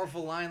that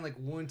powerful line like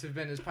wouldn't have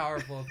been as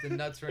powerful if the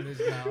nuts were in his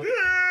mouth.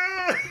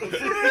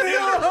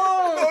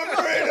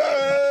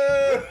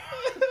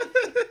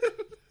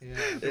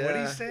 What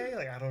did he say?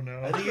 Like, I don't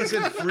know. I think he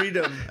said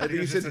freedom. I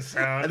think he said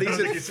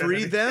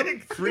free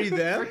them. Free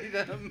them. Free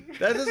them.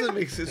 That doesn't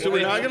make sense. So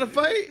we're not gonna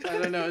fight? I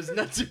don't know. His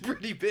nuts are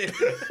pretty big.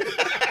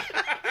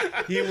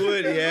 He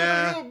would,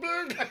 yeah.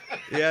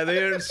 Yeah,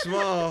 they aren't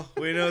small.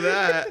 We know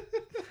that.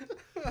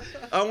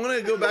 I want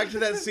to go back to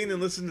that scene and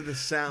listen to the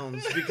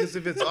sounds because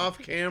if it's off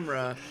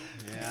camera,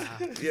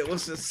 yeah.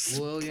 What's this?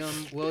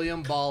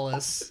 William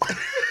Wallace.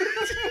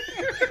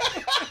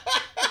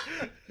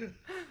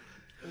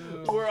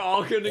 We're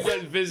all gonna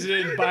get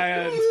visited by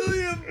a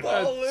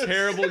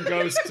terrible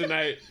ghost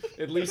tonight.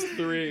 At least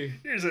 3.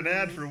 Here's an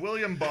ad for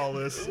William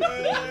Wallace.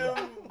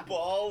 William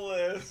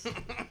Wallace. Hey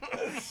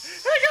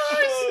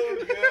guys! So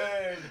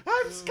good.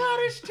 I'm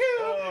Scottish too.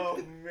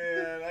 Oh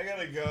man, I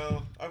gotta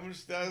go.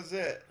 That's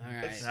it. All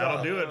right.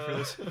 That'll do it for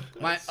this.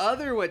 My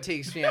other what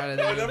takes me out of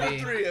the movie. Number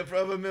 3 of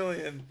a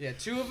million. Yeah,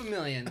 2 of a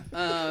million.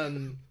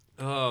 Oh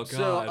God.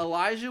 So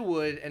Elijah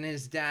Wood and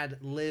his dad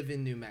live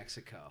in New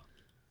Mexico.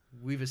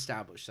 We've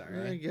established that,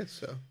 right? I guess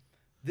so.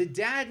 The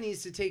dad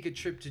needs to take a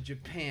trip to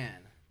Japan.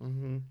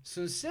 Mm-hmm.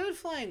 So instead of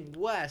flying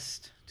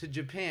west to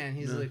Japan,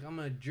 he's like, I'm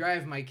going to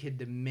drive my kid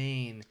to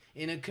Maine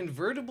in a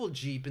convertible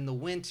Jeep in the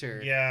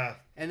winter. Yeah.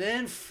 And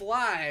then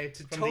fly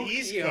to From Tokyo. the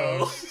East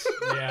Coast.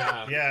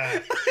 Yeah. Yeah.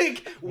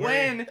 Like,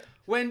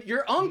 when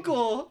your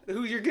uncle,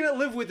 who you're going to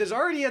live with, is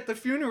already at the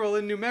funeral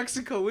in New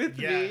Mexico with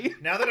me.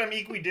 Now that I'm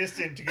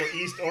equidistant to go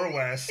east or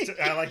west,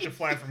 I like to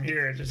fly from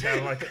here and just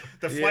have like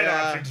the flight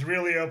options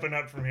really open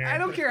up from here. I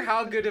don't care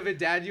how good of a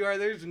dad you are.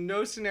 There's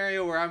no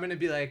scenario where I'm going to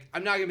be like,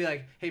 I'm not going to be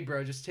like, hey,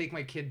 bro, just take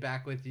my kid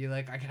back with you.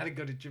 Like, I got to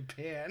go to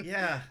Japan.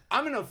 Yeah.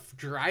 I'm going to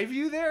drive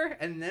you there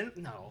and then,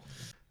 no.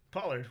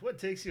 Pollard, what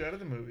takes you out of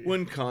the movie?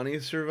 When Connie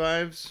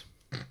survives.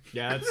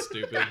 Yeah, that's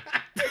stupid.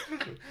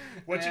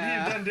 What should he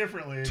have done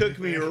differently? Took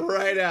me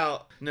right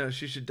out. No,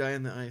 she should die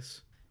in the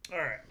ice. All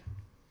right.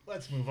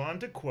 Let's move on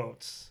to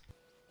quotes.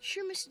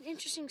 Sure missed an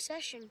interesting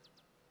session.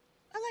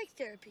 I like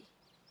therapy.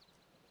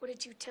 What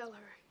did you tell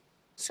her?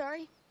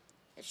 Sorry,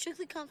 it's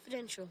strictly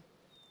confidential.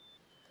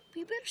 But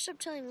you better stop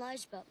telling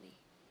lies about me,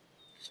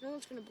 because no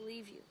one's going to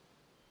believe you.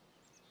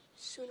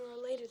 Sooner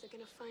or later, they're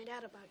going to find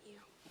out about you.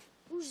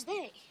 Who's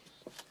they?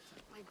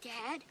 My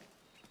dad?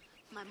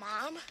 My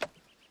mom?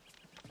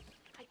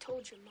 I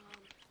told your mom.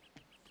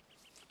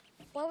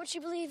 Why would she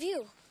believe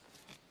you?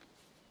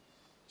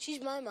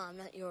 She's my mom,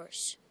 not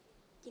yours.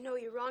 You know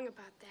you're wrong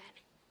about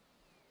that.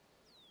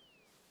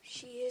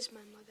 She is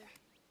my mother.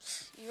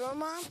 Your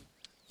mom?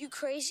 You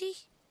crazy?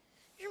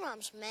 Your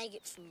mom's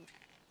maggot food.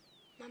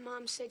 My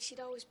mom said she'd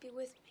always be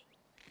with me.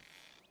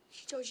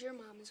 She chose your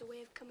mom as a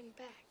way of coming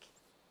back.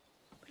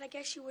 But I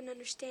guess you wouldn't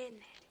understand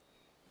that.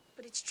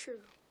 But it's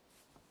true.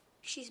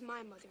 She's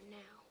my mother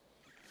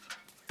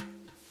now.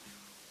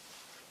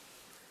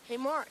 Hey,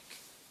 Mark.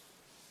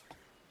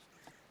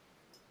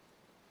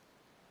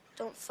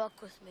 Don't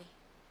fuck with me.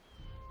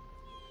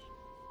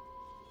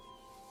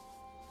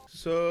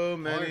 So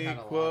many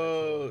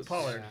quotes.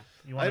 Pollard,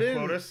 you want to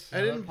quote us?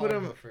 I didn't put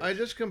them. I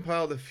just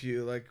compiled a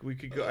few. Like we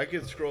could go. I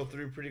could scroll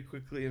through pretty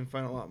quickly and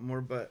find a lot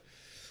more. But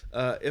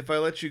if I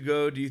let you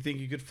go, do you think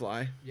you could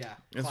fly? Yeah.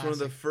 It's one of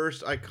the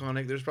first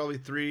iconic. There's probably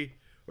 3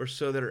 or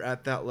so that are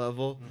at that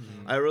level.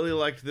 Mm-hmm. I really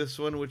liked this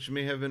one, which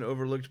may have been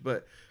overlooked.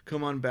 But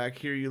come on back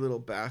here, you little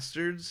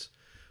bastards,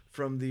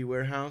 from the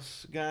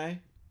warehouse guy.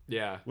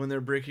 Yeah. When they're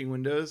breaking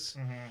windows.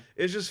 Mhm.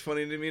 It's just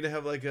funny to me to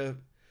have like a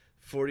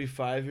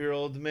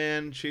 45-year-old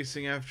man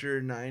chasing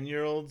after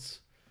 9-year-olds.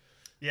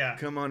 Yeah.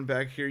 Come on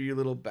back here, you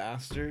little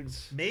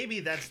bastards. Maybe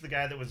that's the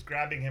guy that was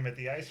grabbing him at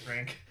the ice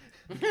rink.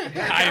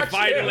 I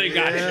finally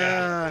got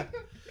Yeah.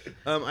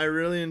 I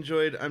really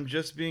enjoyed I'm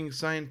Just Being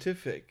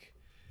Scientific.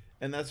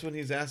 And that's when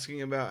he's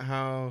asking about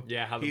how,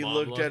 the he mom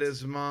looked at looked.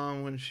 his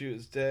mom when she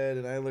was dead,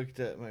 and I looked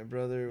at my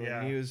brother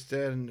when he was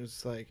dead, and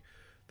it's like,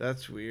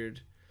 that's weird.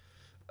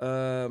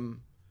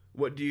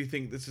 What do you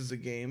think? This is a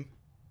game?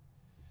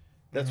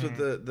 That's what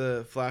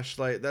the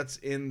flashlight, that's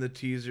in the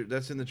teaser,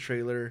 that's in the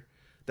trailer.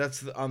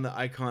 That's on the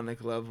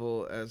iconic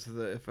level as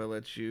the If I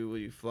Let You, Will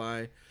You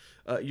Fly?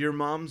 Your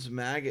mom's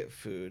maggot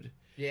food.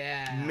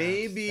 Yeah.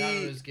 Maybe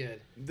that was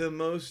good. the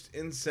most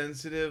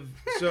insensitive.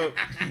 So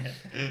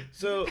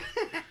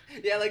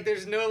Yeah, like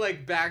there's no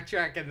like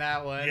backtracking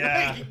that one.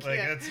 Yeah, you like,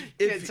 can't, that's-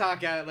 you can't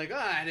talk out like, oh,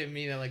 I didn't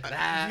mean it like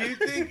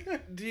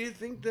that. Do you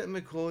think that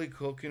Macaulay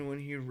Culkin, when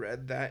he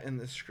read that in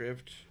the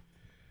script,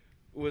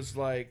 was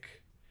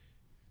like,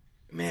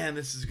 man,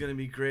 this is gonna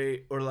be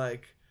great, or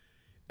like,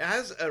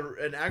 as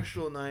an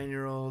actual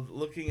 9-year-old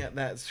looking at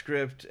that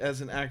script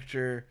as an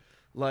actor,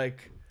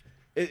 like,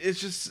 it's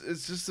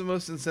just the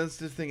most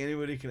insensitive thing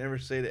anybody can ever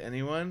say to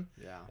anyone.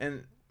 Yeah.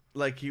 And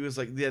like, he was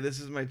like, yeah, this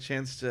is my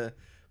chance to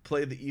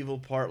play the evil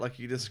part, like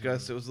you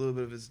discussed. It was a little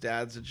bit of his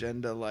dad's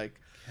agenda. Like,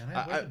 Can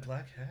I wear the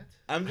black hat?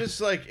 I'm just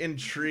like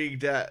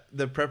intrigued at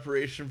the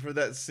preparation for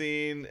that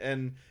scene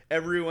and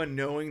everyone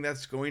knowing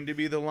that's going to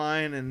be the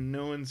line and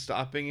no one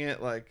stopping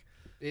it. Like,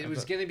 It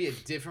was going to be a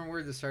different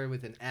word that started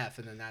with an F,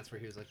 and then that's where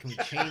he was like, can we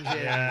change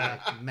it? Yeah.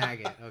 And like,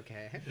 maggot,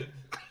 okay.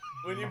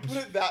 When you put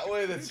it that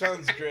way, that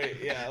sounds great.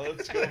 Yeah,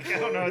 let's go. I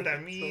don't know what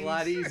that means. It's a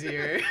lot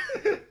easier.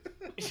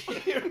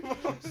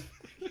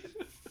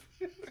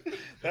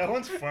 That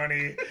one's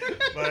funny.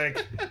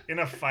 Like, in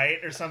a fight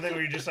or something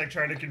where you're just like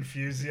trying to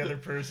confuse the other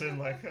person.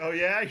 Like, oh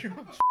yeah, you're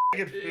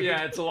f***ing food.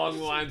 Yeah, it's along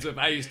the lines of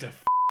I used to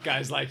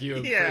guys like you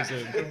in Yeah.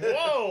 prison.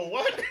 Whoa,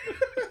 what?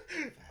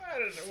 I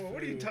don't know.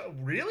 What are you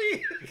talking?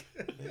 Really?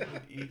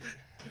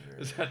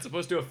 Is that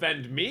supposed to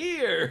offend me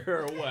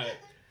or what?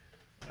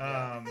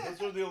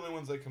 Those were the only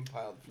ones I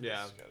compiled. For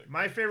Yeah. this category.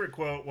 My favorite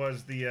quote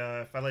was the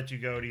 "If I let you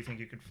go, do you think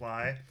you could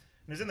fly?"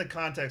 And it was in the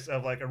context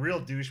of like a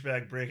real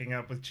douchebag breaking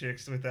up with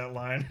chicks with that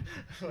line.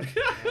 Like,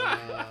 if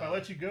I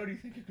let you go, do you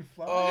think you could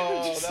fly?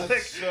 Oh, Just that's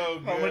like,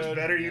 so How much good.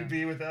 better you'd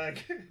be with that.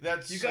 Like,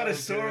 That's you gotta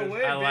so soar good.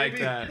 away, I like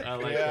baby. that. I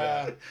like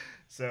Yeah. that.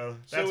 So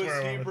So that's was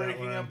where I he went with that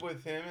breaking line. up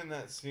with him in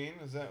that scene?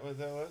 Is that what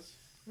that was?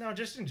 No,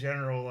 just in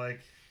general, like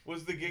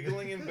Was the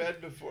giggling in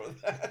bed before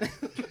that?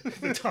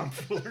 the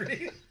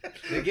tomfoolery.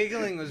 The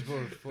giggling was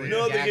before.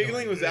 No, the gaggling.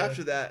 giggling was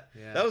after that.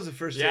 Yeah. That was the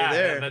first Yeah, day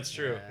there. yeah, that's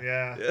true.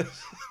 Yeah.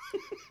 Yes.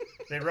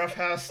 They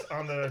roughhoused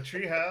on the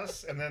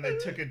treehouse, and then they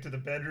took it to the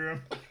bedroom.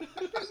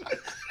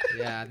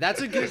 Yeah,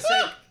 that's a good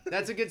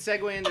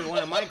segue into one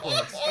of my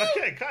quotes.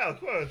 Okay, Kyle,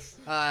 quotes.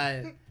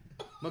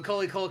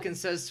 Macaulay Culkin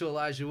says to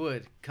Elijah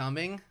Wood,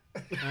 "Coming?"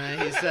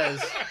 He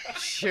says,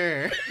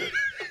 "Sure."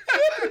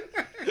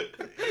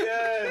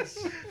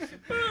 Yes.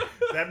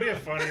 That'd be a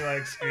funny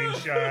like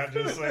screenshot,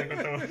 just like with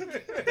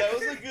the. That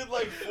was a good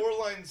like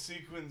 4-line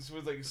sequence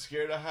with like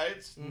scared of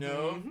heights.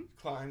 No.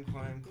 Climb,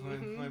 climb,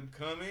 climb, climb.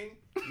 Coming.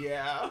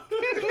 Yeah.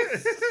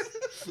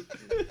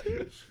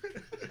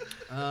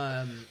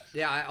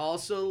 Yeah, I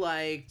also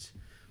liked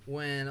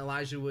when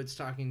Elijah Wood's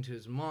talking to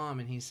his mom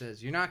and he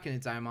says, "You're not going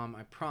to die, Mom,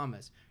 I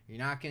promise. You're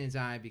not going to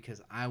die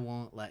because I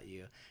won't let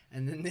you."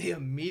 And then they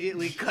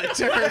immediately cut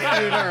to her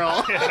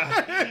funeral.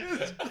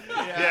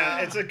 Yeah,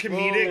 it's a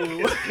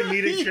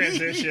comedic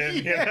transition.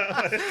 You know?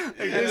 Like,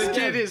 this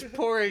kid is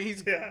pouring.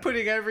 He's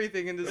putting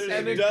everything into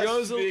And it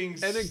goes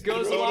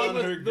along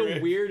with the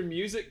weird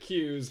music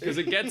cues because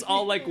it gets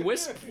all like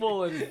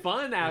wistful and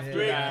fun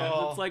after Yeah.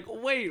 that. It's like,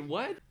 wait,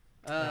 what?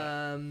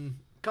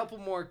 Couple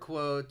more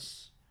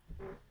quotes.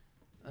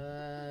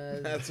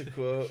 That's a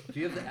quote. Do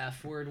you have the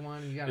F word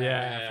one? You got Yeah,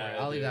 an F yeah, word.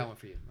 I I'll leave do. that one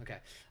for you. Okay.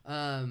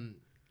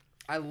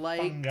 I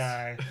liked.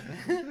 Fungi.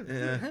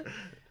 Yeah.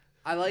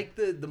 I like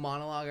the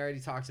monologue. I already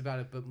talked about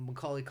it, but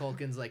Macaulay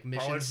Culkin's like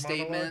mission Pollard's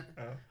statement.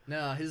 monologue?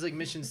 No, his like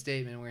mission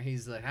statement where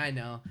he's like, "I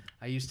know,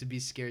 I used to be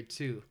scared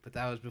too, but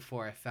that was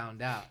before I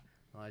found out."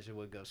 Elijah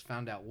Wood goes,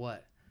 "Found out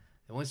what?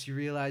 That once you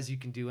realize you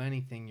can do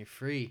anything, you're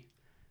free.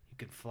 You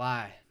can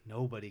fly.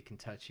 Nobody can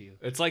touch you."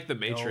 It's like the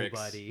Matrix.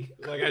 Nobody.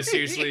 Like I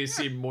seriously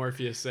see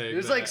Morpheus saying It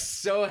was that. like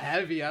so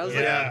heavy. I was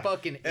Yeah. like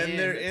fucking And in.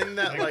 they're in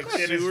that like in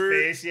his sewer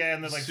face, yeah,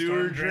 and the like sewer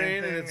storm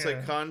drain, thing, and it's yeah.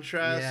 like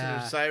contrast, and Yeah.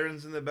 there's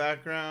sirens in the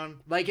background.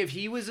 Like if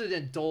he was an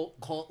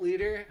adult cult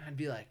leader, I'd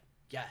be like,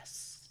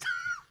 yes,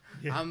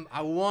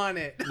 I want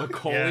it.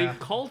 Macaulay Yeah.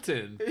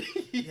 Culkin.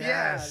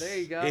 Yeah, there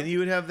you go. And he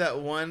would have that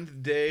one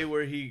day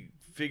where he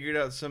figured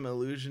out some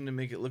illusion to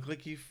make it look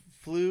like he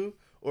flew,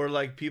 or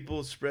like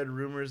people spread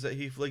rumors that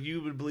like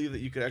you would believe that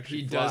you could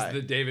actually He fly. does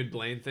the David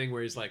Blaine thing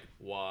where he's like,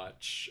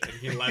 watch, and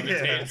he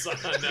levitates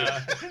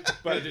on,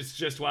 but it's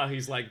just while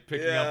he's like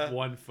picking up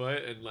one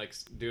foot and like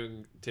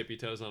doing tippy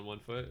toes on one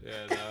foot.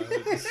 Yeah, no,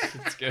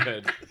 it's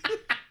good.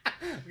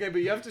 Okay,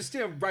 but you have to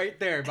stand right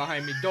there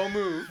behind me. Don't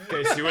move.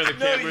 Okay, see where the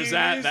camera's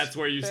at? That's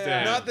where you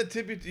stand. Not the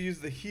tip. You have to use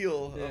the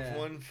heel of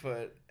one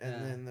foot,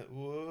 and then the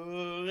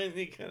whoa. And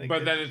you kind of.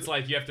 But then it's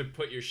like you have to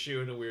put your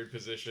shoe in a weird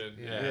position.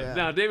 Yeah.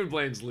 No, David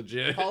Blaine's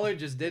legit. Pollard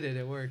just did it.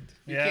 It worked.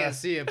 You Yeah. can't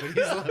see it, but he's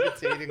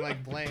levitating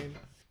like Blaine.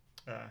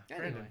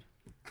 Brandon.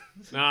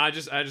 No, I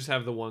just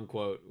have the one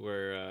quote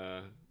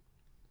where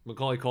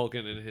Macaulay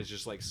Culkin in his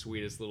just like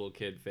sweetest little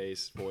kid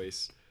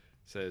voice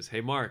says,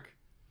 "Hey Mark,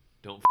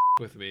 don't f***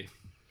 with me."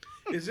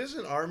 Is this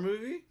an R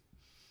movie?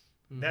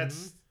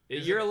 That's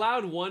You're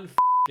allowed one f***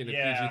 in a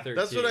PG-13.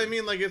 That's what I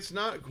mean. Like it's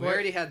not We quite.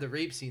 already had the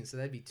rape scene, so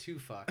that'd be 2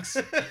 fucks.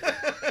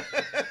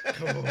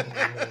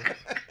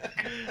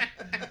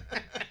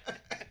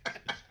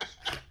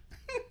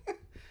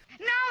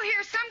 Now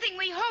here's something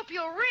we hope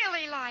you'll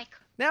really like.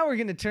 Now we're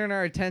going to turn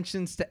our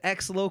attentions to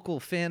ex-local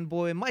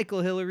fanboy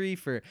Michael Hillary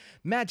for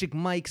Magic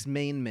Mike's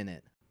Main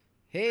Minute.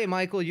 Hey,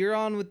 Michael, you're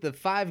on with the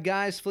Five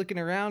Guys Flicking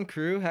Around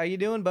crew. How you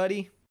doing,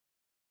 buddy?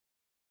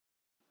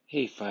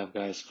 Hey, Five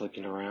Guys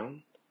Flicking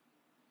Around.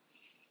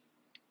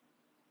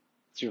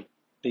 It's your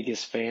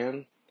biggest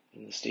fan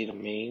in the state of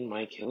Maine,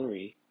 Mike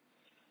Hillary,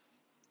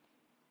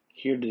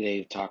 here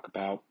today to talk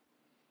about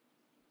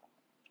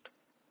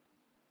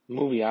a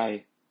movie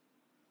I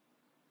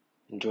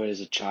enjoyed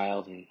as a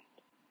child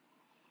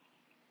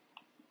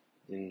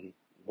and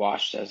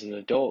watched as an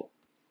adult.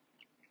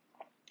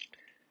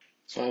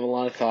 So I have a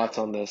lot of thoughts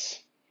on this.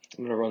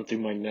 I'm going to run through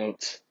my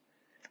notes.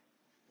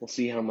 We'll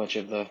see how much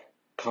of the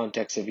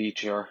context of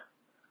each are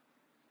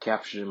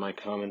captured in my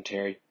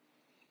commentary.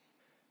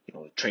 You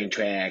know, train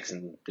tracks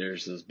and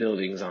there's those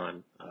buildings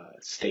on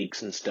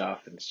stakes and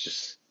stuff, and it's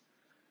just,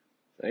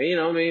 you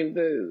know, I mean,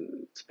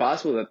 it's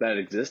possible that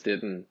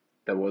existed and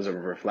that was a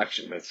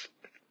reflection, but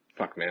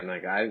fuck, man,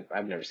 like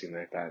I've never seen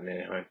like that in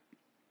Anaheim.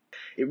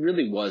 It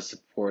really was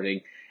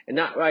supporting, and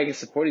not, well, I guess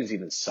supporting is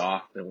even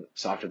softer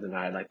than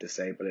I'd like to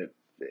say, but it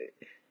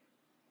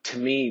to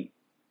me,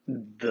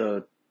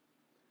 the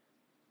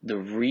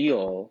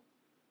real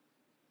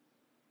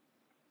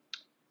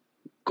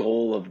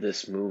goal of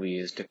this movie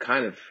is to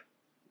kind of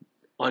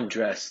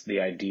undress the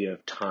idea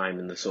of time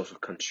and the social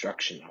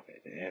construction of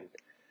it. And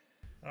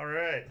all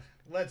right,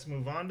 let's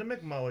move on to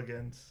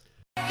McMulligan's.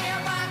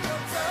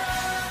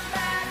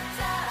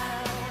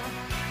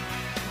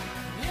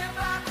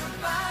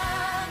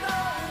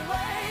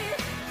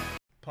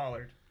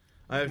 Pollard.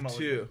 I have McMulligan.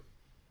 two.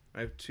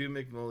 I have two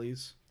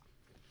McMullies.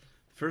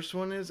 First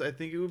one is, I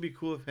think it would be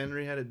cool if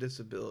Henry had a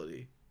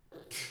disability.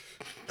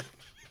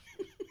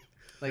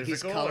 Like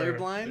he's Physical or-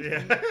 colorblind?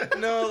 Yeah.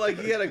 No, like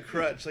he had a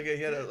crutch, like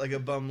he had a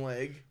bum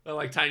leg. Oh,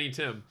 like Tiny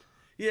Tim.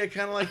 Yeah,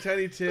 kind of like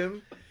Tiny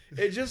Tim.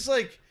 It just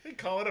like They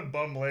call it a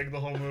bum leg the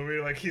whole movie,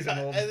 like he's an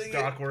old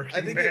dock working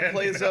I think man, it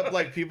plays you know? up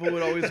like people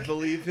would always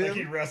believe him Like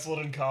he wrestled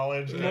in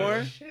college.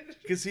 more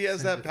because he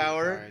has that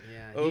power Card,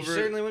 yeah. over. You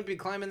certainly wouldn't be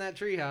climbing that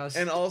treehouse.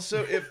 And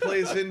also, it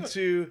plays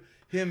into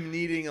him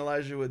needing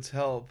Elijah Wood's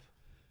help.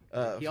 He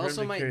for him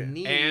also to might carry-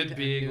 need And a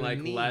being new like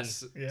knee.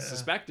 less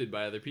suspected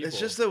by other people. It's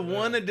just the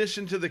one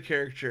addition to the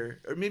character,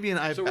 or maybe an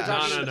eye So we're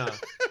patch. talking. No.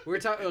 We're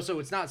talking. Oh, so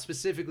it's not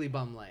specifically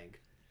bum leg.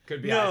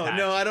 Could be No, eye patch.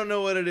 no, I don't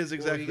know what it is Well,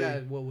 exactly. you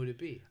got- what would it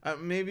be?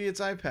 Maybe it's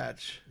eye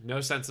patch.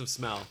 No sense of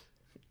smell.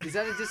 Is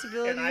that a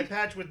disability? An eye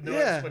patch with no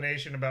Yeah.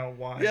 explanation about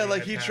why. Yeah, the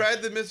like eye he patch.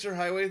 tried the Mr.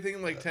 Highway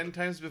thing like 10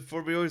 times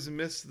before, but he always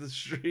missed the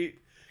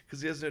street because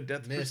he has no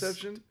depth Missed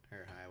perception.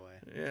 her highway.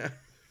 Yeah.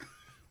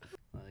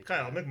 Like,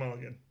 Kyle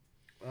McMulligan.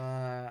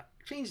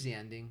 Change the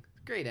ending.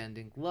 Great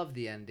ending. Love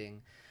the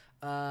ending.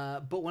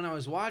 But when I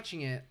was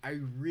watching it, I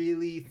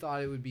really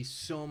thought it would be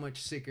so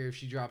much sicker if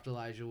she dropped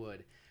Elijah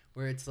Wood.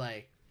 Where it's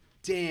like,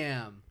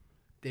 damn,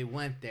 they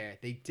went there.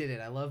 They did it.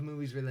 I love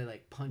movies where they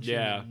like punch you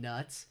in the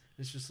nuts.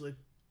 It's just like,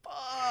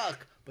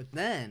 fuck. But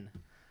then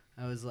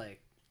I was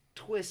like,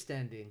 twist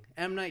ending.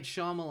 M. Night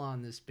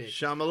Shyamalan, this bitch.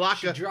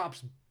 Shyamalaka. She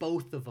drops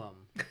both of them.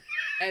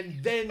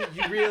 And then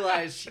you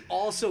realize she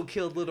also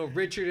killed little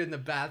Richard in the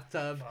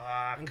bathtub.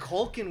 Fuck. And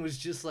Culkin was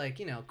just like,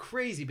 you know,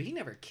 crazy, but he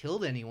never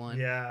killed anyone.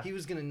 Yeah. He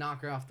was going to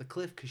knock her off the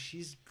cliff because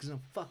she's going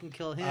to fucking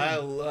kill him. I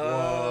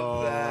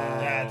love that.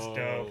 That's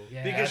dope.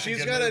 Yeah. Because That's a she's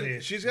good got movie.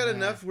 she's got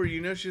enough where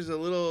you know she's a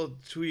little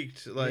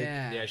tweaked, like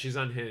Yeah, she's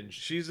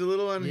unhinged. She's a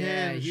little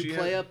Yeah, unhinged. you She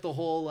play has- up the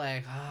whole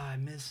like, I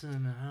miss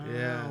him. I don't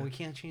Yeah. know. We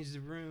can't change the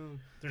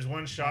room. There's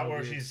one shot All where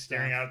weird she's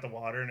staring stuff. out at the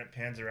water and it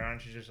pans around.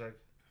 And she's just like,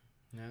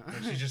 Yeah.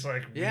 and she's just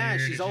like, Yeah,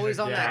 weird. she's always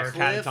on that or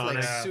cliff, like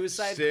catatonic.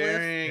 suicide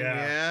staring. cliff.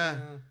 Yeah.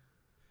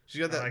 She's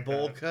got I that like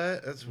bowl that.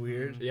 cut. That's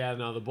weird. Yeah,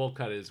 no, the bowl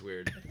cut is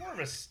weird. It's more of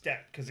a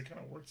step because it kind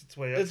of works its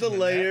way up. It's to a the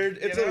layered.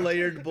 neck, you It's know? a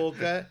layered bowl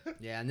cut.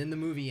 Yeah, and then the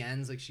movie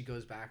ends like she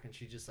goes back and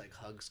she just like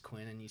hugs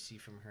Quinn, and you see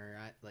from her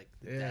like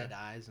the Yeah. dead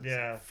eyes. And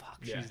Yeah. it's like, fuck,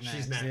 Yeah,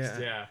 she's next.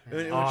 Yeah. And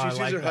when Oh, she I sees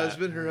like her that.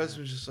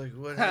 husband's just like,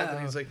 what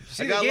happened? He's like,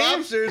 See I the got game?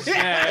 lobsters.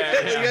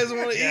 Yeah. You guys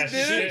want to Yeah, eat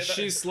dinner?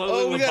 She's slowly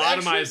Oh, we got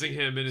lobotomizing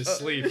him in his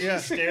sleep. Yeah.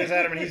 Stares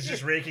at him and he's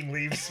just raking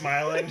leaves,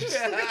 smiling. Just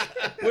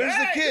Where's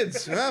the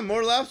kids?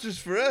 More lobsters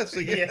for us.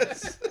 I guess.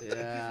 yes.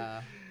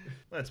 Yeah.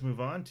 Let's move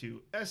on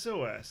to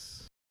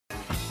SOS.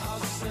 I'll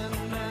send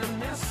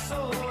an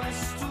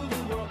SOS to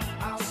the world.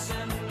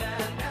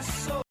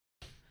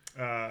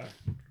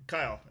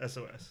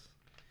 SOS?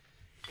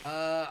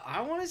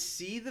 I want to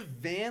see the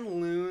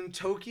Van Loon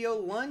Tokyo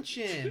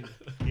Luncheon.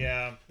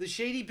 Yeah. The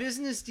shady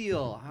business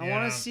deal. I Yeah.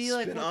 want to see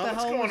like what the Spin-off. hell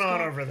What's was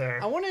going on over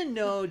there? I want to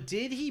know,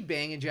 did he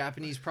bang a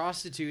Japanese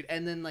prostitute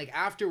and then like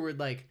afterward,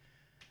 like,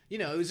 you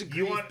know, it was a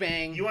grief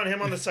bang. You want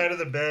him on the side of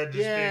the bed,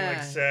 just being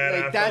like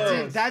sad.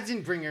 Like that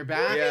didn't bring her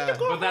back. Yeah.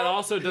 But that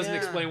also doesn't Yeah.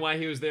 explain why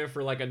he was there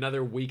for like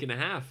another week and a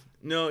half.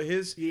 No,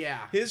 his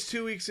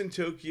 2 weeks in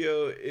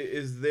Tokyo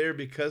is there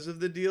because of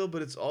the deal,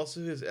 but it's also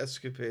his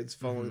escapades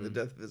following the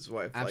death of his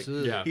wife.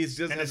 Absolutely. Like, he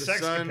doesn't And have his the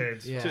son.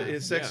 sexcapades. Yeah.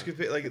 His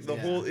sexcapade, like the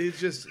whole, it's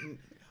just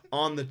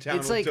on the town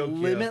It's of like Tokyo.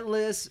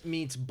 Limitless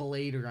meets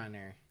Blade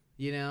Runner.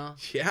 You know?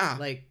 Yeah.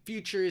 Like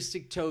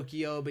futuristic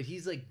Tokyo, but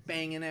he's like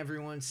banging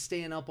everyone,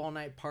 staying up all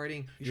night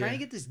partying, trying to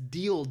get this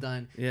deal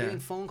done, getting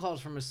phone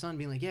calls from his son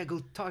being like, yeah,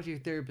 go talk to your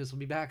therapist. We'll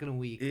be back in a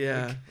week.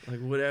 Yeah,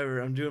 like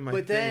whatever. I'm doing my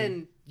But thing.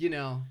 then, you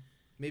know,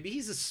 maybe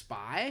he's a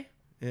spy?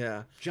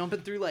 Yeah. Jumping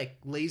through like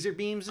laser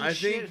beams and I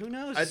shit. think- Who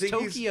knows? I It's think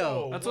he's-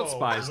 Tokyo. That's what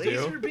spies do.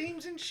 Laser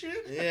beams and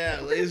shit? Yeah,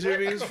 laser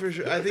beams for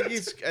sure. I think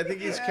he's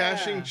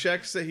cashing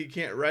checks that he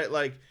can't write.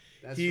 Like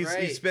That's he's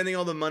right. spending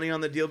all the money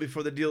on the deal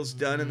before the deal's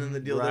done, and then the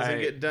deal doesn't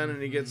Right. get done,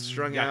 and he gets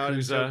strung out in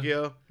Yakuza.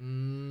 Tokyo.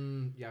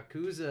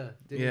 Yakuza.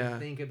 Didn't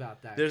think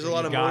about that. There's a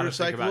lot of gotta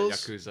think about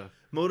motorcycles. Yakuza.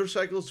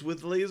 Motorcycles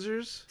with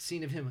lasers.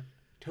 Scene of him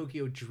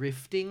Tokyo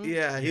drifting.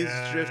 Yeah, he's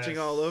Yes. drifting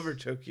all over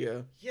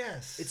Tokyo.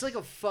 Yes. It's like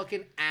a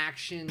fucking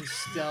action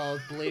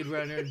stealth Blade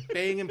Runner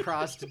banging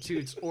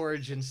prostitutes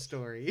origin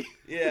story.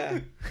 Yeah.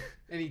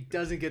 And he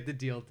doesn't get the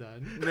deal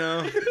done.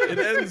 No, it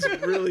ends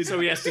really. So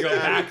he has to go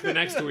back the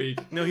next week.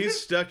 No, he's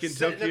stuck in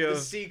Setting Tokyo. up the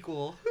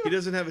sequel. He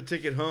doesn't have a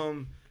ticket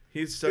home.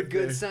 He's The stuck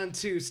Good there. Son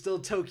 2, still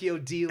Tokyo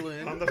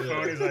dealing. On the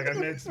phone, he's like, I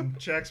made some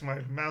checks my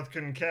mouth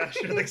couldn't cash.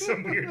 Like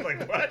some weird,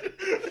 like, what?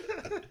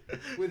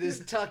 With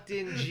his tucked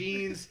in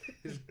jeans,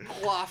 his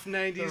coiffed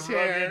 90s The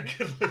hair. rugged,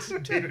 good looks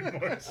of David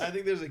Morse. I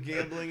think there's a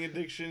gambling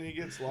addiction. He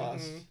gets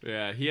lost.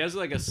 Yeah, he has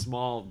like a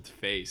small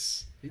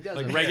face. He does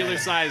Like have regular a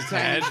sized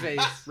tiny head.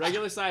 face.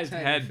 Regular sized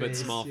Tiny head, but face,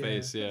 small yeah.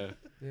 face, yeah.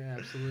 Yeah,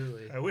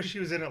 absolutely. I wish he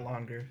was in it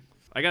longer.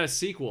 I got a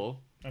sequel.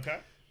 Okay.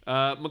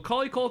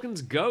 Macaulay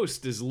Culkin's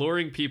ghost is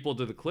luring people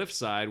to the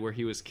cliffside where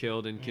he was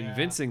killed and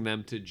convincing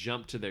them to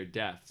jump to their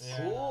deaths.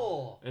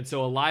 Cool. And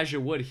so Elijah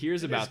Wood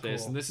hears It about is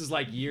this, cool. and this is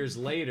like years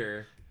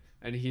later,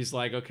 and he's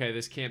like, okay,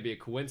 this can't be a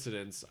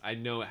coincidence. I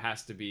know it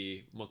has to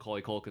be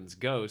Macaulay Culkin's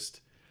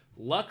ghost.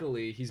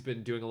 Luckily, he's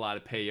been doing a lot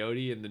of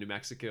peyote in the New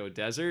Mexico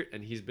desert,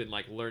 and he's been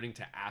like learning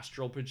to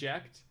astral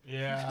project.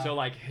 Yeah. So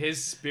like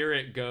his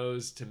spirit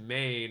goes to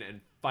Maine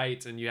and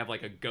fights, and you have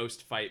like a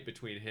ghost fight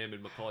between him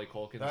and Macaulay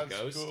Culkin's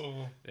ghost.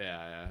 cool.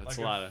 Yeah, that's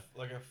Like a lot of.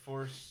 like a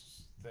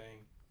force thing.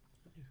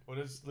 What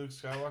does Luke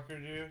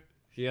Skywalker do?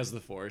 He has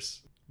the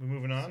Force. We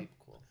moving on?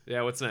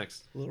 Yeah, what's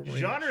next?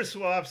 Genre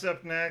swaps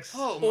up next.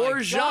 Oh my Or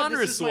God, genre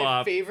this is my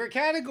swap. favorite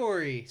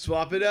category.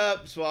 Swap it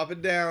up, swap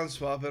it down,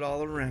 swap it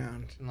all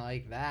around.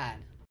 Like that.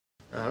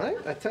 All right,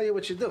 I tell you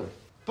what you do.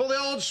 Pull the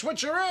old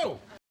switcheroo.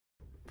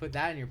 Put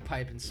that in your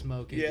pipe and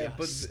smoke it. Yeah, you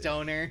put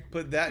stoner.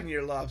 Put that in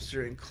your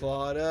lobster and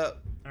claw it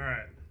up. All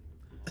right.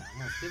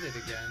 Almost did it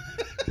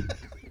again.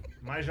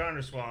 My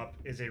genre swap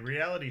is a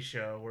reality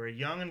show where a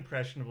young,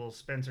 impressionable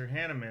Spencer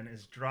Hanneman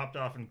is dropped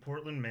off in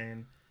Portland,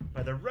 Maine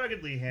by the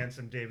ruggedly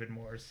handsome David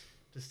Morse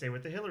to stay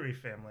with the Hillary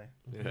family.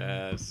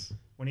 Yes.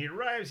 When he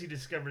arrives, he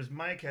discovers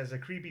Mike has a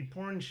creepy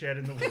porn shed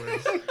in the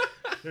woods.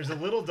 There's a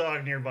little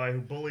dog nearby who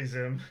bullies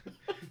him.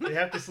 They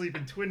have to sleep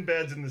in twin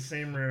beds in the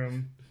same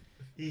room.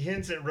 He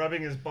hints at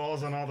rubbing his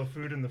balls on all the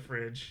food in the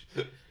fridge.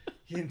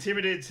 He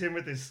intimidates him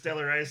with his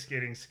stellar ice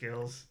skating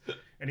skills.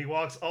 And he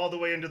walks all the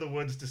way into the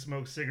woods to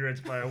smoke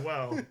cigarettes by a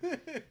well.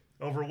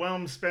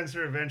 Overwhelmed,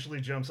 Spencer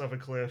eventually jumps off a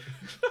cliff.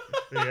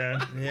 The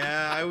end.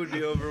 Yeah, I would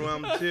be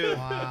overwhelmed too.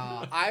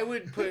 Wow. I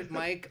would put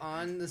Mike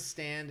on the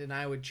stand and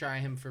I would try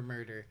him for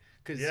murder.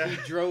 Because Yeah. he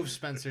drove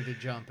Spencer to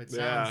jump, it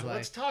sounds like.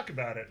 Let's talk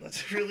about it.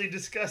 Let's really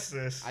discuss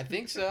this. I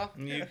think so.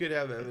 You could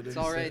have evidence. It's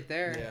all right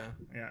there. Yeah.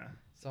 Yeah.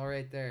 It's all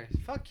right there.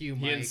 Fuck you,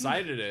 Mike. He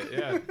incited it,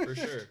 yeah, for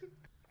sure.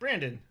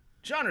 Brandon,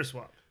 genre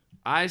swap.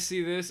 I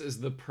see this as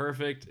the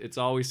perfect It's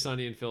Always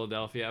Sunny in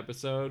Philadelphia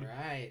episode.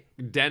 Right.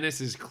 Dennis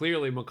is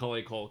clearly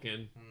Macaulay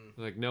Culkin.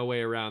 Like, no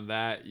way around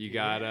that. You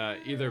got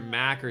either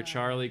Mac or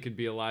Charlie could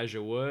be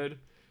Elijah Wood.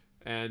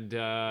 And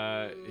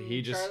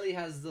he just... Charlie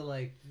has the,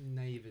 like,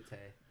 naivete.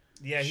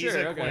 Yeah, he's Sure,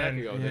 a okay, I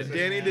can go with this.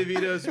 Danny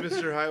DeVito's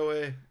Mr.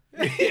 Highway.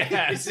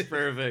 Yes,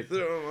 perfect.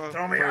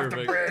 Throw me off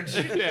the bridge.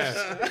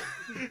 Yeah.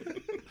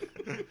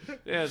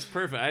 Yeah, it's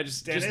perfect. I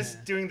just Dennis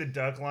doing the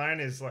duck line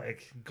is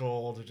like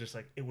gold. Just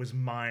like it was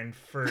mine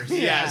first.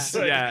 Yes,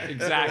 Like, yeah,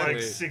 exactly.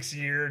 Like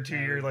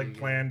 2-year like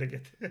plan to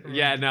get there.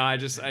 Yeah, no, I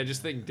just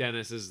think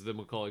Dennis is the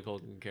Macaulay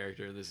Culkin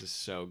character, and this is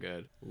so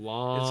good.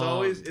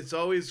 Long. It's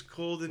always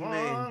cold in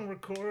Long Maine.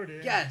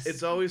 recorded. Yes.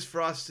 It's always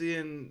frosty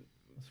in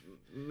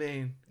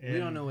Maine. We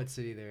don't know what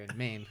city they're in.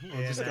 Maine. We'll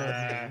And, just go with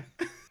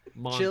Maine.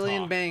 Montauk. Chili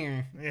and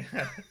banger.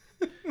 Yeah.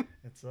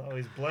 It's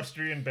always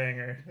blustery and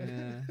banger.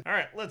 Yeah. All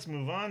right, let's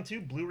move on to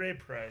Blu-ray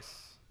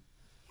price.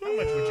 How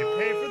much would you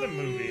pay for the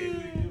movie?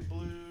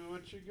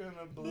 what you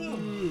gonna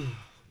believe?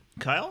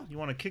 Kyle, you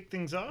want to kick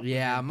things off?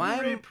 Yeah,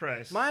 Blu-ray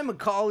price. My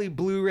Macaulay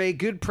Blu-ray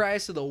good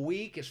price of the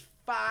week is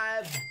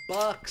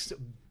 $5,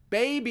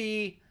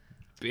 baby.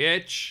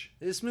 Bitch.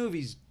 This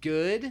movie's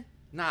good.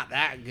 Not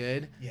that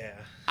good. Yeah.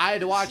 I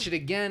had to watch it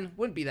again.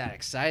 Wouldn't be that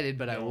excited,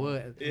 but I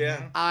would.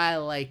 Yeah. I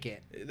like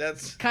it.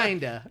 That's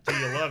kinda. Do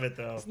you love it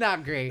though? It's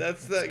not great.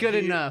 That's it's good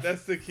enough.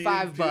 That's the key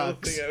 $5.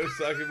 thing I was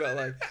talking about.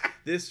 Like,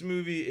 this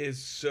movie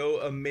is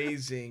so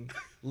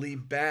amazingly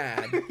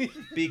bad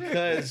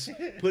because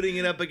putting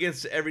it up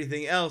against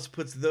everything else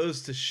puts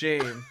those to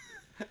shame.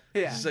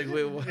 Yeah. It's like,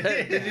 wait, what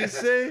did you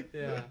say?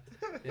 Yeah.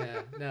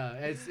 Yeah. No,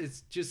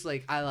 it's just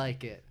like I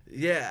like it.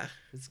 Yeah.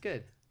 It's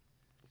good.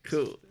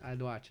 Cool.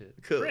 I'd watch it.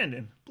 Cool.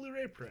 Brandon,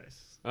 Blu-ray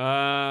price.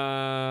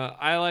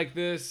 I like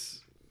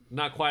this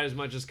not quite as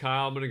much as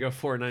Kyle. I'm gonna go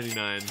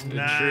 $4.99 in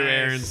Nice. true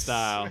Aaron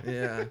style.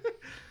 Yeah.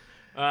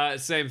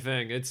 Same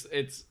thing. It's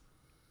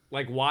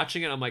like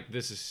watching it. I'm like,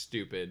 this is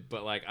stupid,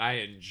 but like I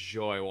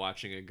enjoy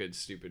watching a good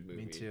stupid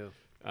movie. Me too.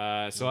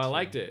 So I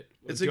liked it.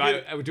 It's do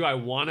I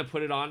want to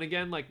put it on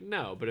again? Like,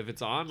 no. But if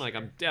it's on, like,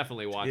 I'm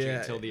definitely watching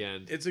it till the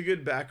end. It's a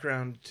good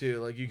background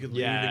too. Like, you could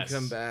leave and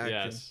come back.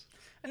 Yes.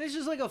 And it's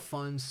just like a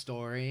fun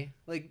story.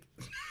 Like,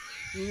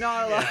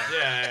 not a lot.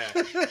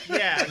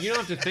 Yeah. You don't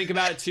have to think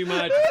about it too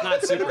much. It's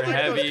not super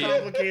heavy.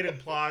 Complicated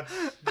plots,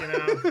 you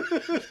know.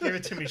 Give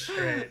it to me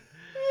straight.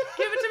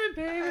 Give it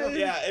to me, baby.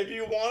 Yeah, if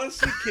you want to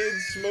see kids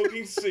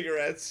smoking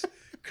cigarettes,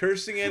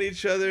 cursing at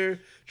each other,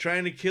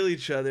 trying to kill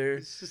each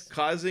other,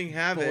 causing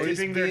havoc,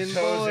 Dipping their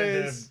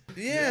toes into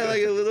yeah,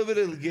 like a little bit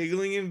of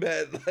giggling in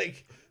bed.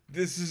 Like,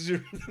 this is your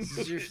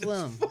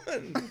flum.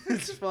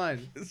 It's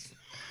fun. It's fun.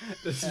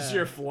 This is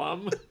your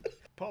flum.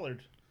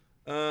 Pollard.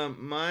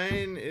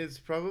 Mine is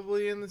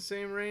probably in the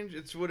same range.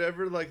 It's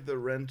whatever like the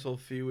rental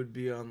fee would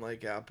be on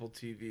like Apple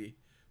TV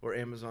or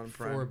Amazon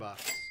Prime.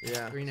 $4.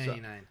 Yeah.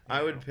 $3.99.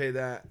 I would pay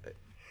that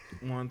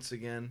once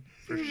again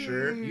for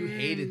sure. You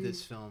hated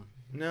this film.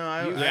 No,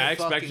 I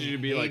expected you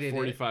to be like hated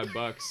it.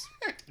 $45.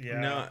 Yeah.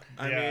 No,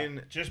 I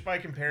mean, just by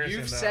comparison.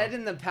 You've said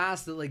in the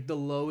past that like the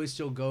lowest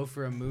you'll go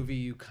for a movie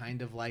you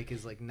kind of like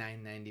is like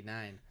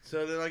 $9.99.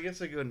 So then I guess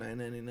I go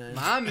 $9.99.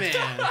 My man.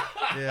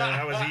 Yeah,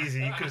 that was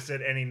easy. You could have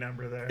said any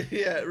number there.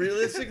 Yeah,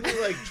 realistically,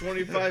 like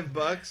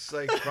 $25,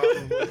 like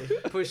probably.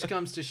 Push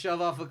comes to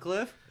shove off a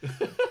cliff.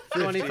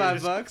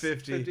 $25.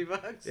 50.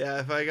 $50.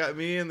 Yeah, if I got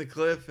me and the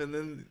cliff and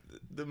then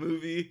the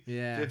movie,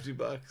 yeah,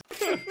 $50.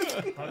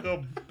 I'll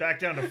go back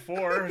down to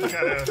 4 and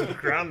kind of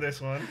ground this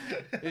one.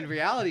 In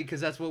reality, because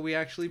that's what we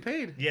actually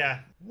paid. Yeah.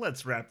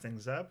 Let's wrap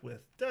things up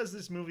with: does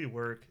this movie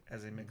work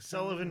as a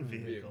McSullivan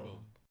vehicle?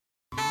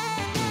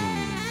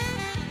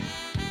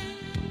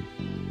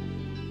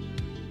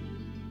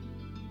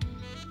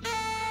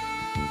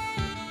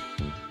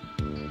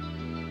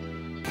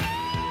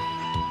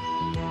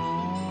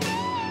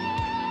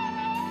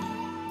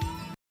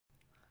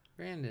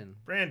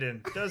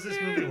 Brandon, does this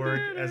movie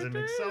work as a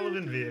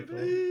McSullivan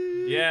vehicle?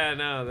 Yeah,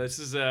 no, this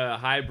is a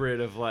hybrid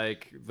of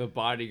like The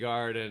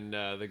Bodyguard and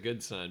The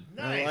Good Son.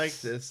 Nice. I like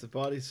this, The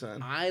Body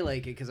Son. I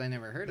like it because I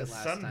never heard it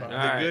last time.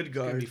 The Good Guard. It's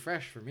gonna be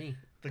fresh for me.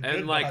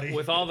 And like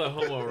with all the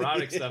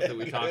homoerotic stuff that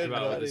we talked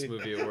about with this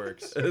movie, it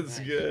works. It's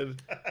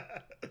good.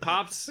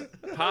 Pops.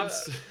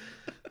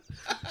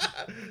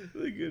 The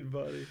Good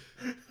Body.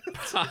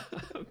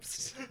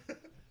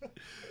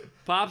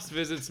 Pops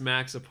visits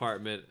Mac's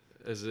apartment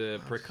as a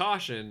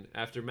precaution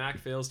after Mac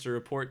fails to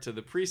report to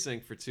the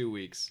precinct for 2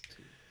 weeks.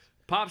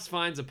 Pops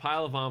finds a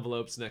pile of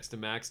envelopes next to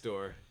Mac's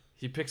door.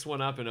 He picks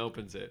one up and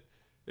opens it.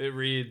 It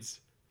reads,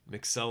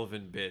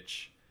 "McSullivan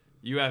bitch.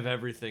 You have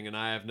everything and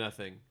I have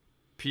nothing.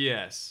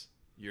 P.S.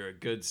 You're a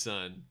good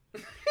son."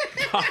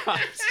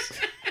 Pops.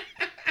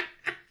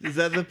 Is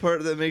that the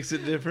part that makes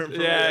it different?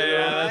 From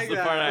Yeah, that's the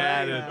part I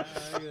added.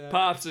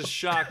 Pops is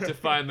shocked to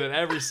find that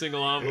every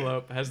single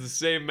envelope has the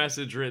same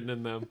message written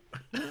in them.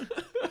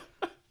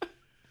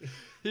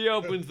 He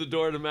opens the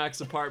door to Mac's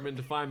apartment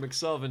to find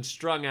McSullivan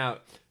strung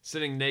out,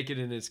 sitting naked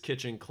in his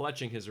kitchen,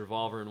 clutching his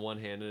revolver in one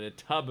hand and a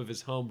tub of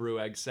his homebrew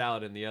egg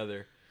salad in the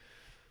other.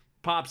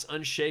 Pops,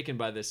 unshaken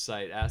by this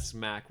sight, asks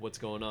Mac what's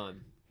going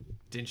on.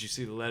 "Didn't you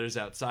see the letters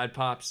outside,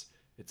 Pops?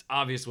 It's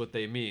obvious what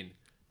they mean.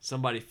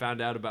 Somebody found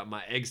out about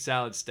my egg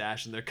salad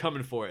stash and they're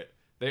coming for it.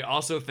 They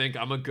also think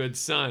I'm a good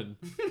son.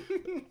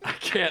 I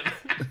can't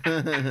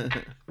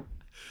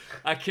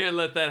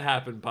let that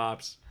happen,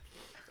 Pops.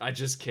 I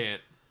just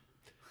can't."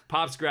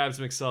 Pops grabs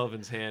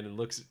McSullivan's hand and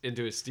looks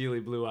into his steely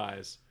blue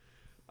eyes.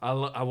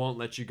 I won't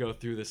let you go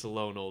through this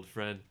alone, old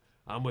friend.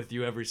 I'm with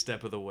you every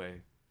step of the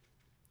way."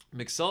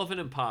 McSullivan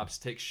and Pops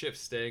take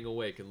shifts staying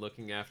awake and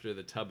looking after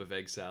the tub of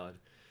egg salad.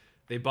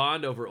 They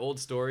bond over old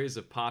stories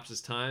of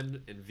Pops'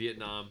 time in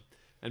Vietnam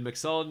and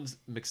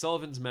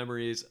McSullivan's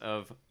memories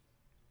of...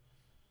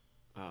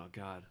 Oh,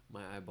 God.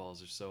 My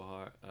eyeballs are so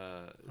hard.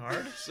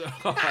 Hard? So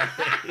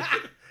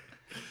hard.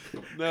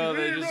 No,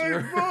 they just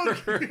hurt.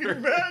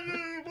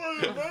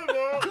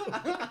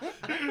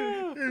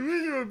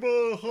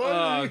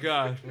 Oh,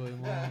 God.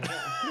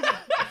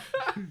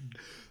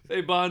 They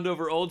bond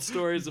over old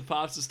stories of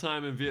Pops'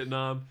 time in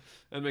Vietnam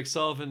and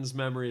McSullivan's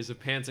memories of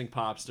pantsing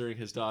Pops during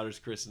his daughter's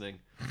christening.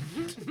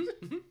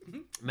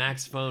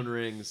 Mac's phone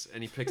rings,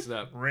 and he picks it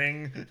up.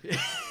 Ring.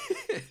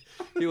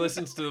 He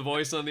listens to the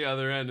voice on the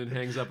other end and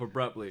hangs up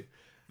abruptly.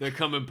 They're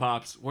coming,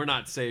 Pops. We're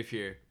not safe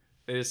here.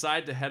 They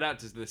decide to head out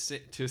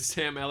to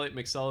Sam Elliott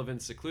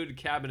McSullivan's secluded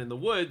cabin in the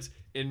woods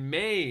in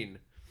Maine.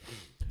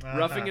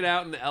 Roughing it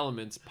out in the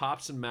elements,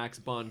 Pops and Mac's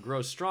bond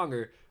grows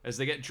stronger as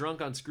they get drunk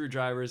on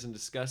screwdrivers and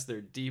discuss their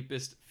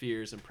deepest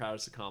fears and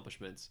proudest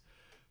accomplishments.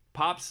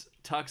 Pops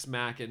tucks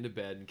Mac into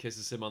bed and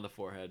kisses him on the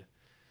forehead.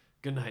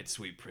 "Good night,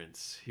 sweet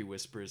prince," he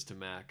whispers to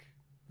Mac.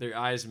 Their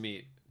eyes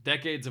meet.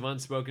 Decades of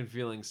unspoken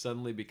feelings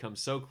suddenly become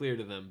so clear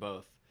to them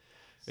both.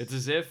 It's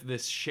as if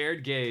this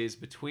shared gaze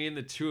between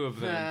the two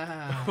of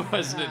them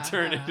was an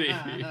eternity.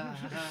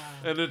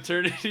 An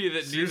eternity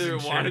that neither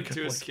wanted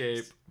to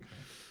escape.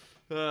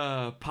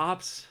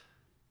 Pops?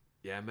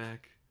 Yeah,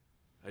 Mac?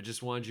 I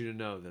just want you to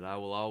know that I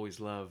will always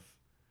love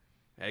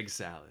egg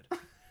salad.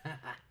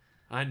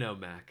 I know,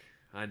 Mac.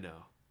 I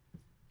know.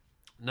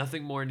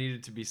 Nothing more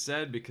needed to be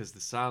said because the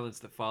silence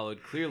that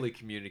followed clearly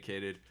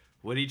communicated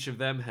what each of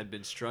them had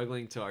been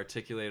struggling to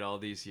articulate all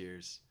these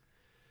years.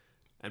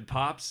 And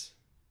Pops?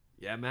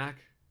 Yeah, Mac?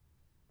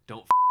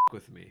 Don't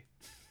with me.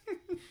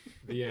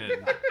 The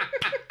end.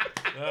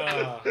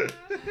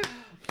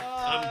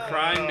 I'm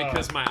crying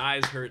because my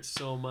eyes hurt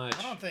so much.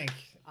 I don't think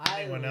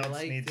anyone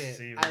else needs to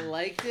see I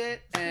liked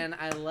it, and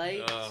I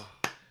liked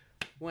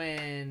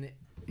when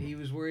he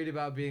was worried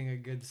about being a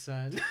good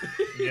son.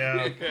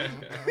 Yeah.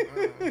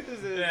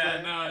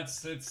 Yeah, no,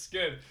 it's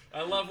good.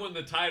 I love when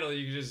the title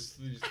you just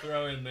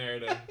throw in there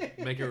to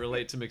make it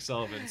relate to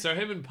McSullivan. So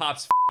him and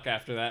Pops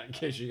after that, in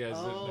case you guys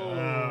didn't know.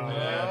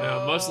 Yeah,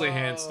 no, mostly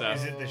hand stuff.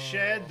 Is it the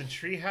shed, the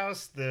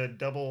treehouse, the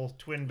double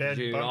twin bed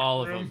Dude, bunk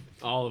all room? of them.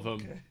 All of them.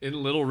 Okay.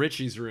 In Little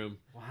Richie's room.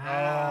 Wow.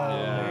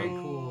 Yeah. Very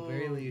cool.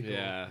 Very legal.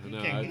 Yeah.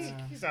 No,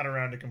 He's not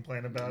around to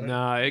complain about it.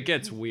 No, it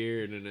gets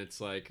weird and it's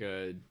like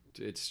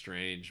it's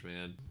strange,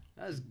 man.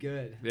 That was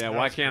good. Yeah,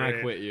 why can't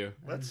I quit you?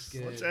 Let's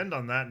end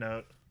on that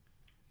note.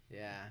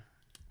 Yeah.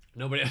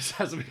 Nobody else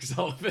has a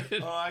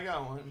McSullivan. Oh, I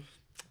got one.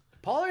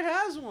 Pollard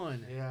has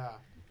one. Yeah.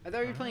 I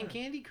thought you were playing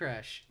Candy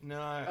Crush.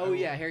 No.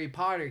 Yeah, Harry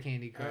Potter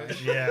Candy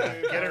Crush. Yeah,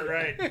 get it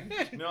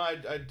right. No,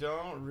 I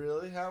don't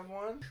really have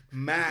one.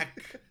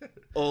 Mac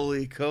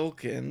Oli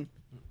Culkin.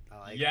 I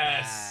like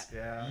Yes. that.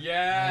 Yeah.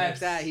 Yes. I like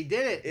that. He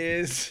did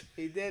it.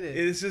 He did it.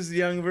 This is the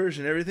young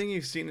version. Everything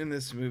you've seen in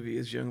this movie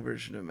is young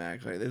version of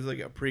Mac. Like there's like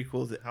a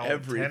prequel to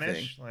everything.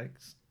 10-ish? Like,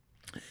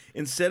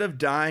 instead of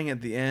dying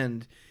at the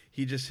end,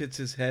 he just hits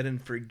his head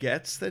and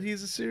forgets that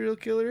he's a serial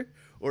killer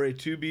or a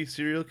to-be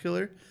serial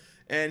killer.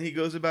 And he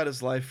goes about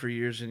his life for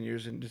years and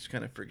years and just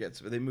kind of forgets.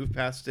 But they move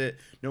past it.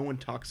 No one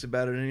talks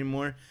about it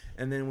anymore.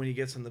 And then when he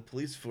gets on the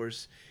police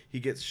force,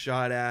 he gets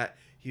shot at.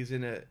 He's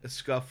in a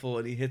scuffle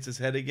and he hits his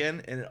head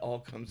again and it all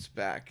comes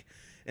back.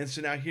 And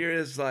so now here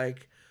is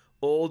like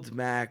old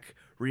Mac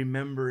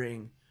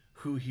remembering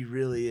who he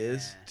really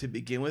is to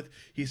begin with.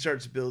 He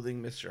starts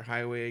building Mr.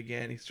 Highway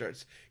again. He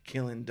starts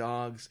killing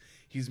dogs.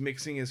 He's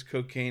mixing his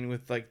cocaine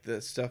with like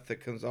the stuff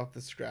that comes off the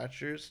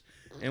scratchers.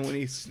 And when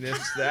he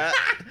sniffs that,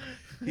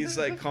 he's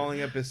like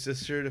calling up his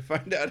sister to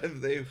find out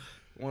if they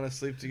want to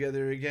sleep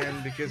together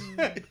again because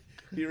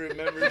he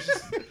remembers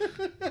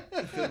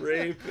the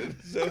rape. And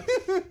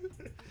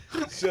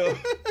so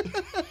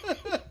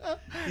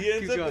he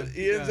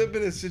ends up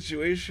in a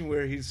situation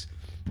where he's,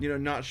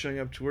 not showing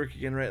up to work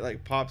again, right?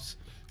 Like Pops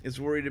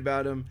is worried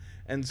about him.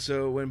 And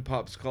so when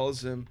Pops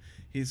calls him,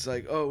 he's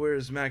like, "Oh, where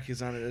is Mac?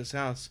 He's not at his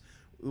house."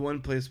 The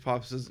one place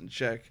Pops doesn't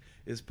check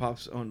is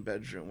Pop's own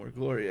bedroom where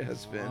Gloria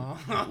has been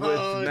with Mac.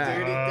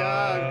 Dirty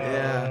dog.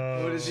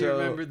 Yeah. What does he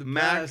remember the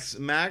best?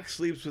 Max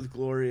sleeps with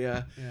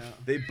Gloria. Yeah.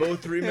 They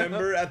both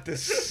remember at the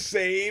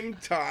same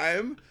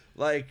time,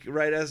 like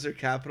right as they're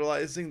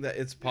capitalizing that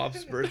it's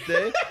Pop's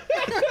birthday.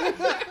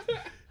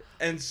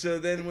 And so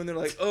then when they're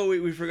like, "Oh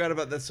wait, we forgot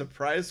about that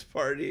surprise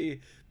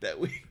party that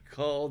we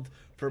called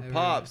for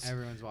Pops."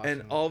 Everyone's watching.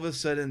 And all of a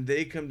sudden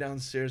they come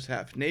downstairs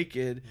half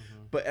naked,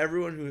 but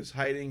everyone who is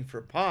hiding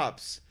for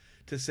Pops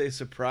to say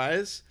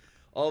surprise,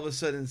 all of a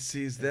sudden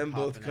sees them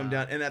both come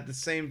down. And at the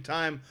same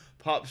time,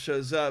 Pop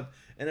shows up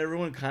and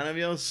everyone kind of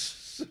yells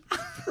surprise.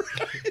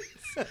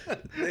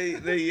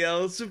 they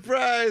yell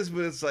surprise,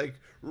 but it's like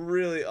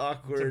really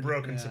awkward. It's a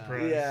broken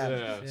surprise.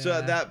 Yeah. So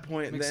at that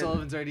point,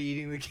 McSullivan's already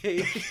eating the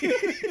cake.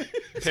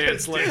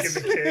 Pantsless.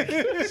 the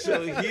cake.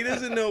 So he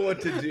doesn't know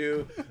what to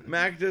do.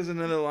 Mac does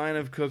another line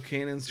of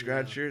cocaine and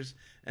scratchers,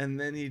 and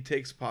then he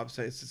takes Pop's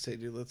ice to say,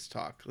 "Dude, let's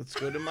talk. Let's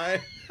go to my."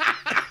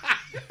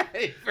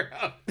 Hey, bro.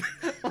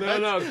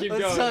 No, keep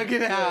going. Let's talk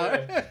it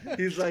out.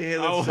 He's like, "Hey, I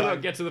let's want to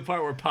talk." get to the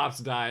part where Pops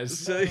dies.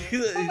 So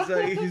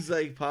he's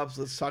like, "Pops,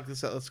 let's talk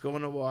this out. Let's go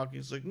on a walk."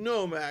 He's like,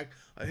 "No, Mac,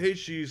 I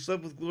hate you. You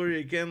slept with Gloria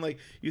again. Like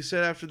you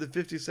said after the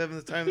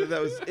 57th time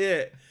that was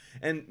it."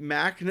 And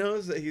Mac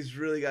knows that he's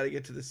really got to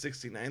get to the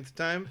 69th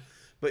time,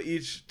 but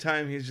each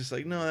time he's just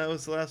like, "No, that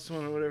was the last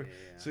one," or whatever.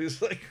 Yeah. So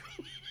he's like,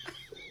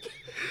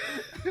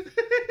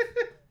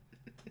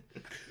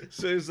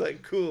 So he's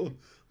like, cool,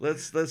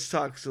 let's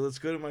talk. So let's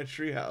go to my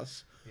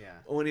treehouse. Yeah.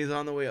 When he's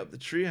on the way up the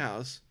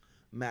treehouse,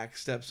 Mac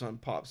steps on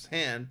Pop's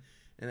hand,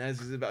 and as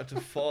he's about to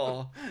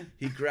fall,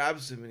 he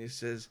grabs him and he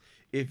says,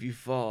 if you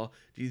fall,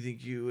 do you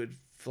think you would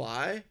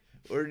fly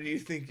or do you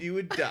think you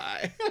would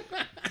die?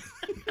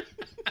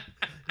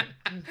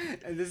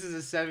 And this is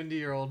a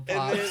 70-year-old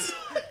Pops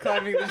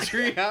climbing the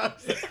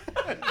treehouse.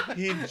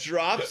 He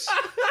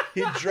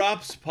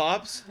drops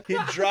Pops. He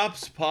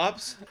drops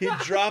Pops. He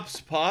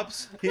drops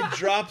Pops. He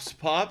drops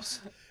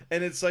Pops.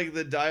 And it's like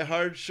the Die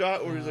Hard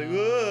shot where he's like,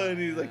 whoa, and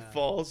he like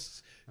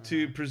falls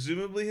to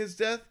presumably his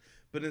death.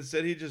 But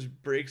instead he just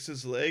breaks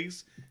his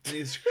legs and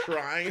he's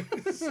crying.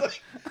 It's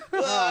like,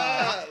 this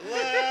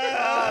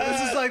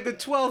is like the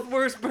 12th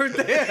worst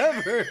birthday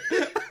ever.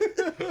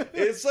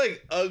 It's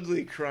like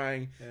ugly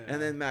crying. Yeah.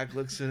 And then Mac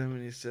looks at him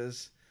and he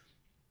says,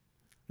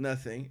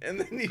 nothing. And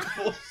then he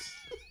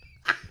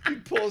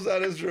pulls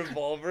out his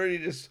revolver and he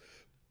just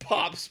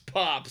pops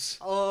Pops.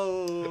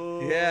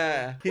 Oh.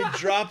 Yeah. He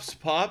drops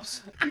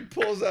Pops. He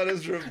pulls out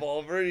his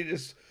revolver and he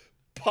just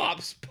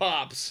pops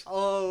Pops.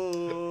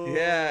 Oh.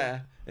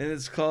 Yeah. And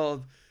it's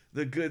called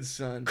The Good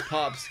Son.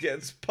 Pops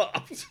Gets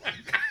Popped.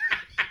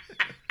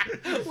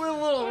 With a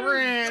little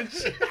ranch.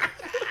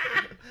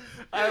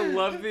 I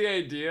love the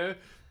idea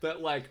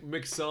that like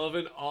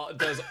McSullivan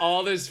does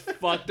all this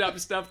fucked up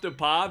stuff to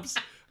Pops,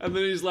 and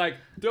then he's like,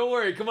 "Don't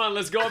worry, come on,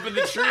 let's go up in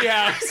the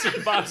treehouse."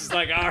 And Pops is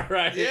like, "All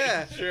right,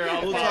 yeah, sure,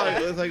 I'll old follow.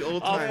 Time. It's like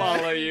old I'll time.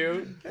 follow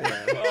you."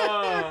 Yeah.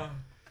 Oh.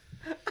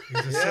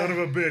 He's a son of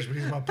a bitch, but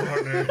he's my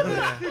partner.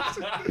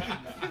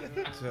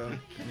 So,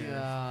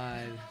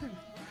 God,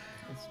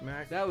 it's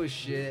Mac. that was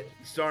shit.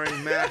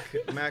 Starring Mac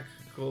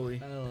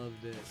Coley. I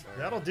loved it.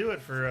 That'll do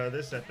it for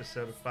this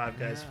episode of Five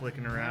Guys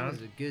Flicking Around.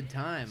 That was a good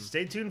time.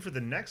 Stay tuned for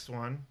the next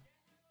one.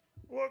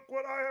 Look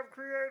what I have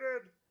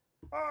created!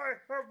 I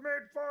have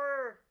made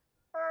fire!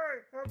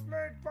 I have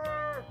made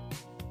fire!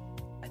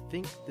 I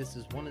think this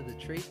is one of the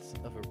traits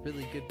of a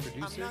really good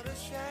producer.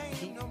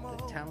 Keep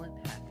the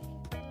talent happy.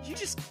 You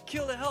just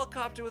killed a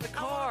helicopter with a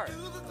car.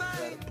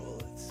 Out of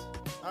bullets.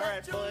 All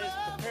right, boys,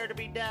 prepare to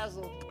be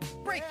dazzled.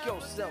 Break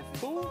yourself,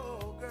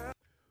 fool.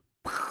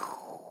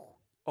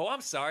 Oh,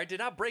 I'm sorry.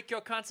 Did I break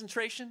your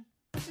concentration?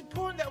 It's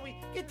important that we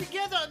get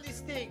together on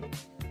this thing.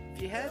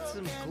 If you had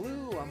some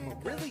glue, I'm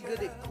really good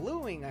at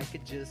gluing. I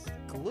could just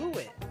glue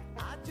it.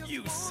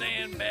 You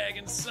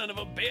sandbagging son of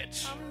a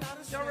bitch.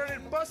 Y'all ready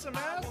to bust some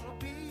ass?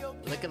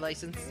 Liquor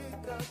license.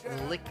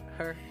 Lick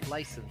her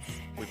license.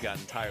 We've got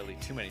entirely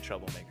too many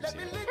troublemakers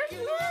here.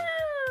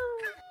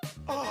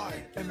 I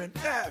am an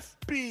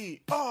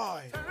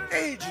FBI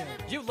agent.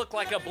 You look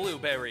like a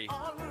blueberry.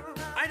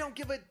 I don't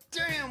give a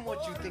damn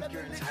what you think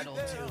you're entitled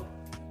to.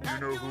 You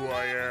know who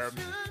I am.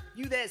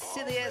 You that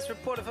silly-ass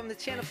reporter from the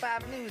Channel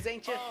 5 News,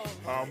 ain't you?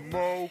 I'm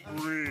Mo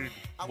Green.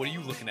 What are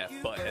you looking at,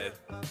 butthead?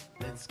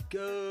 Let's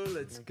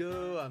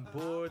go, I'm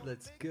bored,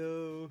 let's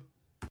go.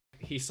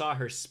 He saw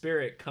her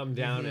spirit come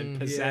down and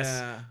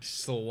possess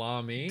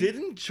Salami.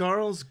 Didn't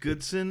Charles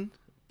Goodson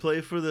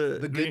play for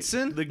the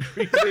Goodson? The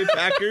Green Bay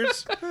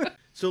Packers?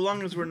 So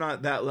long as we're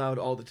not that loud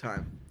all the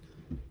time.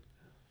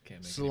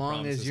 So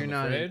long as you're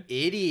not an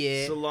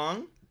idiot. So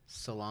long?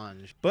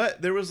 Solange.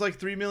 But there was like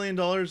 $3 million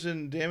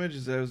in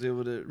damages that I was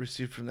able to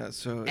receive from that.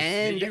 So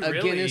and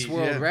a Guinness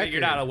World Record.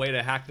 Figured out a way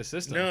to hack the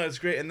system. No, it's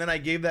great. And then I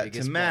gave that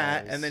to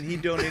Matt, and then he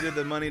donated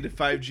the money to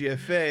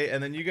 5GFA,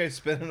 and then you guys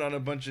spent it on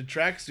a bunch of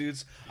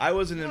tracksuits. I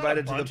wasn't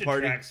invited to the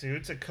party.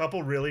 Tracksuits, a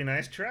couple really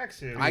nice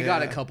tracksuits. I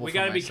got a couple. We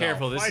got to be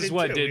careful. This is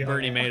what did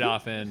Bernie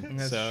Madoff in.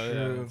 That's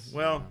true.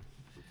 Well,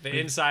 the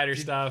insider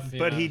stuff.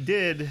 But he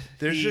did.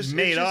 There's he just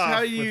made it's just off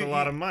how you, with a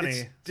lot of money.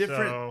 It's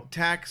different so.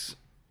 tax.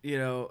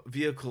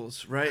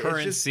 Vehicles, right?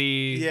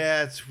 Currency. It's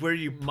just, it's where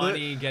you put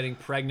money, getting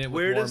pregnant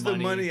with where more does the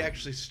money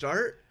actually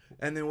start,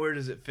 and then where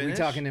does it finish?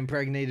 We talking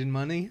impregnated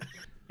money?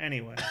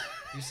 Anyway,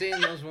 you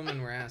saying those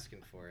women were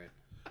asking for it?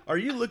 Are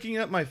you looking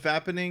up my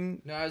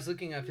fappening? No, I was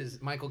looking up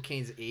his Michael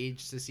Caine's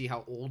age to see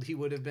how old he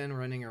would have been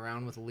running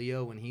around with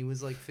Leo when he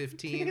was like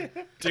 15.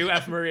 Do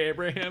F. Murray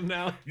Abraham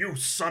now? You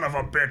son of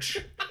a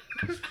bitch!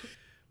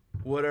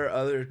 What are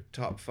other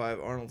top 5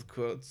 Arnold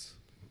quotes?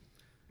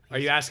 Are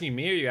you asking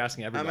me or are you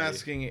asking everybody? I'm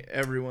asking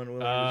everyone.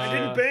 I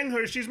didn't bang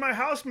her. She's my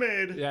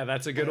housemaid. Yeah,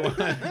 that's a good one.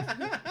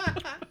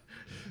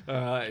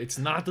 It's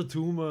not a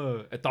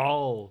tumor at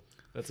all.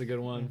 That's a good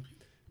one.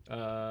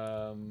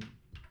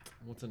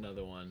 What's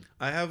another one?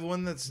 I have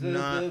one that's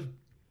not.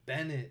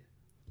 Bennett.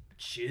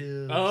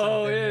 Chill.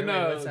 Oh, yeah, Wait,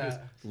 no. what's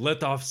that?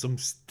 Let off some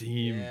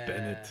steam, Yeah.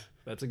 Bennett.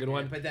 That's a good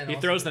one. but then He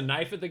also- throws the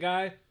knife at the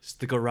guy.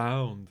 Stick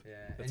around. Yeah,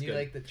 That's and you good.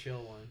 like the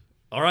chill one.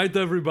 All right,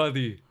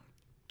 everybody.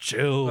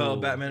 Chill. Well,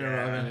 Batman and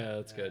Robin. Yeah,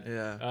 that's good.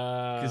 Yeah.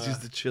 Because he's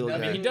the chill guy. I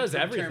mean, he does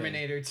From everything.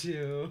 Terminator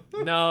 2.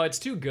 No, it's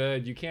too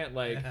good. You can't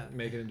make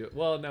it into it.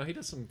 Well, no, he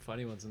does some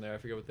funny ones in there. I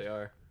forget what they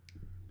are.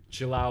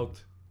 Chill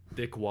out,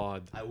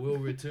 dickwad. I will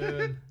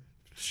return.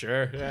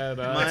 Sure. Yeah,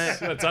 no,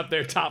 that's up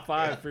there, top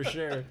 5 for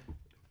sure.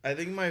 I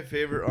think my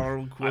favorite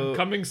Arnold quote. I'm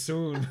coming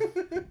soon.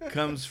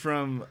 comes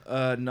from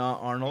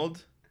not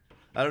Arnold.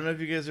 I don't know if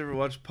you guys ever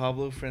watched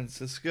Pablo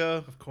Francisco.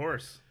 Of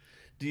course.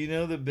 Do you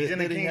know the bit He's in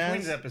the that he King has?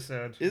 Queens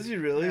episode. Is he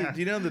really? Yeah. Do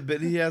you know the bit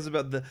he has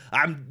about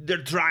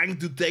they're trying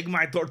to take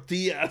my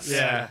tortillas?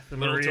 Yeah, the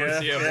little Maria.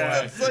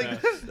 tortilla boy. Yeah.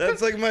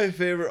 That's like my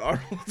favorite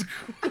Arnold.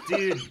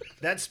 Dude,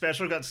 that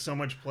special got so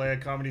much play at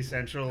Comedy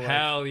Central. Like,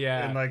 Hell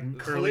yeah. In like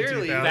early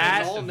Clearly,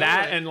 2000s.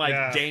 That and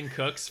like Dane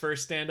Cook's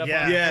first stand-up.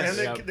 Yeah, on Yes.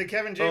 and Yep. the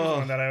Kevin James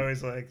one that I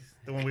always like,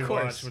 the one we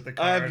course. watched with the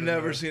card. I've and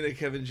never the- seen a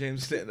Kevin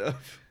James stand up.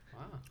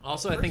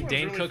 Also, I First think one's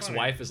Dane really Cook's funny.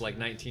 wife is like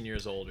 19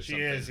 years old or She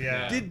something. is,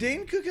 yeah. Did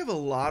Dane Cook have a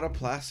lot of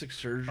plastic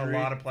surgery? A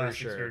lot of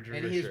plastic sure. surgery.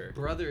 And For his sure.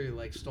 brother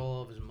like stole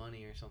all of his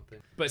money or something.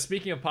 But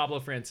speaking of Pablo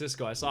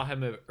Francisco, I saw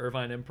him at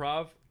Irvine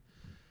Improv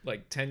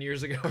like 10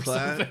 years ago or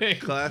something.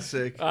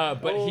 Classic.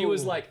 But he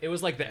was like, it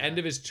was like the end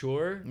of his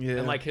tour. Yeah.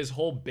 And like his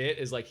whole bit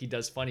is like he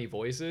does funny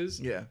voices.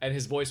 Yeah. And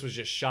his voice was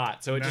just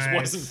shot. So it just Nice.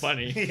 wasn't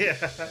funny. Yeah.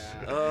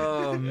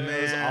 Oh, It was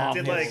man.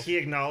 awful. Did like he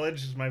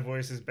acknowledge my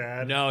voice is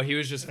bad? No, he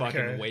was just fucking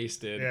Okay.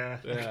 wasted.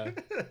 Yeah.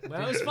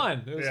 Well, it was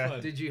fun. It was Yeah.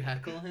 fun. Did you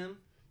heckle him?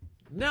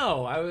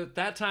 No,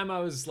 that time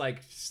I was like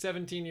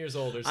 17 years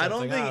old or something. I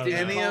don't think Did you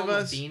any call of him a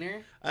us.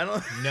 beaner? I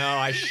don't. No,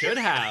 I should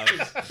have.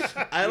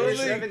 I don't You're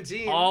think.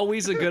 17.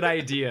 Always a good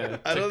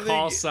idea I to don't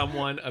call think-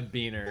 someone a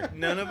beaner.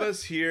 None of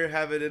us here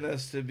have it in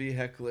us to be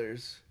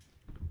hecklers.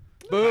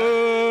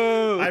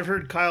 Boo! I've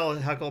heard Kyle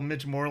heckle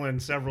Mitch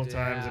Moreland several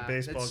times at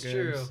baseball that's games.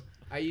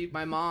 true.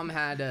 My mom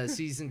had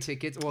season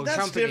tickets. Well, That's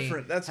company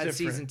different. That's had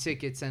different. season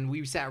tickets, and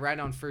we sat right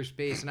on first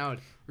base, and I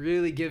would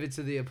really give it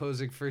to the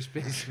opposing first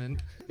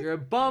baseman. You're a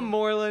bum,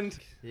 Moreland.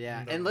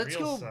 Yeah, The and let's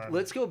real go. son.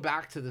 Let's go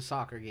back to the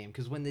soccer game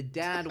because when the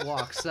dad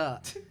walks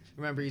up,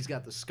 remember he's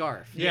got the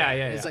scarf. Yeah.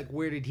 It's like,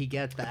 where did he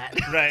get that?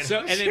 Right. So,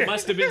 and it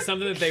must have been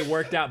something that they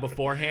worked out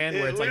beforehand,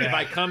 where it's like, if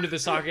I come to the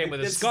soccer game with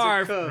a This is a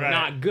scarf, code.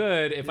 not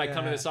good. If I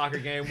come to Yeah. the soccer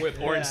game with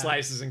orange Yeah.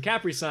 slices and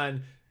Capri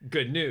Sun,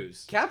 good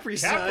news. Capri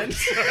Sun.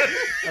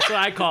 That's what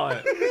I call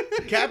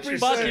it. Capri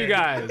Fuck Sun. you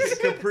guys.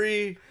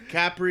 Capri.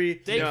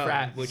 Steak No.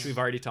 frat, which we've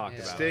already talked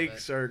about.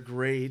 Steaks are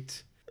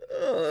great.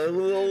 A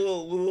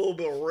little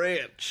bit of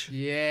ranch.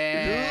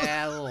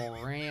 Yeah, a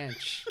little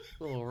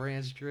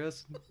ranch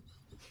dressing.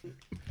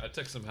 I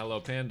took some Hello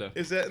Panda.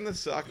 Is that in the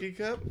sake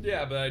cup?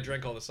 Yeah, but I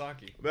drank all the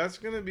sake. That's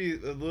gonna be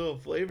a little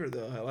flavor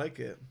though. I like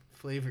it.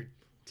 Flavored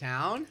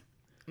Town.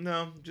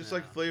 No, just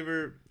like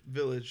Flavor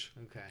Village.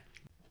 Okay.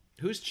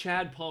 Who's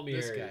Chad Palmieri?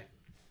 This guy.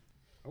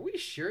 Are we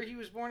sure he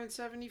was born in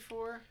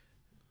 ~74?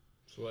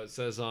 So what it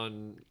says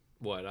on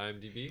what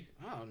IMDb?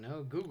 Oh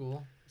no,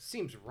 Google.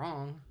 Seems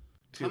wrong.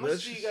 Dude, How much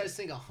let's do you just- guys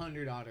think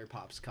 100 Otter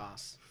Pops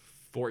costs?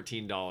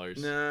 $14.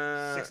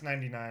 Nah.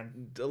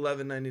 $6.99.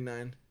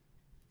 $11.99.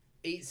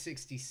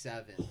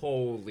 $8.67.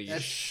 Holy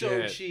That's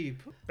shit! so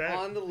cheap. Back-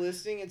 On the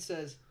listing, it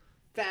says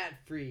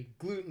fat-free,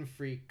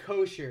 gluten-free,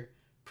 kosher,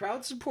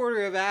 proud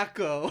supporter of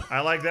ACCO.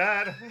 I like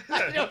that.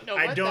 I don't know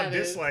I what don't that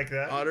is. dislike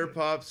that. Otter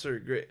Pops are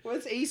great.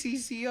 What's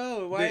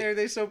ACCO? Why They- are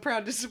they so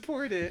proud to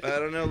support it? I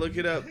don't know. Look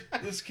it up.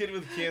 This kid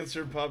with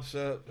cancer pops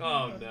up.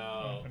 Oh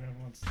no!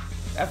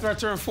 After I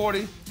turned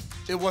 40,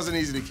 it wasn't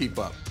easy to keep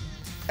up.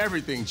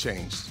 Everything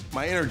changed.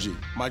 My energy,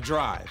 my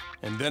drive.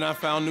 And then I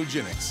found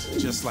Nugenics,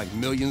 just like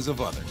millions of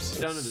others.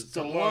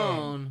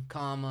 Stallone,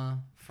 comma,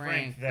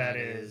 Frank, that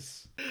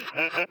is.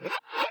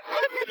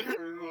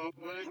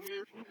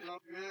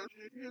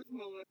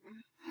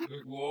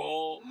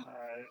 Whoa.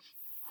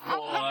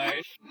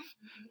 Boy.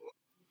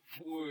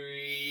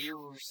 Free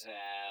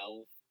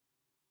yourself.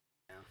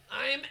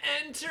 I'm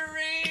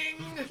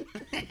entering.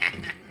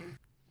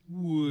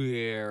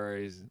 Where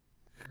is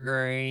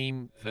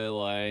cream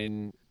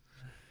filling?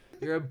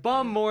 You're a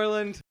bum,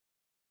 Moreland.